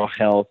overall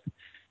health,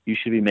 you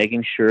should be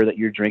making sure that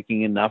you're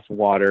drinking enough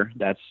water.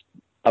 That's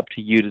up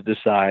to you to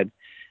decide.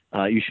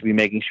 You should be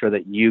making sure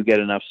that you get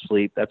enough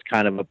sleep. That's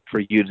kind of for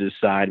you to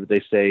decide. But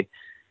they say,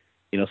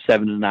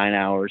 7 to 9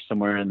 hours,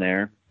 somewhere in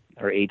there,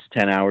 or 8 to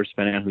 10 hours,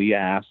 depending on who you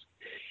ask.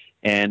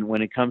 And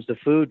when it comes to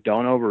food,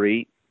 don't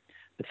overeat.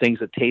 The things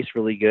that taste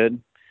really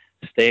good,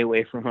 stay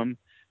away from them.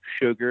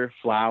 Sugar,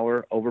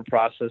 flour,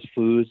 overprocessed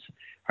foods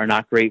are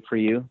not great for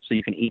you. So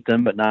you can eat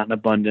them, but not in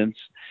abundance.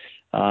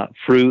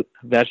 Fruit,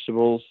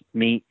 vegetables,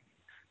 meat,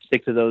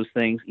 stick to those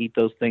things, eat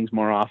those things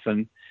more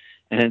often.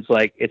 And it's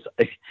like,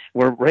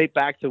 we're right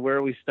back to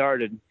where we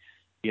started,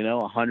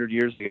 100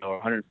 years ago, or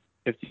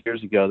 150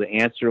 years ago. The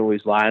answer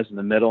always lies in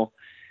the middle.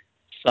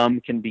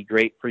 Some can be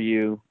great for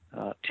you.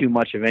 Too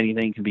much of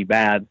anything can be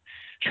bad.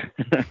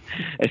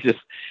 It's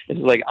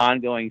like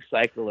ongoing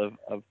cycle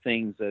of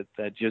things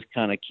that just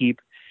kind of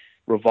keep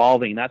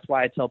revolving. That's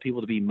why I tell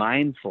people to be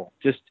mindful.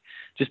 Just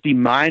be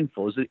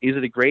mindful. Is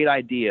it a great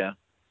idea?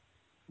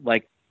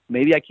 Like,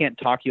 maybe I can't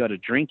talk you out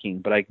of drinking,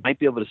 but I might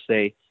be able to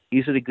say,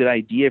 is it a good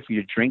idea for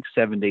you to drink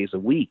 7 days a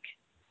week?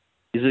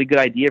 Is it a good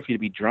idea for you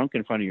to be drunk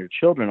in front of your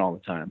children all the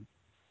time?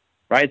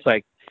 Right? It's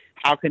like,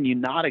 how can you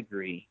not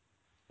agree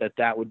that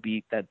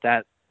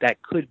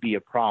could be a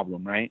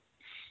problem, right?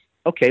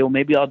 Okay, well,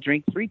 maybe I'll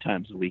drink 3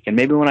 times a week, and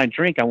maybe when I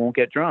drink, I won't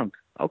get drunk.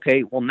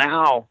 Okay, well,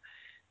 now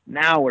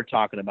we're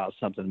talking about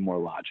something more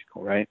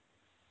logical, right?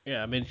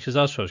 Yeah, I mean, because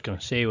that's what I was going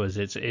to say was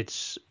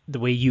it's the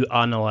way you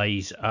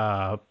analyze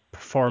a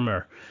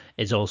performer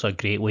is also a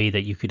great way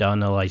that you could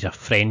analyze a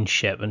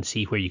friendship and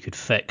see where you could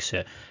fix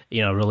it.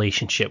 A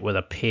relationship with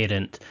a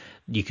parent,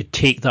 you could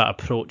take that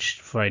approach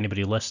for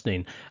anybody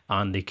listening,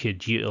 and they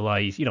could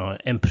utilize,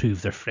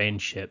 improve their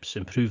friendships,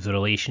 improve the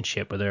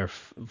relationship with their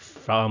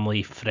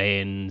family,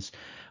 friends,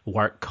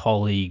 work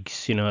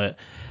colleagues.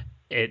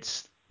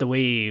 It's the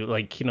way,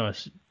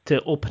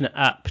 to open it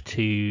up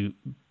to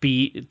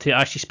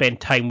actually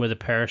spend time with a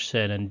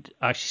person and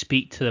actually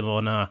speak to them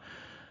on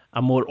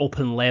a more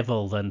open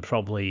level than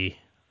probably,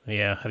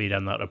 have you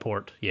done that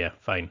report? Yeah,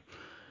 fine.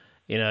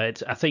 I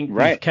think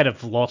Right. we've kind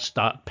of lost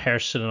that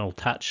personal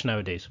touch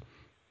nowadays.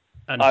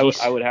 And I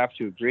would have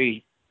to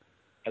agree.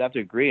 I'd have to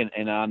agree.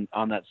 And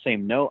on that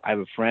same note, I have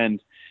a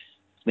friend.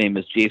 His name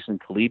is Jason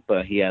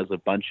Kalipa. He has a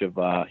bunch of,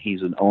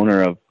 he's an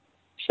owner of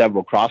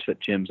several CrossFit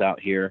gyms out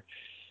here.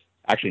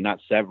 Actually, not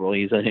several.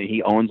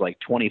 He owns like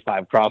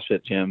 25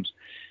 CrossFit gyms.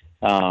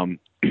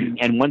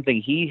 And one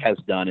thing he has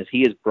done is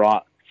he has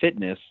brought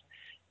fitness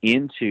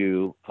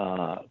into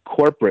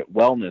corporate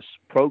wellness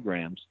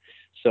programs.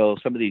 So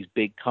some of these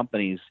big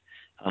companies,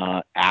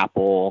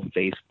 Apple,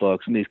 Facebook,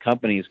 some of these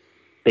companies,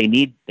 they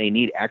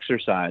need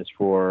exercise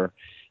for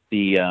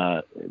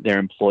their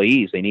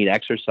employees. They need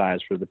exercise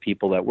for the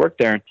people that work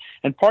there.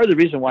 And part of the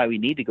reason why we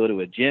need to go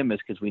to a gym is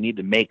because we need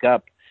to make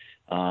up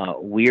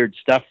weird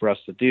stuff for us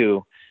to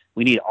do.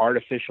 We need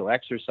artificial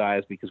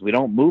exercise because we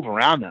don't move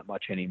around that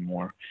much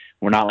anymore.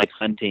 We're not like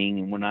hunting,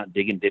 and we're not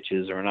digging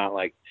ditches, or we're not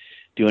like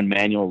doing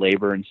manual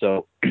labor. And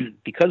so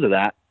because of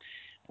that,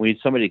 we need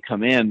somebody to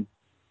come in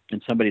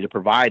and somebody to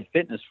provide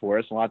fitness for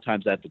us. A lot of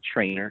times that's a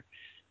trainer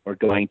or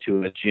going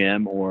to a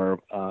gym, or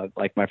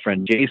like my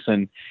friend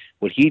Jason,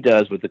 what he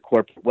does with the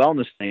corporate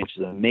wellness thing, which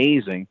is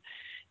amazing.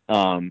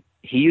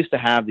 he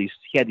had these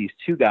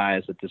two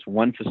guys at this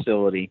one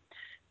facility.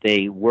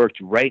 They worked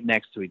right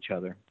next to each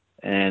other,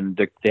 and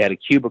they had a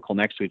cubicle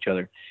next to each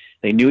other.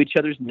 They knew each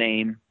other's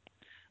name.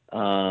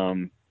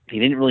 He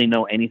didn't really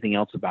know anything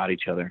else about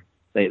each other.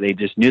 They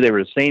just knew they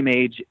were the same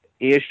age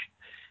ish.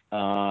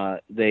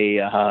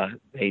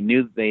 They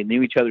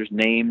knew each other's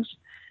names.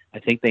 I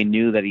think they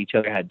knew that each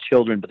other had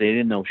children, but they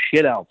didn't know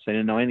shit else. They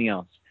didn't know anything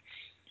else.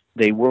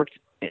 They worked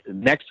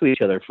next to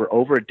each other for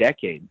over a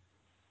decade.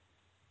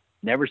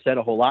 Never said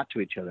a whole lot to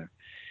each other.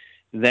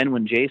 Then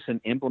when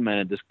Jason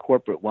implemented this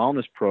corporate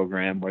wellness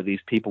program where these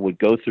people would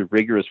go through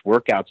rigorous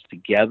workouts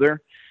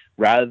together,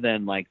 rather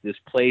than like this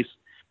place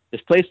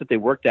that they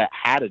worked at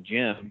had a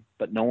gym,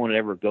 but no one would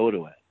ever go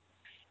to it.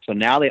 So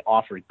now they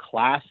offered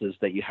classes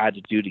that you had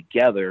to do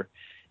together,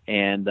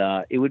 and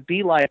it would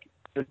be like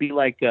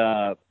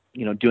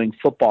doing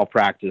football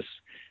practice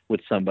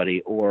with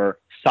somebody or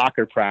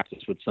soccer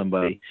practice with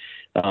somebody.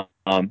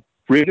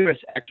 Rigorous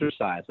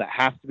exercise that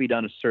has to be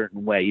done a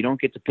certain way. You don't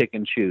get to pick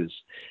and choose.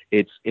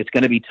 It's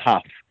going to be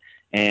tough,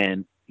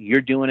 and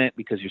you're doing it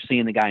because you're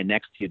seeing the guy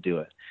next to you do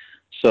it.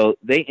 So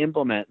they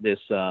implement this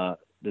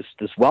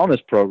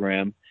wellness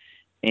program,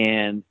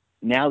 and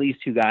now these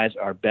two guys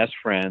are best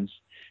friends.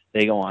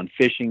 They go on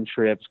fishing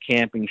trips,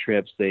 camping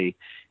trips. They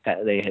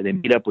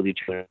meet up with each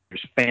other's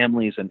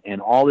families,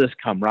 and all this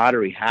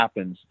camaraderie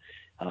happens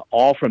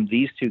all from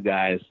these two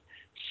guys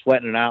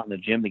sweating it out in the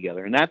gym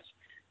together. And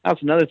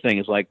that's another thing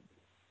is like,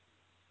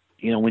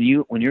 when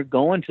you're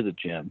going to the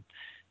gym,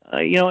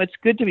 it's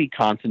good to be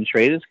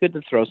concentrated. It's good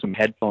to throw some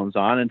headphones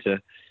on and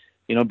to,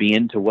 be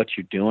into what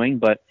you're doing.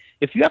 But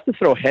if you have to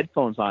throw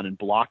headphones on and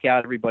block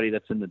out everybody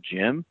that's in the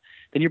gym,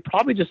 then you're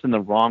probably just in the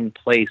wrong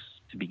place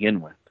to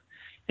begin with.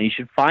 And you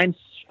should find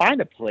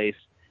a place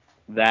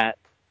that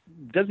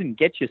doesn't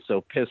get you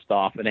so pissed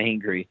off and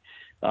angry.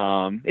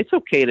 It's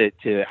okay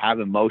to have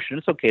emotion.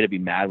 It's okay to be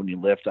mad when you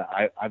lift.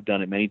 I've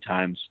done it many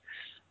times.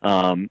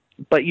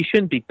 But you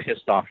shouldn't be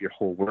pissed off your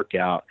whole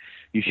workout.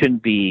 You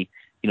shouldn't be,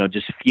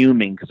 just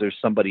fuming because there's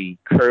somebody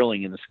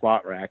curling in the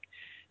squat rack.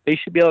 They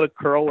should be able to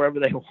curl wherever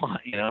they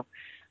want,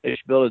 They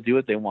should be able to do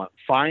what they want.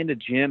 Find a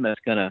gym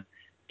that's going to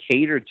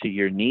cater to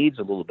your needs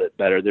a little bit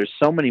better. There's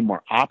so many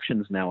more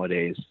options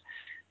nowadays.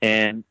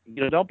 And,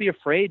 don't be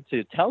afraid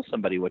to tell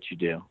somebody what you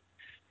do.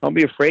 Don't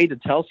be afraid to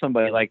tell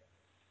somebody, like,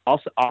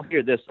 I'll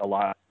hear this a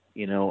lot.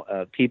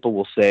 People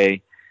will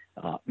say,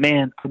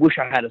 man, I wish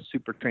I had a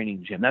super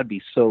training gym. That'd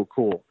be so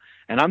cool.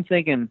 And I'm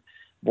thinking,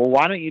 well,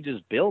 why don't you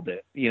just build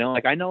it?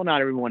 I know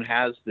not everyone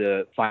has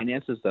the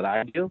finances that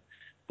I do,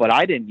 but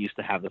I didn't used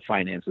to have the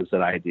finances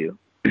that I do.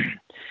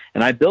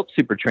 And I built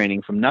super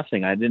training from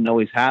nothing. I didn't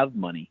always have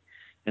money.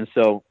 And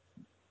so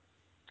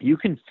you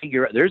can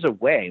figure out, there's a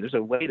way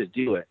to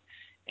do it.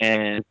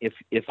 And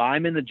if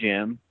I'm in the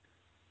gym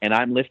and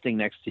I'm lifting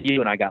next to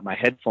you and I got my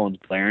headphones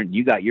blaring,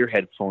 you got your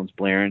headphones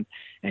blaring,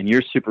 and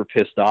you're super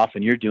pissed off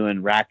and you're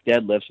doing rack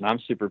deadlifts and I'm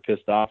super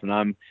pissed off and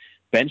I'm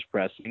bench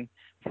pressing,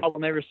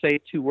 probably never say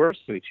two words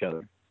to each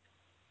other.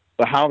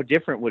 But how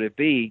different would it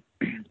be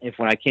if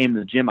when I came to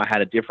the gym, I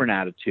had a different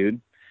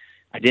attitude.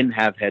 I didn't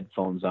have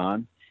headphones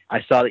on.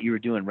 I saw that you were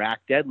doing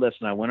rack deadlifts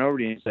and I went over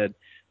to you and said,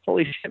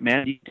 holy shit,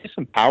 man, do you do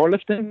some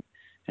powerlifting?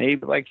 And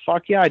you'd be like,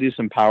 fuck yeah, I do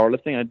some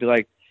powerlifting. I'd be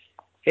like,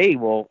 hey,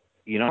 well,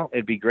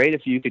 it'd be great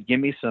if you could give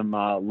me some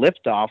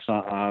lift offs.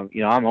 I'm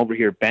over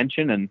here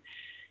benching and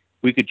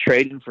we could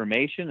trade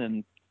information,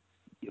 and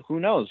who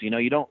knows,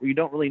 you don't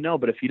really know.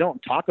 But if you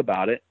don't talk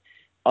about it,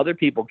 other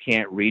people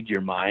can't read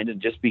your mind. And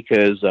just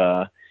because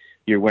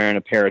you're wearing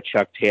a pair of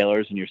Chuck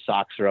Taylors and your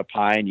socks are up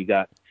high and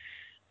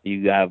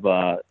you have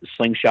a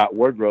slingshot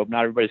wardrobe,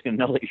 not everybody's going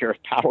to know that you're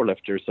a power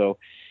lifter. So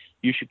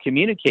you should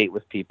communicate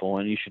with people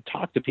and you should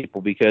talk to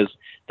people, because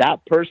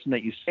that person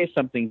that you say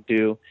something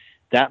to,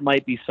 that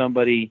might be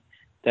somebody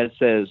that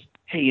says,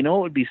 hey, it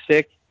would be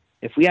sick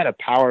if we had a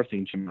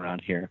powerlifting gym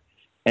around here.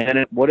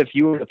 And what if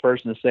you were the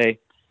person to say,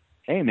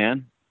 hey,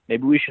 man,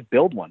 maybe we should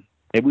build one.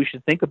 Maybe we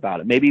should think about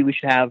it. Maybe we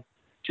should have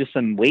just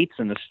some weights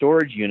in the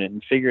storage unit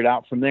and figure it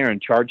out from there and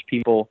charge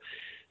people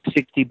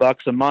 $60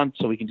 a month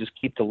so we can just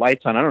keep the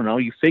lights on. I don't know.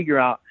 You figure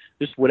out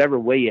just whatever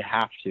way you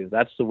have to.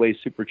 That's the way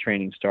super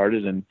training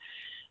started. And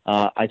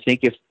I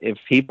think if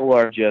people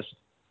are just,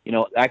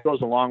 that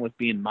goes along with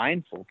being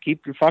mindful.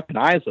 Keep your fucking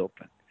eyes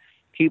open.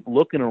 Keep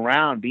looking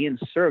around, be in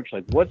search,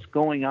 like what's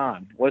going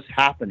on, what's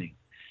happening.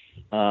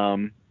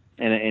 And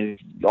it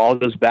all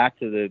goes back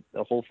to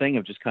the whole thing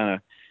of just kind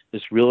of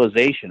this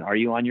realization. Are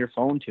you on your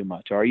phone too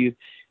much? Are you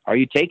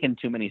taking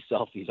too many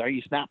selfies? Are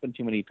you snapping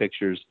too many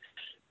pictures?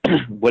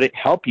 Would it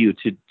help you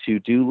to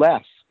do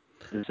less?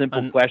 The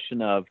simple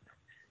question of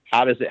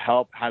how does it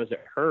help? How does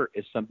it hurt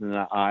is something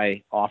that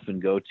I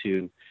often go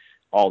to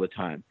all the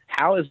time.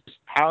 How is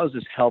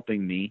this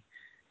helping me,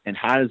 and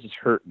how does this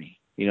hurt me?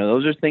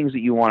 Those are things that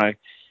you want to.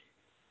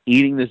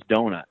 Eating this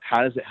donut,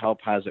 how does it help?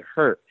 How does it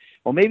hurt?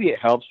 Well, maybe it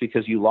helps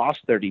because you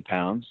lost 30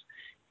 pounds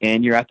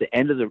and you're at the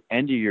end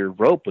of your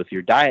rope with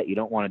your diet. You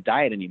don't want to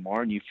diet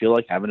anymore and you feel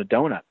like having a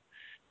donut.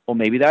 Well,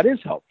 maybe that is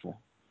helpful.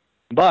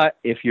 But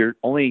if you're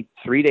only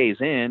 3 days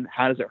in,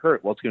 how does it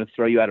hurt? Well, it's going to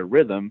throw you out of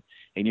rhythm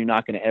and you're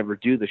not going to ever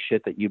do the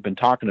shit that you've been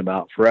talking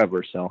about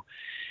forever. So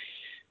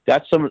those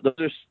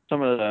are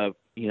some of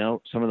the,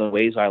 some of the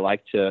ways I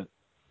like to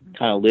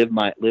kind of live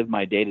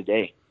my day to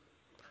day.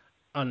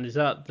 And is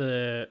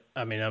that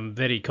I'm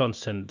very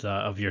constant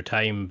of your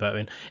time,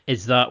 but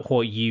is that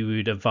what you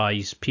would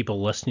advise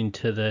people listening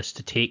to this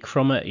to take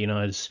from it?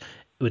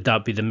 Would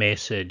that be the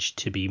message,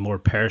 to be more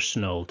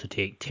personal, to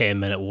take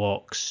 10-minute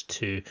walks,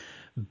 to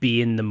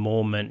be in the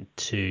moment,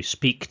 to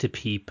speak to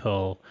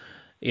people?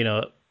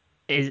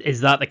 Is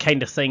that the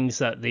kind of things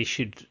that they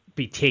should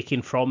be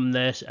taking from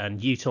this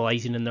and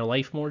utilizing in their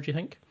life more, do you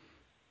think?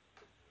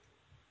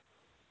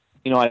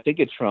 I think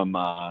it's from,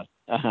 I'm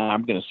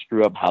going to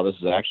screw up how this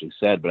is actually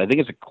said, but I think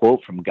it's a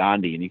quote from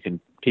Gandhi, and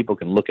people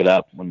can look it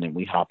up when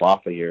we hop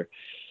off of here.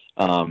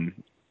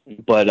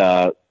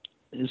 But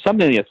something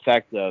to the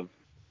effect of,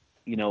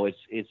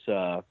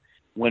 it's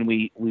when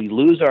we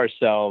lose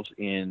ourselves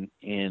in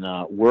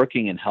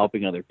working and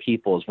helping other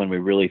people is when we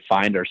really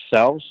find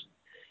ourselves.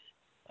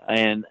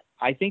 And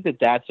I think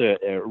that's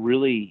a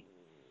really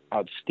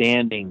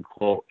outstanding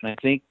quote. And I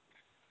think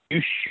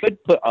you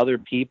should put other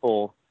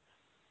people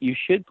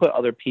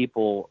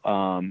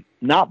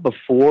not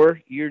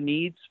before your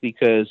needs,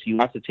 because you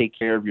have to take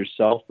care of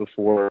yourself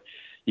before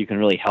you can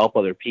really help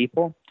other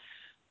people.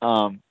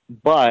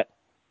 But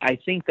I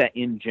think that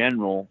in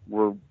general,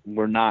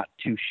 we're not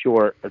too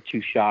short or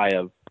too shy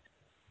of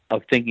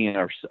thinking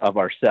of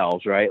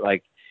ourselves, right?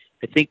 Like,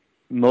 I think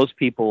most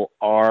people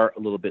are a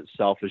little bit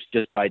selfish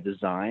just by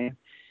design.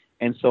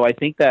 And so I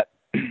think that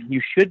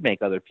you should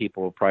make other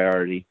people a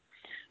priority.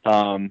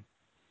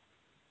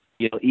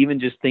 Even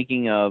just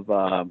thinking of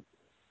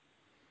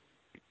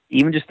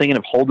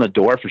holding a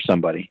door for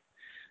somebody.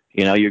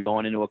 You're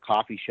going into a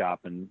coffee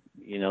shop and,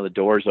 the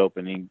door's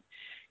open, and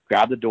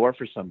grab the door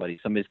for somebody.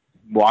 Somebody's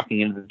walking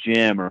into the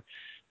gym, or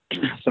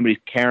somebody's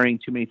carrying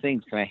too many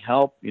things. Can I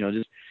help?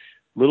 Just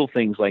little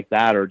things like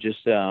that. Or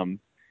just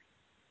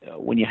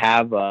when you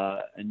have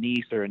a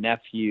niece or a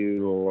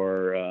nephew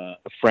or a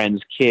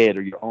friend's kid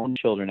or your own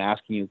children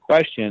asking you a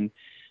question,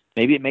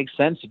 maybe it makes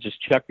sense to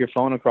just chuck your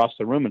phone across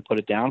the room and put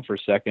it down for a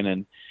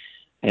second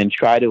and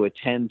try to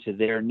attend to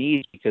their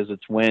needs, because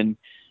it's when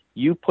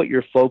you put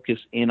your focus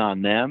in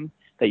on them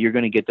that you're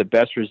going to get the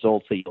best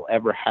results that you'll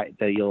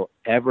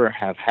ever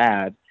have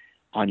had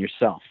on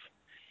yourself.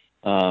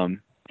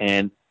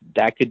 And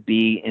that could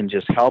be in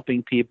just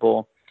helping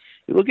people.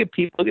 You look at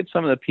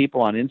some of the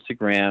people on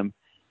Instagram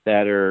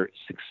that are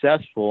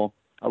successful.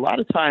 A lot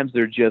of times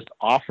they're just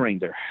offering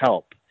their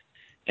help.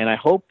 And I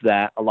hope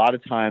that a lot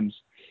of times,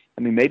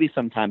 maybe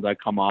sometimes I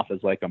come off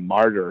as like a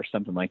martyr or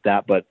something like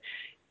that, but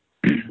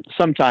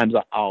sometimes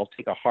I'll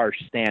take a harsh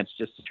stance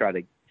just to try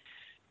to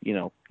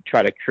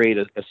create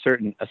a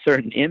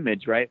certain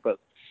image, right? But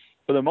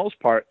for the most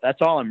part,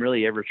 that's all I'm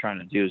really ever trying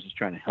to do, is just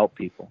trying to help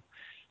people.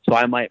 So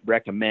I might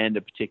recommend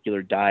a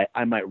particular diet.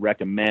 I might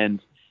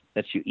recommend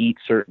that you eat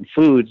certain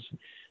foods,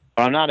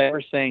 but I'm not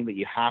ever saying that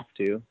you have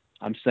to.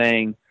 I'm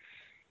saying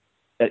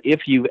that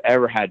if you've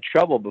ever had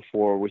trouble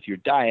before with your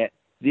diet,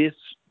 this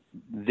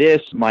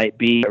might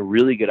be a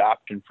really good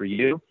option for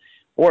you.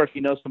 Or if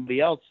you know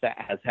somebody else that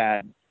has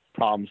had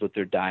problems with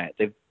their diet,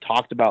 they've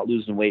talked about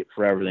losing weight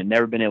forever, they've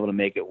never been able to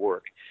make it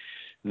work,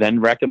 then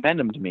recommend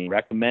them to me.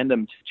 Recommend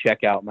them to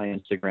check out my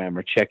Instagram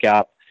or check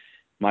out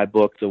my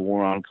book, The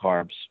War on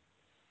Carbs.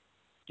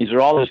 These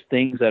are all those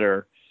things that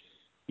are,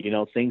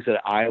 things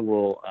that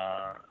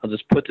I'll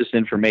just put this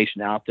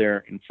information out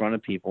there in front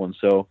of people. And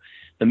so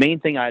the main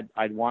thing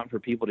I'd want for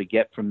people to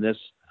get from this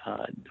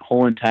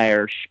whole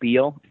entire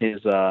spiel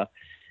is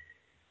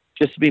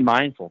just to be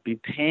mindful, be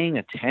paying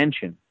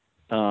attention.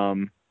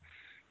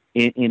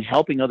 In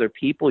helping other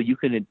people, you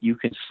can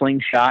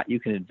slingshot,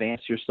 you can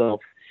advance yourself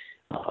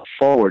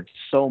forward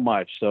so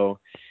much. So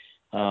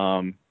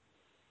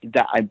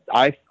that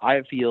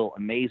I feel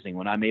amazing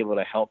when I'm able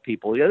to help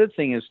people. The other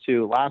thing is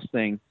too, last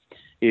thing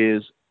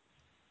is,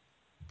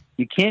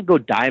 you can't go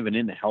diving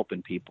into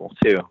helping people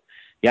too.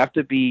 You have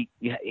to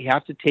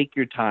take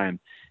your time.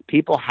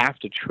 People have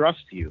to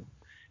trust you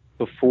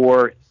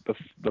before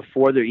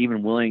they're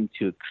even willing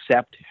to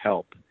accept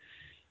help,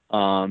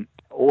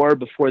 or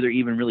before they're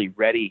even really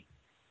ready.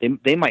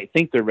 They might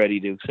think they're ready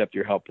to accept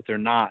your help, but they're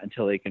not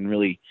until they can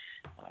really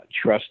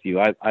trust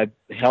you. I've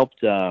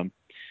helped a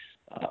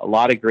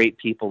lot of great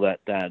people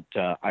that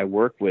I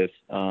work with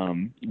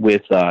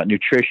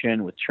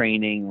nutrition, with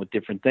training, with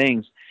different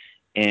things.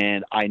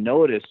 And I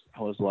noticed,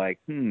 I was like,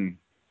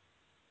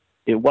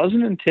 it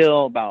wasn't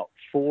until about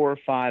 4,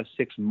 5,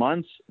 6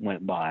 months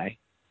went by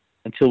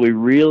until we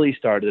really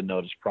started to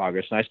notice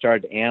progress. And I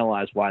started to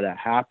analyze why that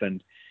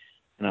happened.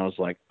 And I was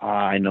like,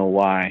 I know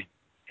why.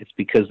 It's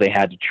because they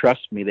had to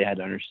trust me. They had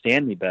to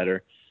understand me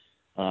better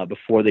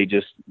before they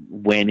just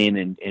went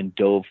in and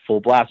dove full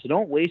blast. So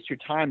don't waste your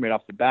time right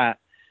off the bat,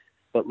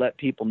 but let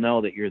people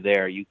know that you're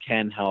there. You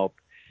can help.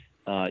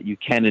 You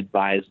can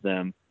advise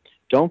them.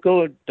 Don't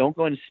go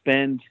and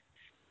spend,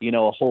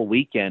 a whole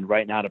weekend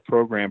writing out a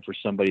program for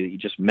somebody that you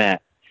just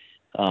met,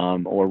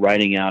 or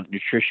writing out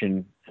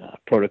nutrition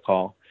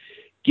protocol.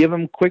 Give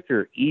them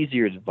quicker,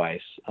 easier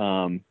advice.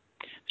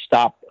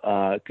 stop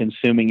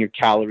consuming your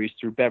calories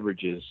through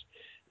beverages.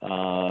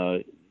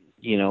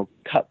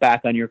 Cut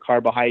back on your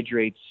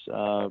carbohydrates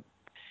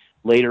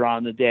later on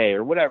in the day,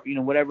 or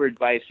whatever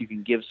advice you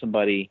can give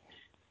somebody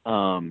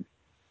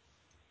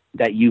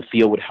that you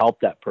feel would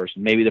help that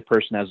person. Maybe the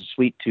person has a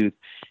sweet tooth,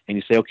 and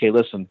you say, okay,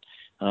 listen,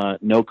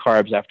 no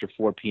carbs after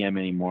 4 p.m.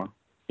 anymore.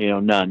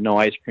 None, no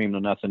ice cream, no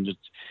nothing.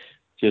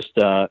 Just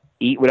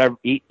eat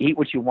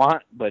what you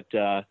want, but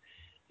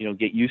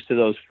get used to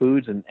those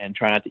foods and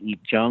try not to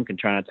eat junk and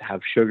try not to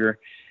have sugar.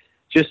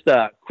 Just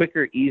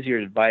quicker, easier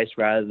advice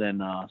rather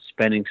than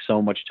spending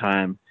so much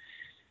time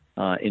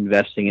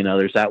investing in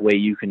others. That way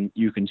you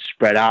can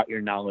spread out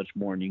your knowledge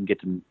more and you can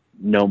get to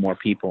know more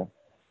people.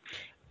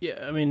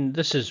 Yeah, I mean,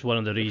 this is one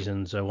of the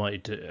reasons I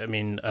wanted to. I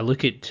mean, I look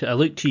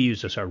to you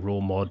as a sort of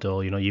role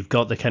model. You've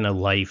got the kind of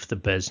life, the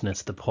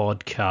business, the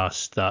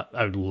podcast that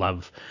I would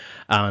love,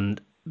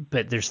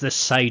 but there's this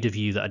side of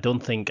you that I don't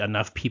think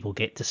enough people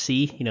get to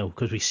see.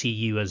 Because we see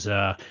you as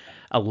a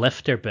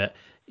lifter, but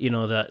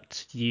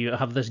that you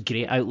have this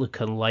great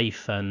outlook on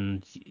life,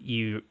 and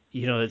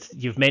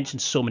you've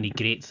mentioned so many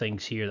great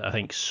things here that I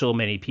think so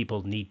many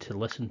people need to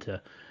listen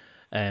to.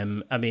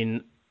 I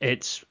mean,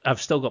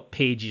 I've still got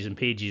pages and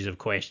pages of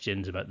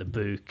questions about the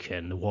book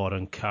and the war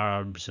on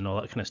carbs and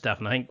all that kind of stuff,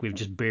 and I think we've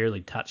just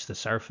barely touched the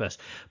surface.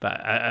 But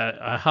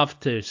I have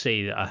to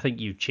say that I think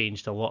you've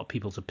changed a lot of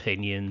people's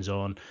opinions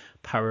on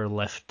power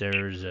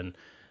lifters and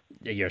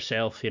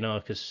yourself,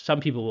 because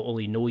some people will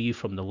only know you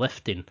from the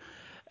lifting.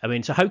 I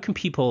mean, so how can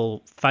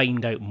people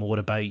find out more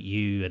about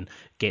you and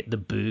get the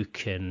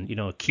book and,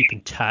 keep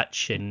in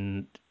touch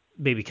and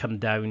maybe come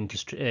down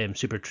to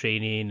Super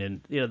Training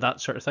and, that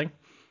sort of thing?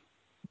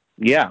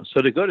 Yeah.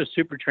 So to go to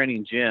Super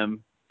Training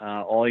Gym,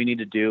 all you need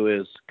to do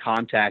is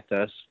contact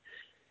us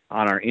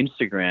on our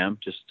Instagram.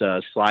 Just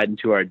slide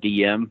into our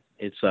DM.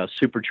 It's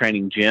Super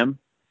Training Gym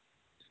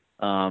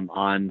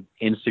on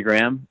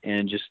Instagram,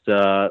 and just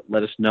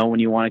let us know when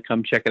you want to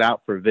come check it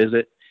out for a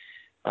visit.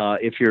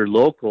 If you're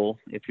local,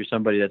 if you're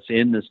somebody that's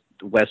in this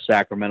West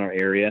Sacramento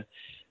area,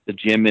 the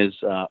gym is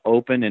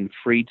open and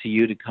free to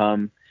you to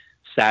come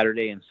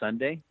Saturday and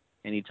Sunday,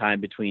 anytime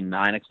between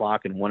 9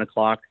 o'clock and 1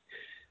 o'clock.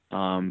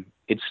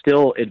 It's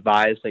still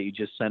advised that you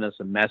just send us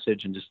a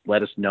message and just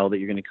let us know that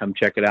you're going to come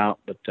check it out.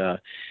 But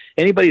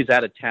anybody who's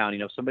out of town,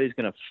 if somebody's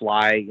going to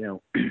fly,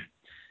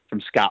 from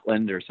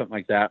Scotland or something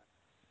like that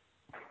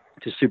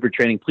to Super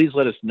Training, please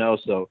let us know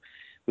so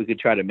we could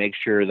try to make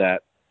sure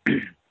that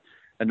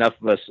enough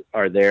of us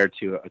are there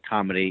to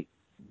accommodate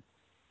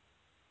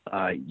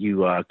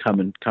you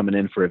coming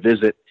in for a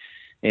visit.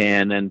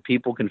 And then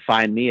people can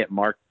find me at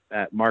Mark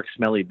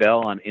Smelly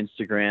Bell on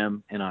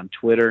Instagram and on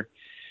Twitter.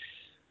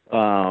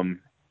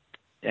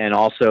 And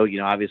also,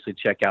 obviously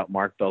check out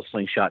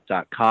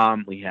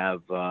markbellslingshot.com. We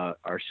have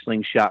our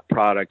slingshot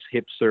products,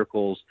 hip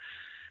circles,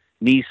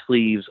 knee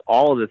sleeves.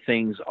 All the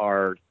things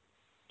are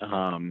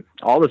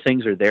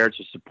there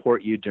to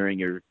support you during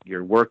your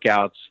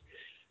workouts.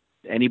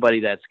 Anybody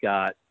that's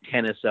got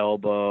tennis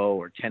elbow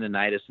or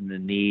tendonitis in the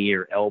knee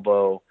or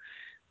elbow,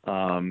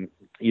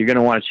 you're going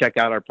to want to check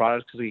out our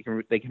products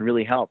because they can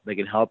really help. They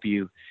can help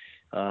you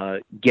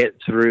get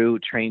through,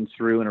 train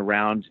through and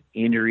around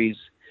injuries.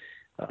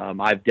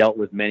 I've dealt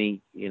with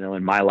many,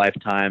 in my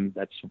lifetime.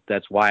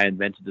 That's why I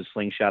invented the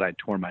slingshot. I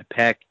tore my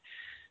pec.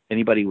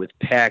 Anybody with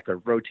pec or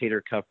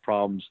rotator cuff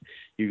problems,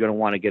 you're going to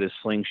want to get a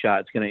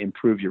slingshot. It's going to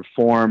improve your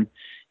form.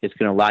 It's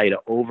going to allow you to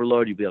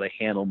overload. You'll be able to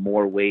handle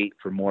more weight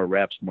for more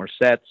reps, more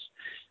sets,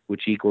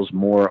 which equals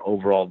more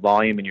overall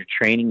volume in your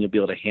training. You'll be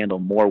able to handle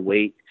more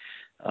weight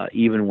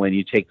even when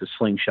you take the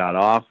slingshot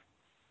off.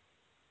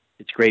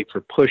 It's great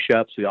for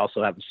push-ups. We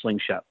also have a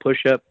slingshot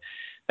push-up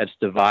that's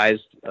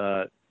devised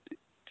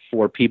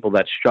for people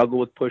that struggle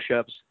with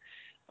push-ups,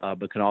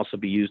 but can also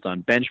be used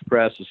on bench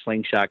press. A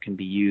slingshot can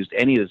be used,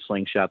 any of the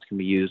slingshots can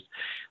be used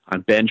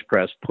on bench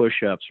press,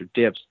 push-ups, or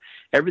dips.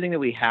 Everything that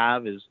we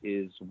have is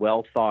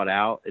well thought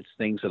out. It's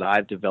things that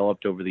I've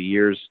developed over the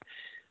years.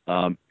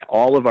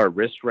 All of our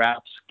wrist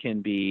wraps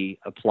can be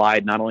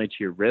applied not only to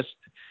your wrist,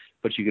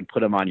 but you can put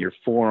them on your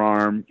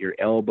forearm, your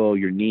elbow,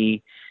 your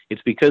knee.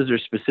 It's because they're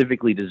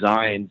specifically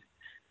designed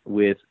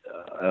with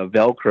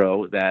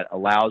Velcro that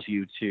allows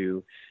you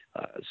to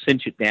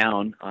cinch it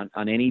down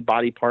on any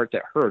body part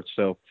that hurts.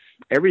 So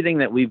everything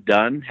that we've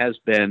done has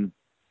been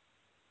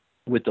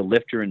with the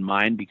lifter in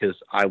mind, because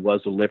I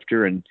was a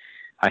lifter and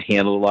I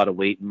handled a lot of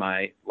weight in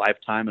my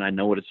lifetime, and I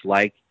know what it's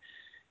like.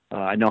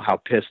 I know how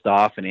pissed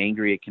off and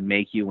angry it can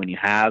make you when you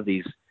have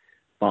these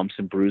bumps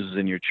and bruises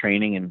in your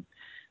training, and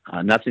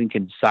nothing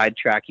can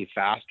sidetrack you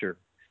faster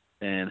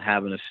than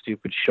having a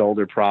stupid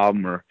shoulder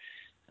problem or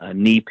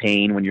knee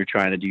pain when you're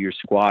trying to do your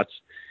squats.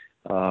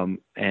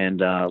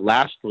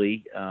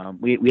 Lastly,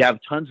 we have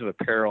tons of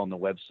apparel on the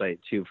website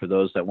too for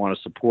those that want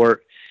to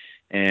support.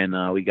 And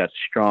we got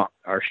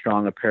our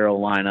strong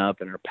apparel lineup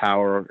and our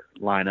power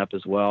lineup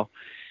as well.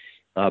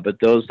 But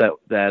those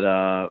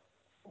that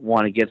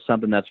want to get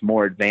something that's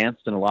more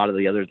advanced than a lot of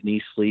the other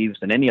knee sleeves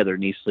and any other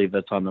knee sleeve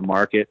that's on the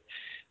market,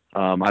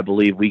 I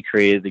believe we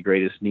created the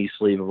greatest knee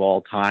sleeve of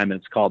all time, and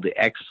it's called the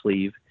X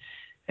sleeve.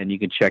 and you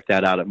can check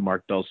that out at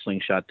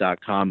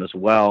markbellslingshot.com as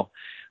well.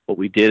 What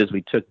we did is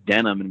we took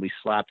denim and we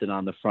slapped it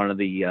on the front of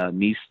the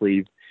knee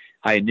sleeve.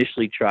 I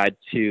initially tried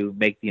to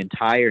make the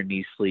entire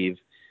knee sleeve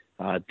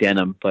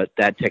denim, but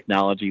that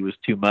technology was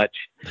too much,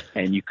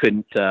 and you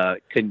couldn't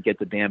get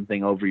the damn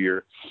thing over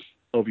your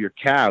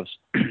calves.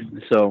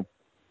 So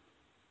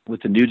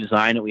with the new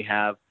design that we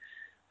have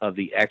of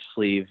the X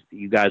sleeve,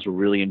 you guys will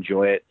really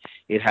enjoy it.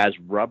 It has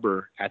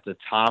rubber at the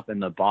top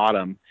and the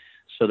bottom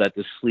so that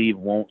the sleeve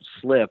won't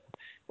slip.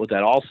 What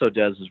that also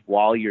does is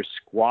while you're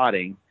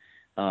squatting,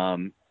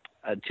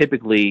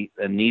 typically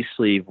a knee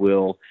sleeve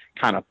will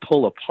kind of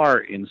pull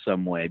apart in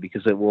some way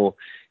because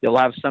you'll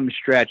have some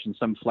stretch and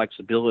some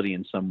flexibility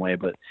in some way,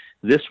 but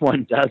this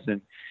one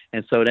doesn't.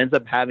 And so it ends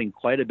up having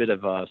quite a bit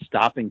of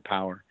stopping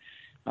power.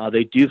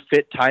 They do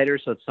fit tighter,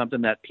 so it's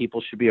something that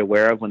people should be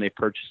aware of when they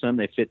purchase them.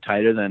 They fit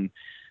tighter than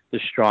the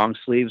strong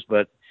sleeves,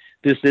 but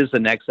this is the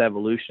next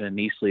evolution in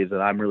knee sleeves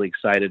that I'm really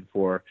excited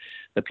for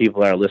the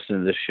people that are listening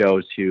to this show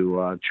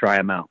to try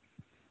them out.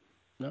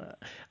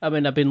 I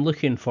mean, I've been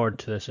looking forward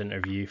to this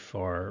interview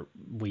for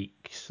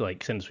weeks,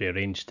 like since we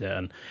arranged it,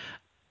 and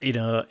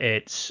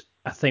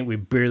I think we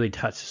barely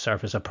touched the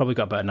surface. I've probably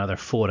got about another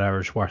 4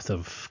 hours worth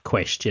of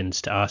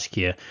questions to ask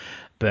you,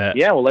 but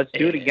yeah, well, let's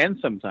do it again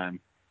sometime.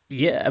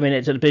 Yeah, I mean,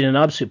 it's been an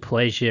absolute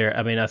pleasure.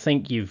 I mean, I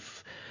think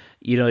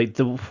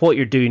what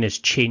you're doing is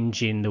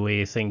changing the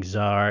way things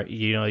are.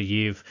 You're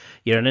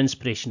an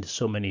inspiration to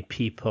so many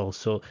people.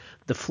 So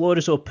the floor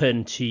is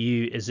open to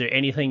you. Is there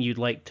anything you'd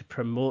like to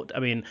promote? I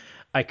mean,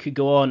 I could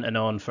go on and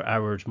on for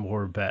hours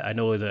more, but I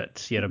know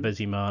that you're a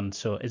busy man.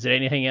 So is there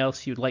anything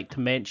else you'd like to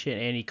mention?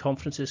 Any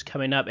conferences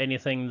coming up?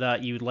 Anything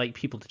that you'd like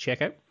people to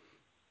check out?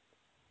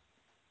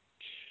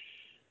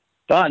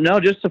 No,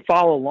 just to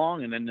follow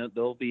along, and then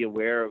they'll be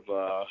aware of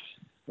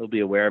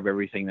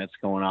everything that's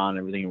going on,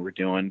 everything we're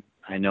doing.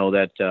 I know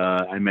that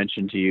I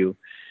mentioned to you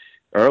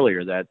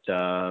earlier that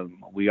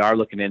we are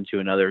looking into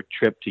another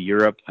trip to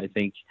Europe. I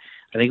think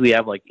we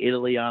have like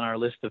Italy on our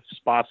list of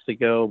spots to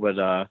go,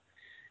 but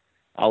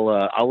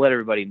I'll let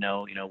everybody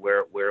know,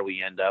 where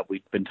we end up.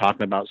 We've been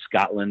talking about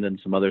Scotland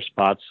and some other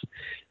spots,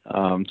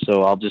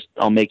 so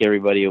I'll make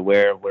everybody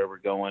aware of where we're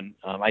going.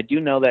 I do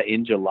know that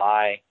in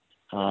July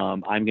I'm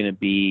going to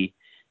be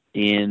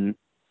in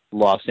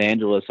Los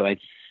Angeles, and I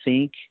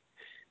think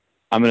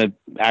I'm going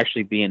to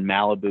actually be in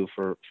Malibu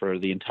for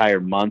the entire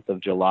month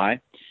of July.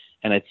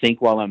 And I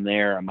think while I'm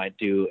there, I might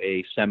do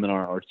a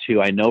seminar or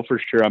two. I know for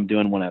sure I'm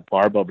doing one at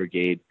Barbell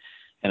Brigade,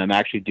 and I'm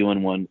actually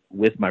doing one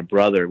with my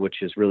brother,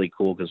 which is really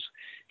cool because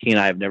he and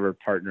I have never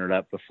partnered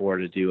up before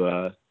to do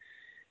a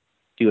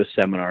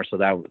seminar. So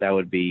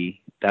that'll be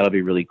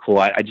really cool.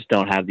 I just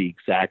don't have the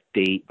exact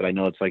date, but I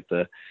know it's like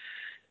the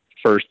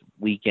first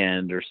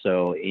weekend or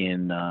so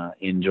in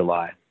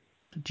July.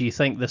 Do you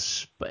think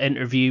this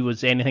interview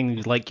was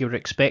anything like you were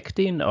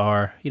expecting,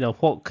 or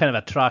what kind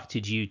of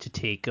attracted you to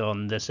take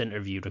on this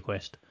interview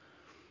request?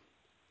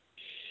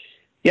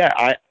 Yeah,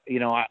 I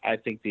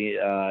think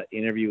the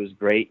interview was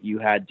great. You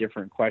had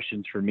different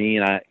questions for me,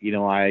 and I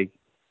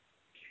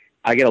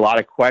get a lot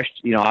of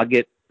questions.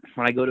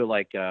 When I go to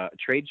like a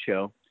trade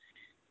show,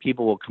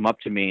 people will come up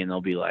to me and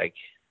they'll be like,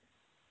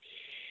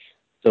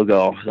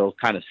 they'll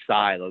kind of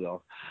sigh. They'll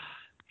go,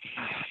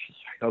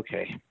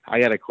 okay, I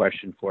got a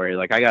question for you.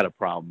 Like, I got a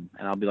problem.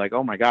 And I'll be like,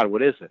 oh my God,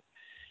 what is it?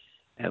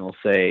 And they'll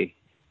say,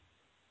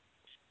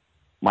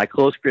 my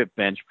close grip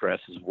bench press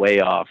is way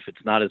off.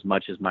 It's not as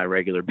much as my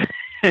regular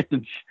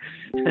bench.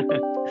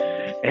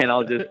 And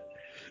I'll just,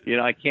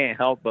 I can't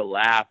help but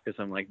laugh because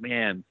I'm like,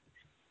 man,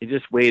 you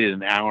just waited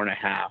an hour and a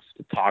half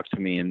to talk to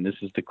me. And this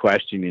is the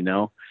question,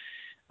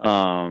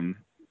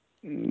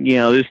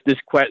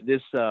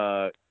 this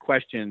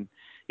question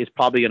is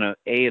probably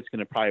it's going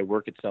to probably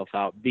work itself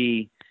out.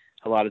 B,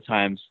 a lot of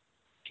times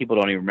people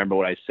don't even remember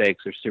what I say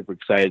because they're super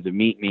excited to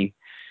meet me.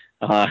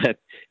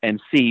 And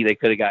C, they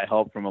could have got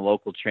help from a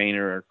local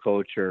trainer or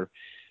coach or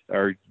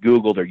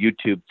Googled or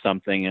YouTubed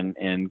something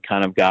and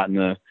kind of gotten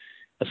a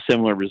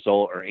similar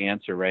result or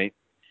answer, right?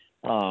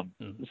 So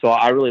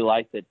I really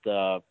like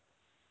that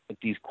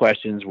these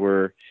questions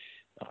were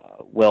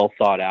well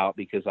thought out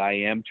because I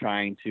am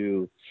trying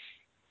to,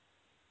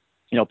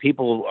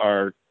 people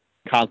are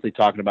constantly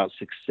talking about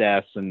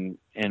success and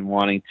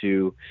wanting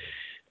to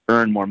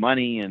earn more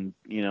money and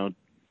they're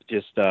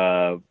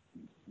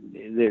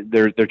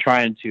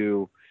trying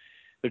to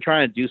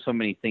do so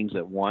many things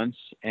at once,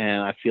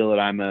 and I feel that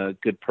I'm a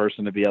good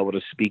person to be able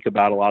to speak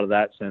about a lot of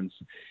that since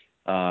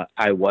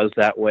I was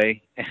that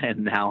way,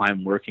 and now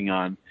I'm working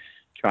on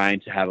trying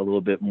to have a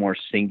little bit more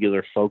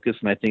singular focus,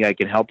 and I think I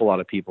can help a lot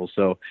of people.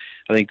 So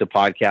I think the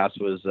podcast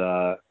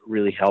was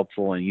really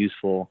helpful and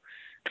useful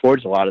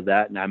towards a lot of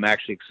that, and I'm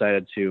actually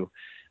excited to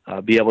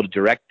be able to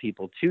direct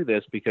people to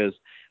this because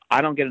I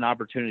don't get an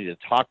opportunity to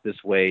talk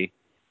this way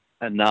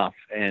enough.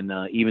 And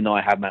even though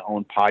I have my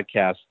own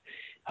podcast,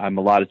 I'm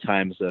a lot of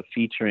times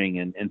featuring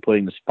and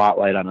putting the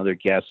spotlight on other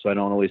guests. So I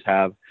don't always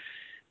have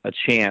a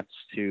chance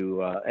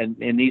to,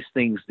 and these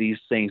things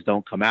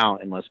don't come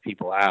out unless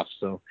people ask.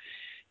 So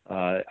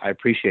I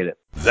appreciate it.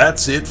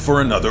 That's it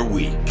for another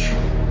week.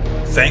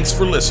 Thanks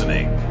for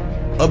listening.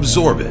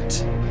 Absorb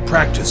it,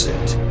 practice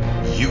it,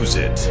 use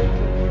it.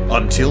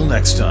 Until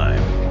next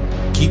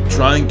time, keep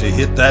trying to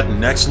hit that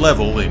next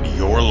level in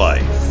your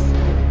life.